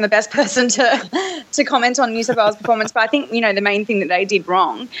don't know if I'm the best person to comment on New South Wales' performance, but I think, the main thing that they did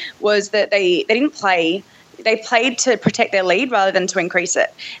wrong was that they didn't play... They played to protect their lead rather than to increase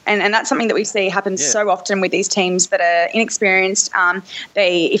it. And that's something that we see happen so often with these teams that are inexperienced.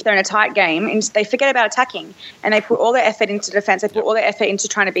 If they're in a tight game, they forget about attacking and they put all their effort into defence. They put all their effort into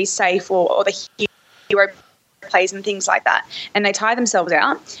trying to be safe or the hero plays and things like that. And they tire themselves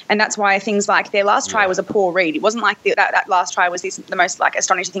out. And that's why things like their last try was a poor read. It wasn't like that last try was the most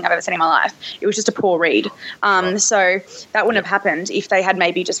astonishing thing I've ever seen in my life. It was just a poor read. So that wouldn't have happened if they had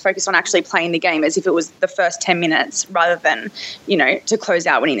maybe just focused on actually playing the game as if it was the first 10 minutes rather than, to close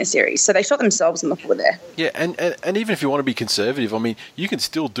out winning the series. So they shot themselves in the foot there. Yeah, and even if you want to be conservative, I mean, you can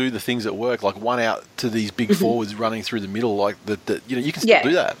still do the things that work, like one out to these big forwards running through the middle, like you can still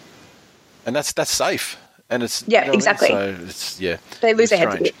do that. And that's safe. And it's exactly. So it's they lose their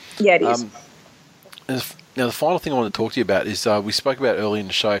heads a bit. Yeah, it is. Now the final thing I want to talk to you about is we spoke about earlier in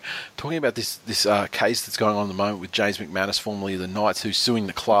the show, talking about this case that's going on at the moment with James McManus, formerly of the Knights, who's suing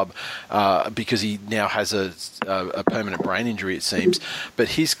the club because he now has a permanent brain injury, it seems. But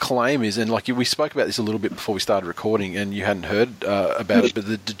his claim is, and we spoke about this a little bit before we started recording, and you hadn't heard about it, but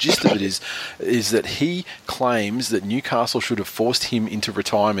the gist of it is that he claims that Newcastle should have forced him into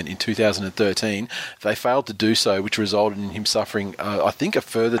retirement in 2013. They failed to do so, which resulted in him suffering, I think, a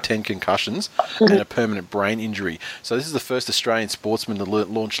further 10 concussions and a permanent brain injury. So this is the first Australian sportsman to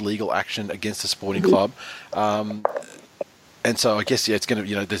launch legal action against a sporting club. And so I guess, it's going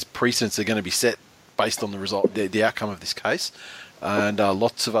to, there's precedents that are going to be set based on the result, the outcome of this case. And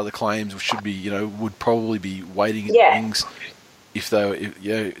lots of other claims should be, would probably be waiting in the wings if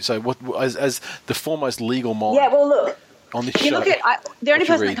they, so what, as the foremost legal mind. Yeah, well, look, on this you show, look at, the only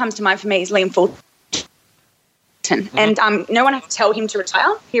person that comes to mind for me is Liam Fulton. Hamilton, and no one had to tell him to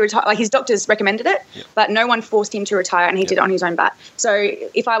retire. He retired, like his doctors recommended it, but no one forced him to retire, and he did it on his own bat. So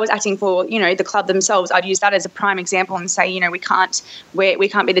if I was acting for, the club themselves, I'd use that as a prime example and say, we can't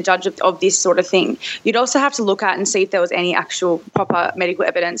be the judge of this sort of thing. You'd also have to look at and see if there was any actual proper medical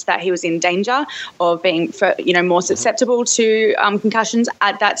evidence that he was in danger of being, more susceptible to concussions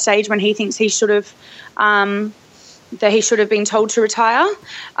at that stage when he thinks he should have. That he should have been told to retire.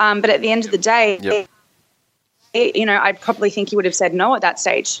 But at the end of the day, I'd probably think he would have said no at that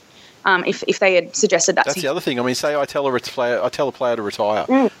stage if they had suggested that. That's the other thing. I mean, say I tell a player to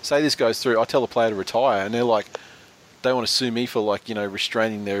retire. Say this goes through, I tell a player to retire, and they're like, they want to sue me for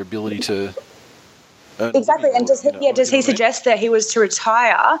restraining their ability to. Exactly, and does he suggest that he was to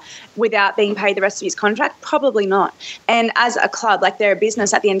retire without being paid the rest of his contract? Probably not. And as a club, they're a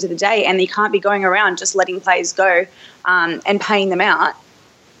business at the end of the day, and you can't be going around just letting players go and paying them out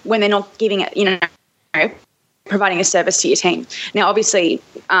when they're not giving it, providing a service to your team. Now, obviously,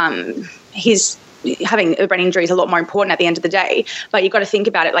 having a brain injury is a lot more important at the end of the day, but you've got to think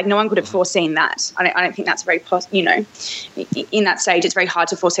about it. No one could have foreseen that. I don't think that's very in that stage, it's very hard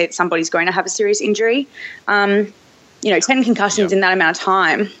to foresee that somebody's going to have a serious injury. 10 concussions in that amount of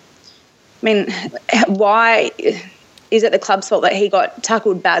time. I mean, why is it the club's fault that he got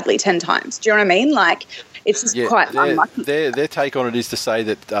tackled badly 10 times? Do you know what I mean? It's just quite unlucky. Their take on it is to say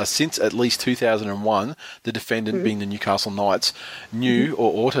that since at least 2001, the defendant, being the Newcastle Knights, knew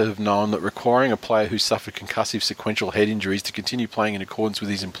or ought to have known that requiring a player who suffered concussive sequential head injuries to continue playing in accordance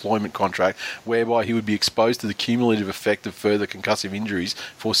with his employment contract, whereby he would be exposed to the cumulative effect of further concussive injuries,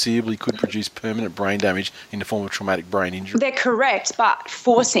 foreseeably could produce permanent brain damage in the form of traumatic brain injury. They're correct, but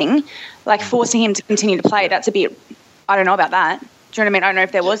forcing him to continue to play, that's a bit... I don't know about that. Do you know what I mean? I don't know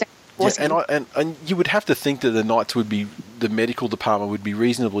if there was... Yeah, and you would have to think that the Knights the medical department would be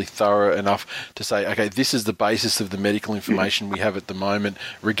reasonably thorough enough to say, okay, this is the basis of the medical information we have at the moment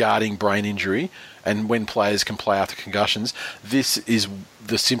regarding brain injury, and when players can play after concussions, this is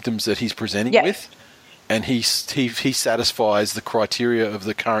the symptoms that he's presenting with, and he satisfies the criteria of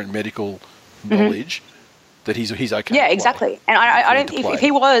the current medical knowledge that he's okay. Yeah, exactly. And I don't think if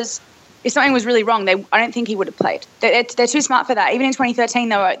he was. If something was really wrong, I don't think he would have played. They're too smart for that. Even in 2013,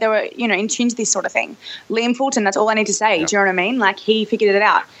 they were in tune to this sort of thing. Liam Fulton, that's all I need to say. Do you know what I mean? He figured it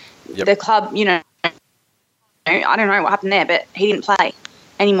out. The club, I don't know what happened there, but he didn't play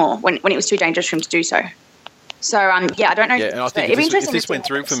anymore when it was too dangerous for him to do so. So, I don't know. Yeah, and I think if this went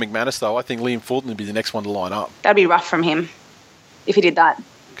through for McManus, though, I think Liam Fulton would be the next one to line up. That'd be rough from him if he did that.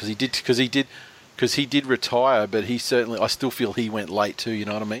 Because he did retire, but I still feel he went late too, you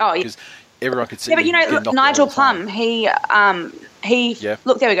know what I mean? Oh, because everyone could see. Yeah, but Nigel Plum, he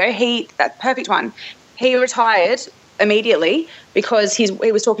look, there we go. That perfect one. He retired immediately because he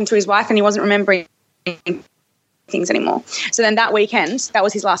was talking to his wife and he wasn't remembering things anymore. So then that weekend, that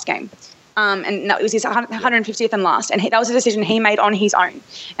was his last game. And it was his 150th and last, and that was a decision he made on his own,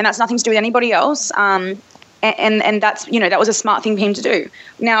 and that's nothing to do with anybody else. And that's that was a smart thing for him to do.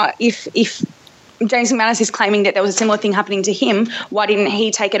 Now, if James McManus is claiming that there was a similar thing happening to him, why didn't he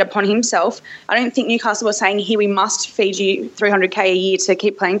take it upon himself? I don't think Newcastle was saying, here, we must feed you $300K a year to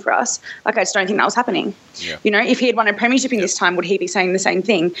keep playing for us. I just don't think that was happening. Yeah. If he had won a premiership in this time, would he be saying the same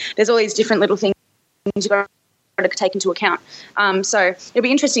thing? There's all these different little things you've got to take into account. So it'll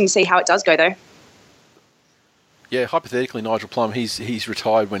be interesting to see how it does go, though. Yeah, hypothetically, Nigel Plum, he's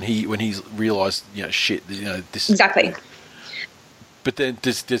retired when he's realised, shit, this exactly. But then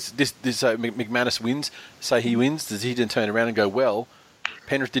does McManus wins? Say he wins, does he then turn around and go, well,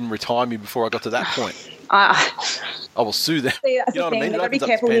 Penrith didn't retire me before I got to that point? I will sue them. See, that's the thing. They've got to be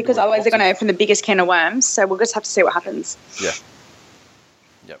careful here because otherwise they're going to open the biggest can of worms. So we'll just have to see what happens. Yeah.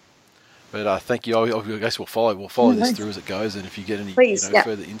 Yep. But thank you. I guess we'll follow this through as it goes, and if you get any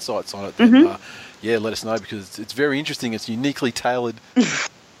further insights on it, then let us know, because it's very interesting. It's uniquely tailored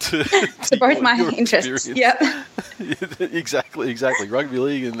to both my interests. Yep. Exactly. Rugby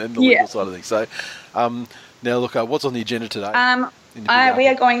league and the legal side of things. So now look, what's on the agenda today? We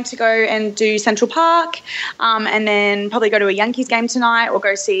are going to go and do Central Park, and then probably go to a Yankees game tonight, or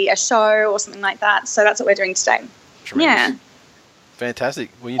go see a show or something like that. So that's what we're doing today. Tremendous. Yeah. Fantastic.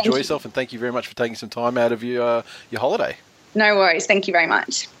 Well, enjoy yourself, and thank you very much for taking some time out of your holiday. No worries. Thank you very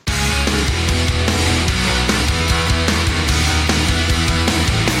much.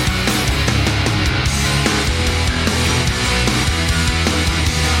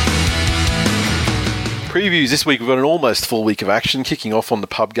 Previews this week. We've got an almost full week of action. Kicking off on the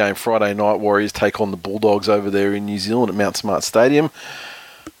pub game Friday night, Warriors take on the Bulldogs over there in New Zealand at Mount Smart Stadium.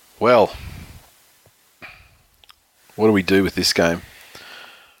 Well, what do we do with this game?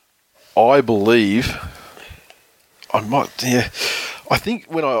 I believe I might, yeah. I think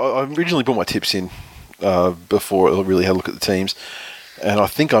when I originally put my tips in before I really had a look at the teams, and I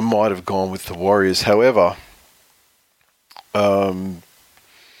think I might have gone with the Warriors. However,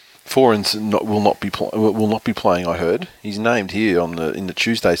 Foran's will not be playing. I heard he's named here in the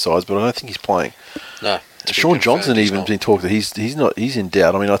Tuesday sides, but I don't think he's playing. No. Sean Johnson even been talked that he's in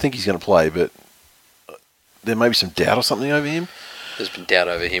doubt. I mean, I think he's going to play, but there may be some doubt or something over him. There's been doubt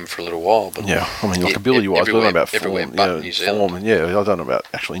over him for a little while, but yeah, I mean, like ability-wise, I don't know about form. New Zealand. Form, yeah, I don't know about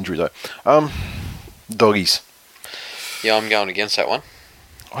actual injury though. Doggies. Yeah, I'm going against that one.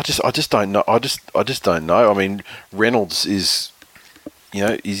 I just don't know. I just don't know. I mean, Reynolds is,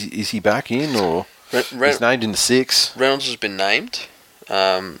 is he back in or he's named in the 6? Reynolds has been named.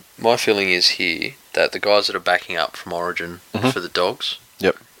 My feeling is here that the guys that are backing up from Origin for the Dogs,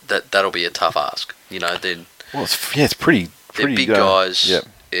 yep, that'll be a tough ask. It's pretty. They're big guys. Yep.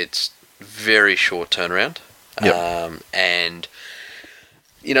 It's very short turnaround. Yep. And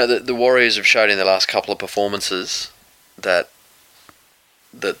the Warriors have showed in the last couple of performances that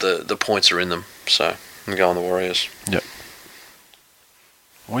the points are in them. So I'm going the Warriors. Yep.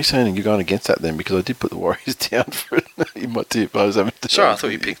 Why are you saying you're going against that then? Because I did put the Warriors down for it in my tip. I thought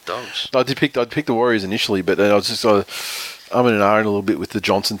you picked Dogs. No, I'd pick the Warriors initially, but I was just I'm in an iron a little bit with the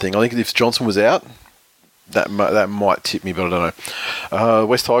Johnson thing. I think if Johnson was out, that might tip me, but I don't know.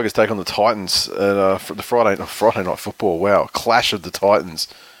 West Tigers take on the Titans for the Friday night football. Wow, clash of the Titans.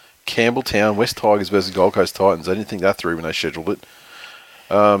 Campbelltown, West Tigers versus Gold Coast Titans. I didn't think that through when they scheduled it.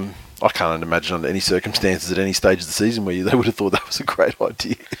 I can't imagine under any circumstances at any stage of the season where they would have thought that was a great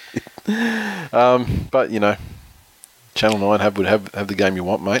idea. But Channel 9 would have the game you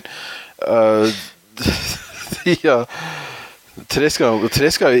want, mate. Tedesco,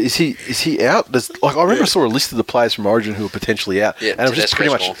 is he out? I remember I saw a list of the players from Origin who were potentially out, and it was just pretty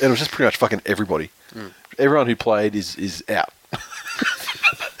much fucking everybody. Everyone who played is out.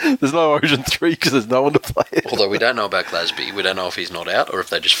 There's no Origin 3 because there's no one to play it. Although we don't know about Glasby, we don't know if he's not out or if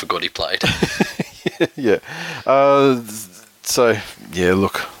they just forgot he played. Yeah. So yeah,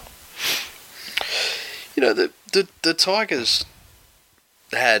 look. The Tigers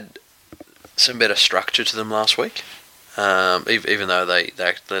had some better structure to them last week. Even though they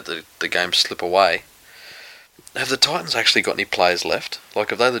let the game slip away. Have the Titans actually got any players left?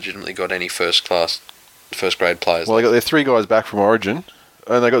 Like, have they legitimately got any first grade players Well, left? they got their 3 guys back from Origin,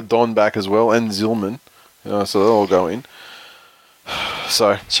 and they got Don back as well, and Zillman. So they'll all go in.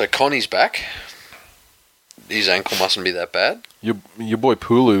 So Connie's back. His ankle mustn't be that bad. Your boy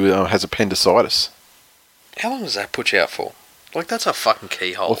Pulu has appendicitis. How long does that put you out for? Like, that's a fucking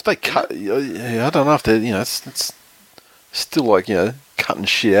keyhole. Well, if they cut... I don't know if they... it's still like, cutting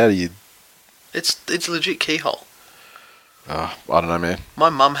shit out of you. It's legit keyhole. I don't know, man. My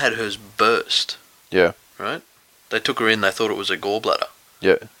mum had hers burst. Yeah. Right? They took her in, they thought it was a gallbladder.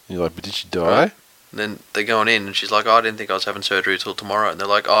 Yeah. You're like, but did she die? Right? And then they're going in, and she's like, I didn't think I was having surgery until tomorrow. And they're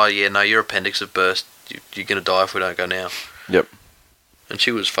like, oh, yeah, no, your appendix have burst. You're going to die if we don't go now. Yep. And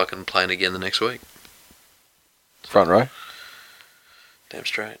she was fucking playing again the next week. Front row. Damn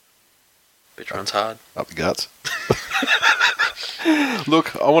straight. Bitch runs hard. Up the guts.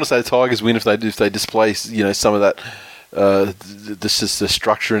 Look, I want to say the Tigers win if they displace, some of that, the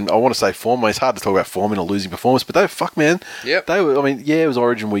structure, and I want to say form. It's hard to talk about form in a losing performance, but man. Yep. They were. I mean, yeah, it was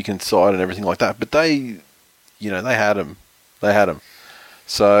Origin weekend side and everything like that, but they had them. They had them.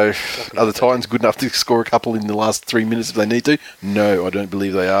 So, are the Titans good enough to score a couple in the last 3 minutes if they need to? No, I don't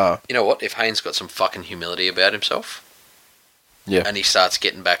believe they are. You know what? If Haynes got some fucking humility about himself, yeah, and he starts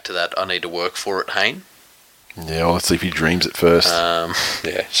getting back to that, I need to work for it, Hayne. Yeah, well, let's see if he dreams at first.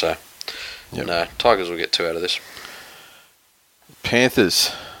 Yeah, so... Yep. No, Tigers will get 2 out of this.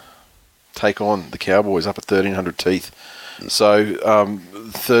 Panthers take on the Cowboys up at 1,300 teeth. So,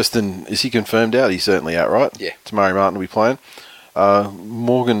 Thurston, is he confirmed out? He's certainly out, right? Yeah. Tamari Martin will be playing.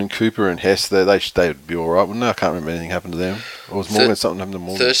 Morgan and Cooper and Hess, they'd be all right, wouldn't they? I can't remember anything happened to them. Or was Morgan something happened to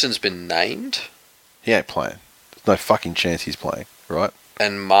Morgan? Thurston's been named. He ain't playing. There's no fucking chance he's playing, right?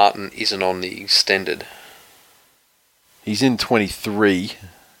 And Martin isn't on the extended. He's in 23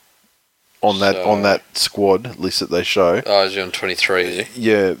 on that squad list that they show. Oh, he's on 23, is he?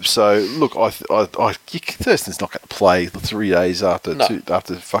 Yeah. So look, Thurston's not going to play the 3 days after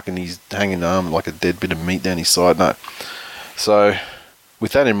fucking he's hanging arm like a dead bit of meat down his side. No. So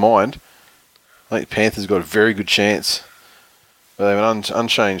with that in mind, I think the Panthers got a very good chance. They have an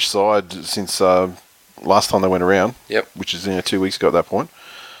unchanged side since last time they went around. Yep. Which is 2 weeks ago at that point.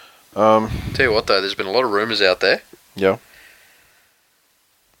 Tell you what though, there's been a lot of rumours out there. Yeah.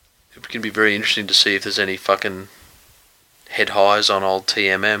 It can be very interesting to see if there's any fucking head highs on old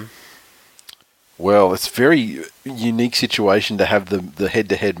TMM. Well, it's a very unique situation to have the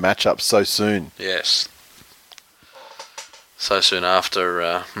head-to-head matchup so soon. Yes. So soon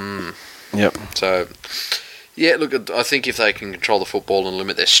after. Yep. So, yeah, look, I think if they can control the football and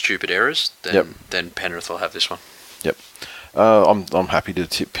limit their stupid errors, then Penrith will have this one. Yep. I'm happy to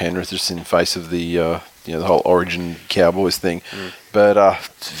tip Penrith just in face of the the whole Origin Cowboys thing, but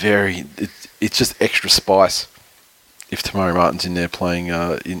it's just extra spice if Tamari Martin's in there playing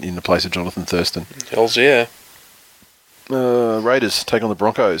in the place of Jonathan Thurston. Hells yeah. Raiders take on the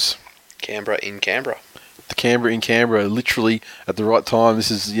Broncos. Canberra in Canberra. The Canberra in Canberra, literally at the right time.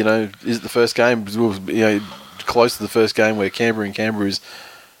 This is is it the first game? Close to the first game where Canberra in Canberra is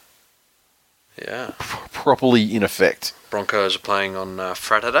properly in effect. Broncos are playing on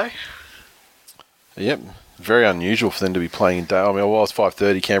Friday. Yep, very unusual for them to be playing in day. I mean, it's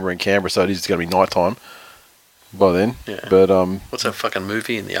 5:30 Canberra in Canberra, so it is going to be night time by then. Yeah. But what's that fucking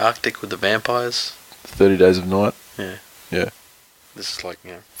movie in the Arctic with the vampires? 30 Days of Night. Yeah. Yeah. This is like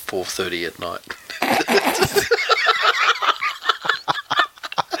 4:30 at night.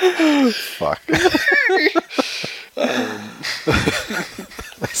 Fuck.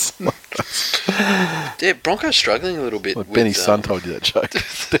 Yeah, Broncos struggling a little bit. Well, Benny's son told you that joke.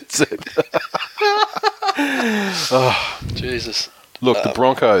 That's it. Oh, Jesus. Look, the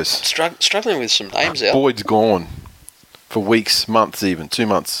Broncos struggling with some names out. Boyd's gone for weeks, months, even 2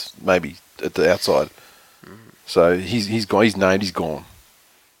 months, maybe at the outside. So he's gone. He's named. He's gone.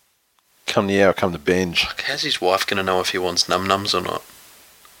 Come the hour, come the bench. Fuck, how's his wife going to know if he wants num-nums or not?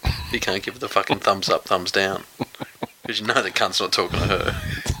 He can't give the fucking thumbs up, thumbs down. Because you know the cunt's not talking to her.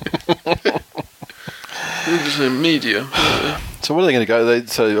 It was in media. So what are they going to go?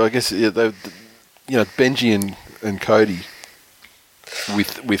 So I guess Benji and Cody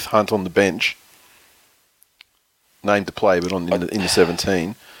with Hunt on the bench, named to play, but in the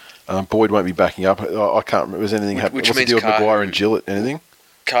 17. Boyd won't be backing up. I can't remember. Was anything happening? What's the deal with Maguire and Gillett? Anything?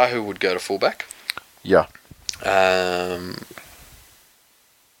 Kahu would go to fullback. Yeah.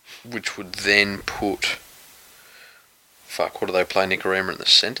 Which would then put... Fuck, what do they play? Nicarima in the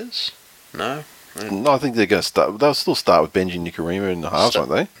centres? No? No, I think they're going to start. They'll still start with Benji and Nicarima in the halves, won't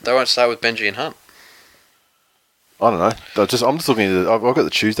they? They won't start with Benji and Hunt. I don't know. I'm just looking at I've got the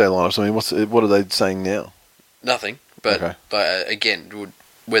Tuesday lineup. So I mean, what are they saying now? Nothing. But again,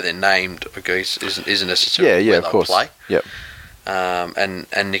 where they're named, okay, isn't necessarily where of course. Play. Yep. And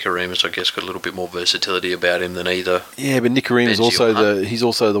Nicarima's, I guess, got a little bit more versatility about him than either. Yeah, but Nicarima's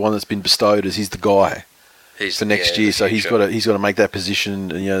also the one that's been bestowed as he's the guy for next year. So he's got to make that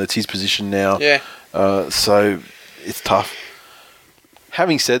position. And, it's his position now. Yeah. So it's tough.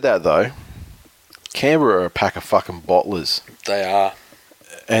 Having said that, though, Canberra are a pack of fucking bottlers. They are.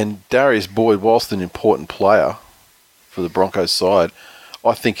 And Darius Boyd, whilst an important player for the Broncos side,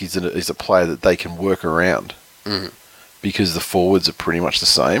 I think he's a player that they can work around. Mm-hmm. Because the forwards are pretty much the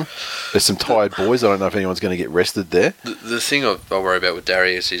same. There's some tired boys. I don't know if anyone's going to get rested there. The thing I worry about with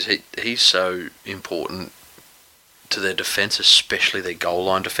Darius is he's so important to their defence, especially their goal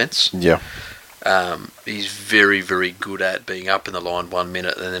line defence. Yeah. He's very, very good at being up in the line 1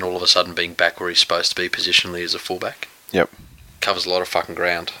 minute and then all of a sudden being back where he's supposed to be positionally as a fullback. Yep. Covers a lot of fucking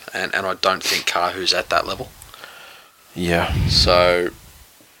ground. And I don't think Kahu's at that level. Yeah. So,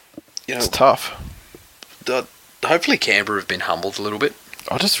 it's tough. Hopefully Canberra have been humbled a little bit.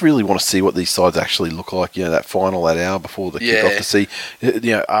 I just really want to see what these sides actually look like, that hour before the kick-off, to see,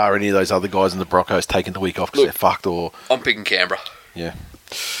 are any of those other guys in the Broncos taking the week off because they're fucked or... I'm picking Canberra. Yeah.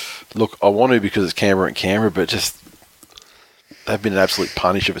 Look, I want to because it's Canberra and Canberra, but just... They've been an absolute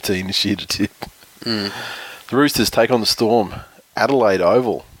punish of a team this year to tip. Mm. The Roosters take on the Storm. Adelaide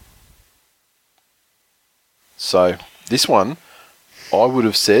Oval. So, this one, I would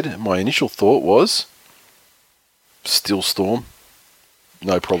have said, my initial thought was... Still Storm,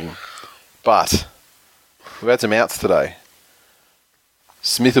 no problem. But we've had some outs today.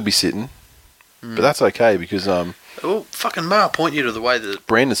 Smith will be sitting, but that's okay because well, fucking Mar, point you to the way that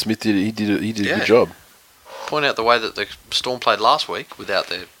Brandon Smith did a good job. Point out the way that the Storm played last week without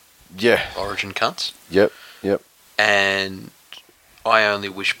their Origin cunts. Yep. And I only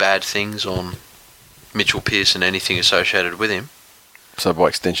wish bad things on Mitchell Pearce and anything associated with him. So by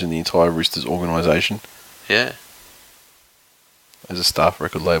extension, the entire Roosters organisation. Yeah. As a staff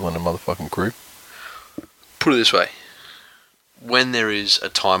record label and a motherfucking crew. Put it this way. When there is a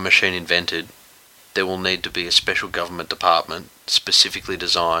time machine invented, there will need to be a special government department specifically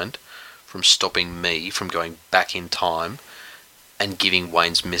designed from stopping me from going back in time and giving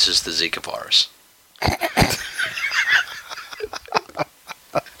Wayne's missus the Zika virus.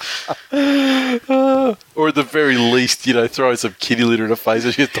 Or at the very least, throw some kitty litter in her face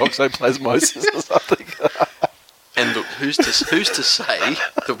as she has toxoplasmosis or something. And look, who's to say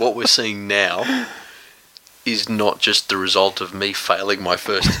that what we're seeing now is not just the result of me failing my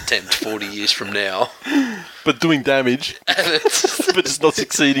first attempt 40 years from now. But doing damage, but just not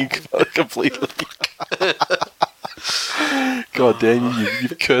succeeding completely. God damn you,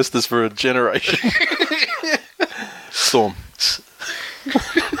 you've cursed us for a generation. Storm.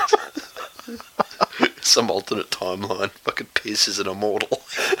 Some alternate timeline. Fucking Pierce is an immortal.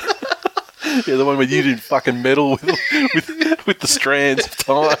 Yeah, the one where you didn't fucking meddle with the strands of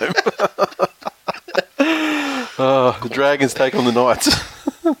time. The Dragons take on the Knights.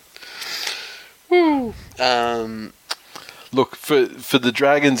 Look, for the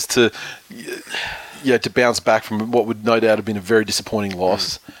Dragons to bounce back from what would no doubt have been a very disappointing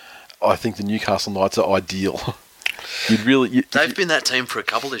loss, I think the Newcastle Knights are ideal. They've been that team for a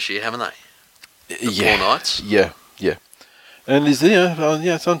couple this year, haven't they? The poor Knights. Yeah. And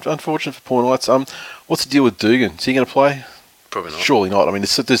it's unfortunate for poor Knights. What's the deal with Dugan? Is he going to play? Probably not. Surely not. I mean,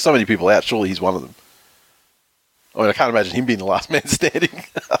 there's so many people out. Surely he's one of them. I mean, I can't imagine him being the last man standing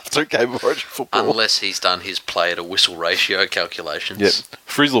after a game of Origin football. Unless he's done his play to whistle ratio calculations. Yep.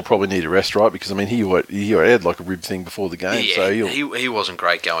 Frizzle will probably need a rest, right? Because, I mean, he had like a rib thing before the game. Yeah, so he wasn't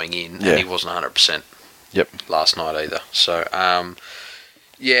great going in, and he wasn't 100% last night either. So,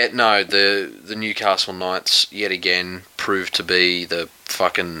 the Newcastle Knights, yet again, proved to be the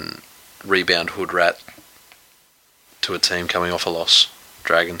fucking rebound hood rat to a team coming off a loss.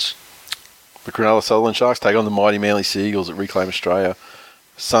 Dragons. The Cronulla Sutherland Sharks take on the mighty Manly Seagulls at Reclaim Australia.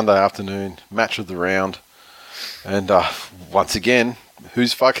 Sunday afternoon, match of the round. And once again,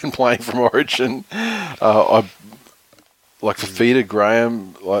 who's fucking playing from Origin? Fafita,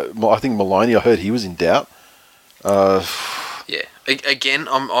 Graham, I think Maloney, I heard he was in doubt. Again,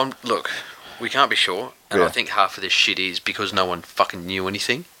 I'm look, we can't be sure. And I think half of this shit is because no one fucking knew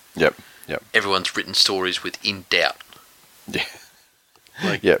anything. Yep. Everyone's written stories with in doubt.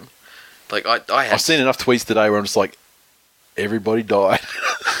 Yeah. I've seen enough tweets today where I'm just like, everybody died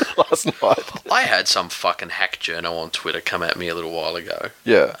last night. I had some fucking hack journo on Twitter come at me a little while ago.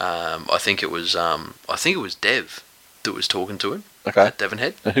 Yeah. I think it was Dev that was talking to him. Okay. At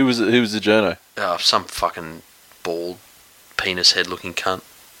Devonhead. And who was the journo? Some fucking bald penis head looking cunt.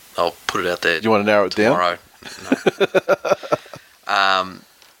 I'll put it out there. Do you want to narrow it tomorrow. down?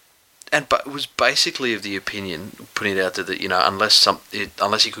 No. But it was basically of the opinion, putting it out there, that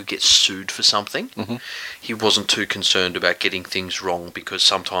unless he could get sued for something, he wasn't too concerned about getting things wrong, because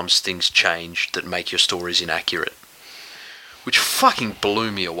sometimes things change that make your stories inaccurate, which fucking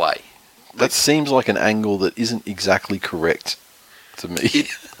blew me away. That seems like an angle that isn't exactly correct to me.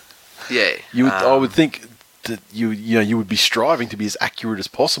 I would think that you would be striving to be as accurate as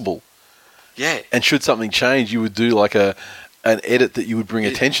possible. Yeah. And should something change, you would do like an edit that you would bring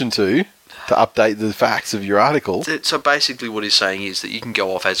attention to update the facts of your article. So basically what he's saying is that you can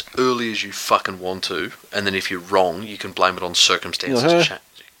go off as early as you fucking want to, and then if you're wrong, you can blame it on circumstances.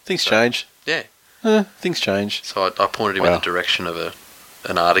 Things change. Yeah. Things change. So I pointed him in the direction of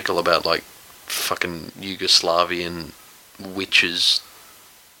an article about like fucking Yugoslavian witches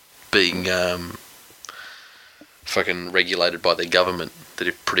being fucking regulated by their government, that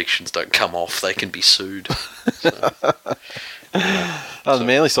if predictions don't come off, they can be sued. On the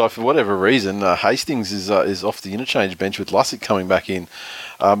Manly side, for whatever reason, Hastings is off the interchange bench with Lussick coming back in.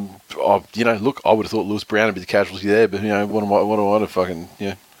 I would have thought Lewis Brown would be the casualty there, but what am I to fucking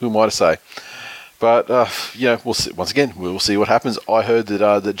who am I to say? But we'll see. Once again, we'll see what happens. I heard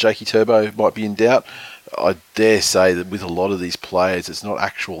that Jakey Turbo might be in doubt. I dare say that with a lot of these players, it's not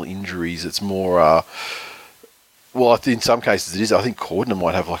actual injuries; it's more. Well, in some cases it is. I think Cordner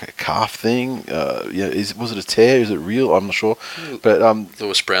might have like a calf thing. Was it a tear? Is it real? I'm not sure. But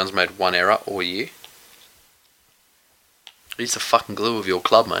Lewis Brown's made one error all year. He's the fucking glue of your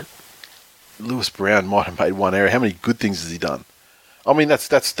club, mate. Lewis Brown might have made one error. How many good things has he done? I mean,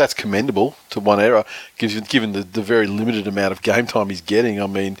 that's commendable to one error, given the very limited amount of game time he's getting. I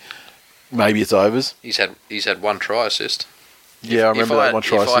mean, maybe it's overs. He's had one try assist. Yeah, I remember that one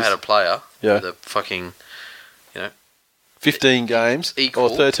try assist. If I had a player with a fucking 15 games equal. Or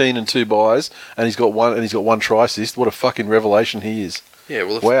 13 and 2 buys, and he's got one try assist. What a fucking revelation he is! Yeah,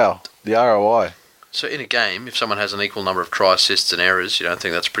 well, wow, the ROI. So in a game, if someone has an equal number of try assists and errors, you don't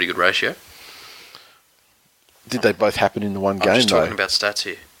think that's a pretty good ratio? Did they both happen in the one game? I'm just talking about stats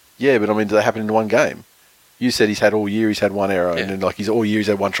here. Yeah, but I mean, did they happen in the one game? You said he's had all year, he's had one error, and then he's all year he's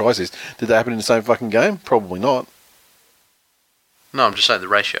had one try assist. Did they happen in the same fucking game? Probably not. No, I'm just saying the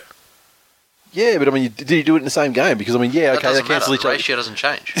ratio. Yeah, but I mean, did you do it in the same game? Because I mean, that doesn't cancel matter. each The other. ratio doesn't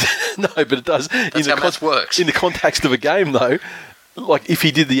change. No, but it does. That's how maths works. In the context of a game, though, like if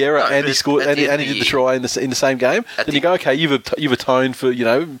he did the error and he scored and he did the try in the same game, then you go, okay, you've atoned for,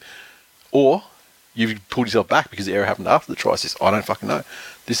 or you've pulled yourself back because the error happened after the try assist. I don't fucking know.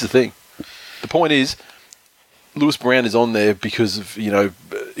 This is the thing. The point is, Lewis Brown is on there because of,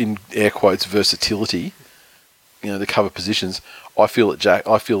 in air quotes, versatility, the cover positions. I feel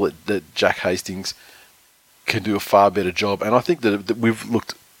that Jack Hastings can do a far better job, and I think that we've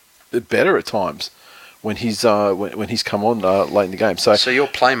looked better at times when he's when he's come on late in the game. So your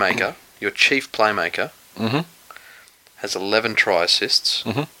playmaker, your chief playmaker, has 11 try assists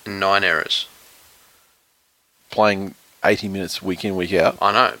and 9 errors. Playing 80 minutes week in, week out.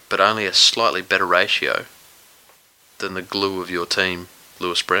 I know, but only a slightly better ratio than the glue of your team,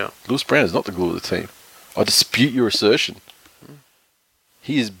 Lewis Brown. Lewis Brown is not the glue of the team. I dispute your assertion.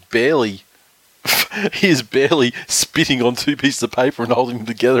 He is barely spitting on 2 pieces of paper and holding them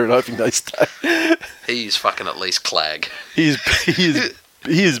together and hoping they stay. He's fucking at least clag. He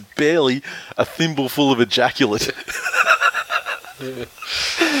is barely a thimble full of ejaculate.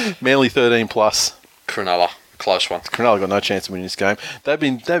 Manly 13 plus. Cronulla, close one. Cronulla got no chance of winning this game.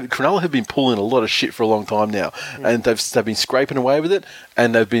 Cronulla have been pulling a lot of shit for a long time now, and they've been scraping away with it,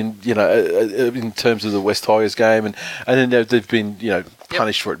 and they've been in terms of the West Tigers game, and then they've been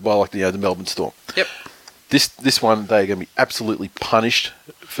punished for it by the Melbourne Storm. Yep. This one they're going to be absolutely punished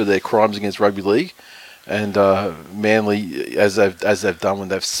for their crimes against rugby league, and Manly, as they've done when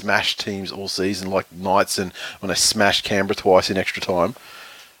they've smashed teams all season, like Knights, and when they smashed Canberra twice in extra time.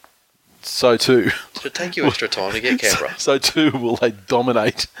 So too. It'll take you extra time to get Canberra. So too will they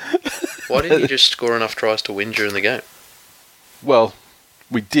dominate. Why didn't you just score enough tries to win during the game? Well,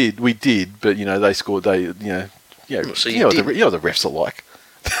 we did, but they scored. So you know what the refs are like.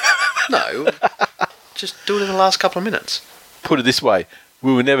 No, just do it in the last couple of minutes. Put it this way: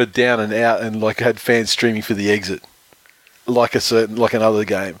 we were never down and out, and had fans streaming for the exit, like another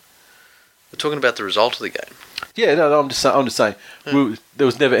game. We're talking about the result of the game. Yeah, no, I'm just saying. There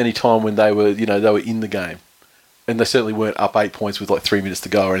was never any time when they were in the game, and they certainly weren't up 8 points with 3 minutes to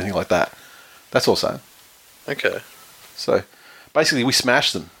go or anything like that. That's all I'm saying. Okay. So, basically, we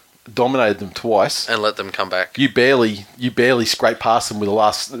smashed them, dominated them twice, and let them come back. You barely scraped past them with a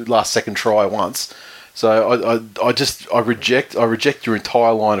last second try once. So I reject your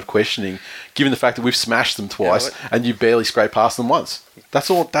entire line of questioning, given the fact that we've smashed them twice and you barely scraped past them once. That's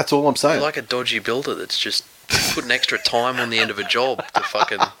all I'm saying. You're like a dodgy builder that's just putting extra time on the end of a job to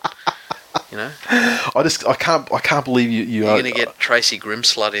fucking, I can't believe you're going to get Tracy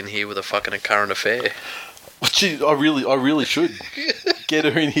Grimslut in here with a fucking current affair. Gee, I really should get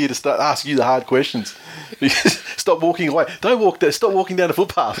her in here to start asking you the hard questions. Stop walking away. Don't walk there. Stop walking down the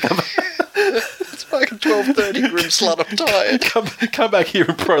footpath. It's fucking 12:30, Grimslut. I'm tired. Come back here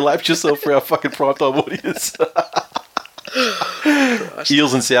and prolapse yourself for our fucking primetime audience.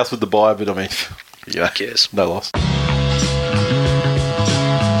 Eels and South with the bye, but I mean, who cares? No loss.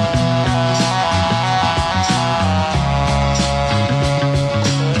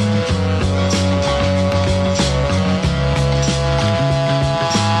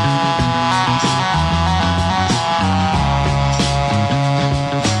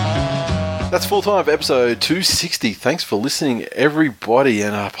 That's full time for episode 260. Thanks for listening, everybody,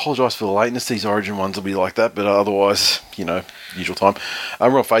 and I apologise for the lateness. These Origin ones will be like that, but otherwise, usual time.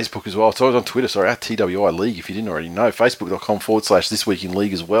 We're on Facebook as well. So I was on Twitter, at TWI League, if you didn't already know. Facebook.com/This Week in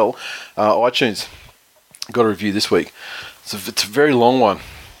League as well. iTunes, got a review this week. It's a very long one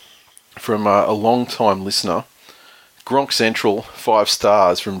from a long-time listener. Gronk Central, 5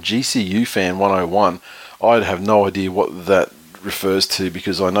 stars from GCU Fan 101. I have no idea what that refers to,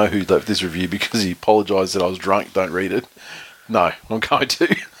 because I know who left this review, because he apologised that I was drunk. Don't read it. No, I'm going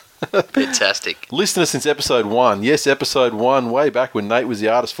to. Fantastic. Listener since episode 1. Yes, episode 1, way back when Nate was the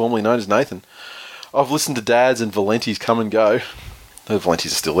artist formerly known as Nathan. I've listened to Dads and Valenti's come and go. The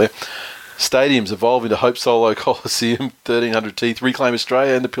Valenti's are still there. Stadiums evolve into Hope Solo Coliseum, 1300T, Reclaim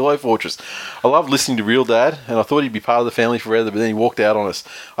Australia, and the Pillow Fortress. I loved listening to Real Dad, and I thought he'd be part of the family forever, but then he walked out on us.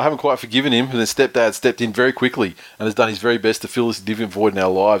 I haven't quite forgiven him, and then Stepdad stepped in very quickly and has done his very best to fill this divin void in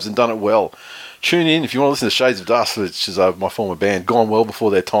our lives, and done it well. Tune in if you want to listen to Shades of Dust, which is my former band, gone well before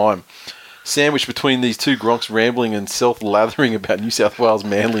their time. Sandwiched between these two Gronks rambling and self-lathering about New South Wales,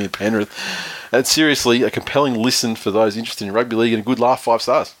 Manly and Penrith. And seriously, a compelling listen for those interested in rugby league, and a good laugh, 5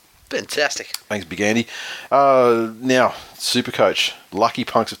 stars. Fantastic. Thanks, Big Andy. Now, Supercoach. Lucky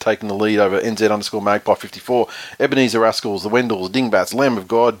Punks have taken the lead over NZ_Magpie 54. Ebenezer Rascals, the Wendells, Dingbats, Lamb of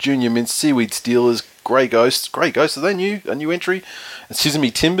God, Junior Mints, Seaweed Steelers, Grey Ghosts. Grey Ghosts, are they new? A new entry? And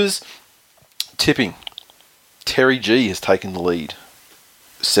Sesame Timbers. Tipping. Terry G has taken the lead.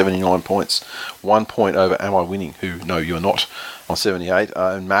 79 points. 1 point over Am I Winning, who, no, you're not, on 78.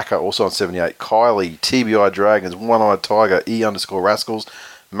 And Macca also on 78. Kylie, TBI Dragons, One-Eyed Tiger, E_Rascals,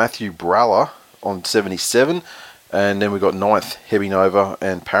 Matthew Bralla on 77. And then we got 9th, Heavy Nova,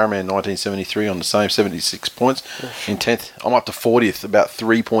 and Paraman 1973 on the same 76 points. In 10th, I'm up to 40th, about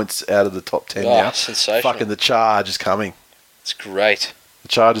 3 points out of the top 10 now. Sensational. Fucking the charge is coming. It's great. The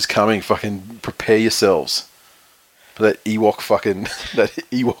charge is coming. Fucking prepare yourselves. For that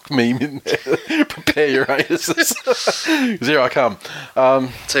Ewok meme in there. Prepare your anuses. 'Cause here I come.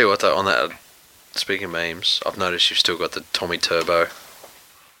 Tell you what though, on that, speaking of memes, I've noticed you've still got the Tommy Turbo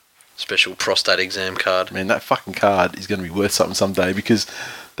special prostate exam card. Man, that fucking card is going to be worth something someday, because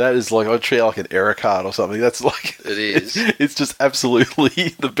that is like, I'd treat it like an error card or something. That's like... It is. It's just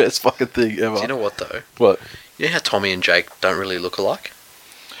absolutely the best fucking thing ever. Do you know what though? What? You know how Tommy and Jake don't really look alike?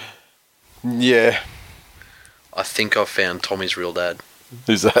 Yeah. I think I've found Tommy's real dad.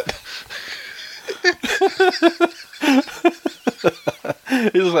 Who's that?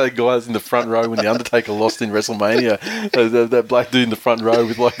 He looks like the guy that's in the front row when The Undertaker lost in WrestleMania. That black dude in the front row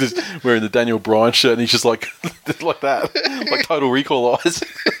with like this, wearing the Daniel Bryan shirt, and he's just like like that, like Total Recall eyes,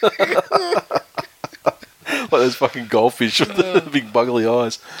 like those fucking goldfish with the big buggly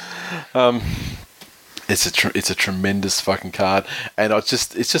eyes. It's a tremendous fucking card, and it's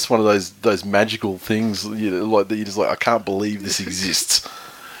just one of those magical things, you know, like that. You're just like, I can't believe this exists.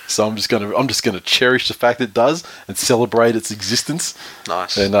 So I'm just gonna cherish the fact it does and celebrate its existence.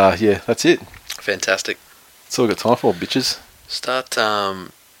 Nice. And yeah, that's it. Fantastic. That's all I've got time for, bitches. Start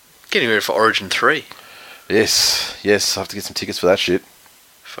getting ready for Origin 3. Yes. I have to get some tickets for that shit.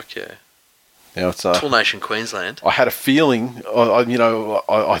 Fuck yeah. You know, it's Tool Nation Queensland. I had a feeling,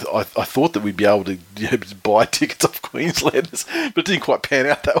 I thought that we'd be able to buy tickets off Queenslanders, but it didn't quite pan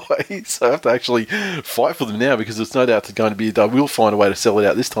out that way. So I have to actually fight for them now, because there's no doubt it's going to be. We'll find a way to sell it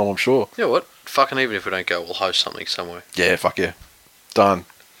out this time, I'm sure. You know what? Fucking even if we don't go, we'll host something somewhere. Yeah, fuck yeah. Done.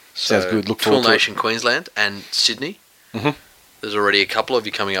 So, sounds good. Look forward to it. Tool Nation Queensland and Sydney. Mm-hmm. There's already a couple of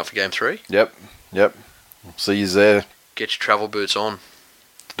you coming up for Game 3. Yep. See you there. Get your travel boots on.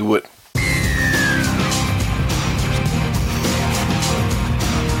 Do it.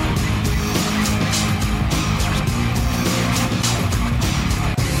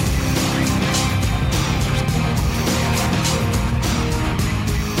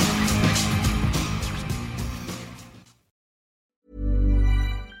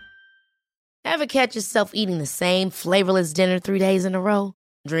 Ever catch yourself eating the same flavorless dinner 3 days in a row?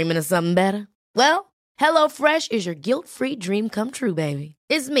 Dreaming of something better? Well, HelloFresh is your guilt-free dream come true, baby.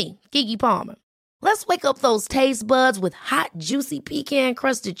 It's me, Keke Palmer. Let's wake up those taste buds with hot, juicy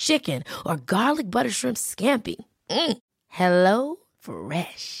pecan-crusted chicken or garlic butter shrimp scampi. Hello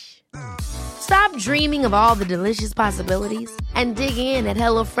Fresh. Stop dreaming of all the delicious possibilities and dig in at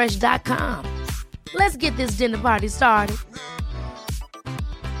HelloFresh.com. Let's get this dinner party started.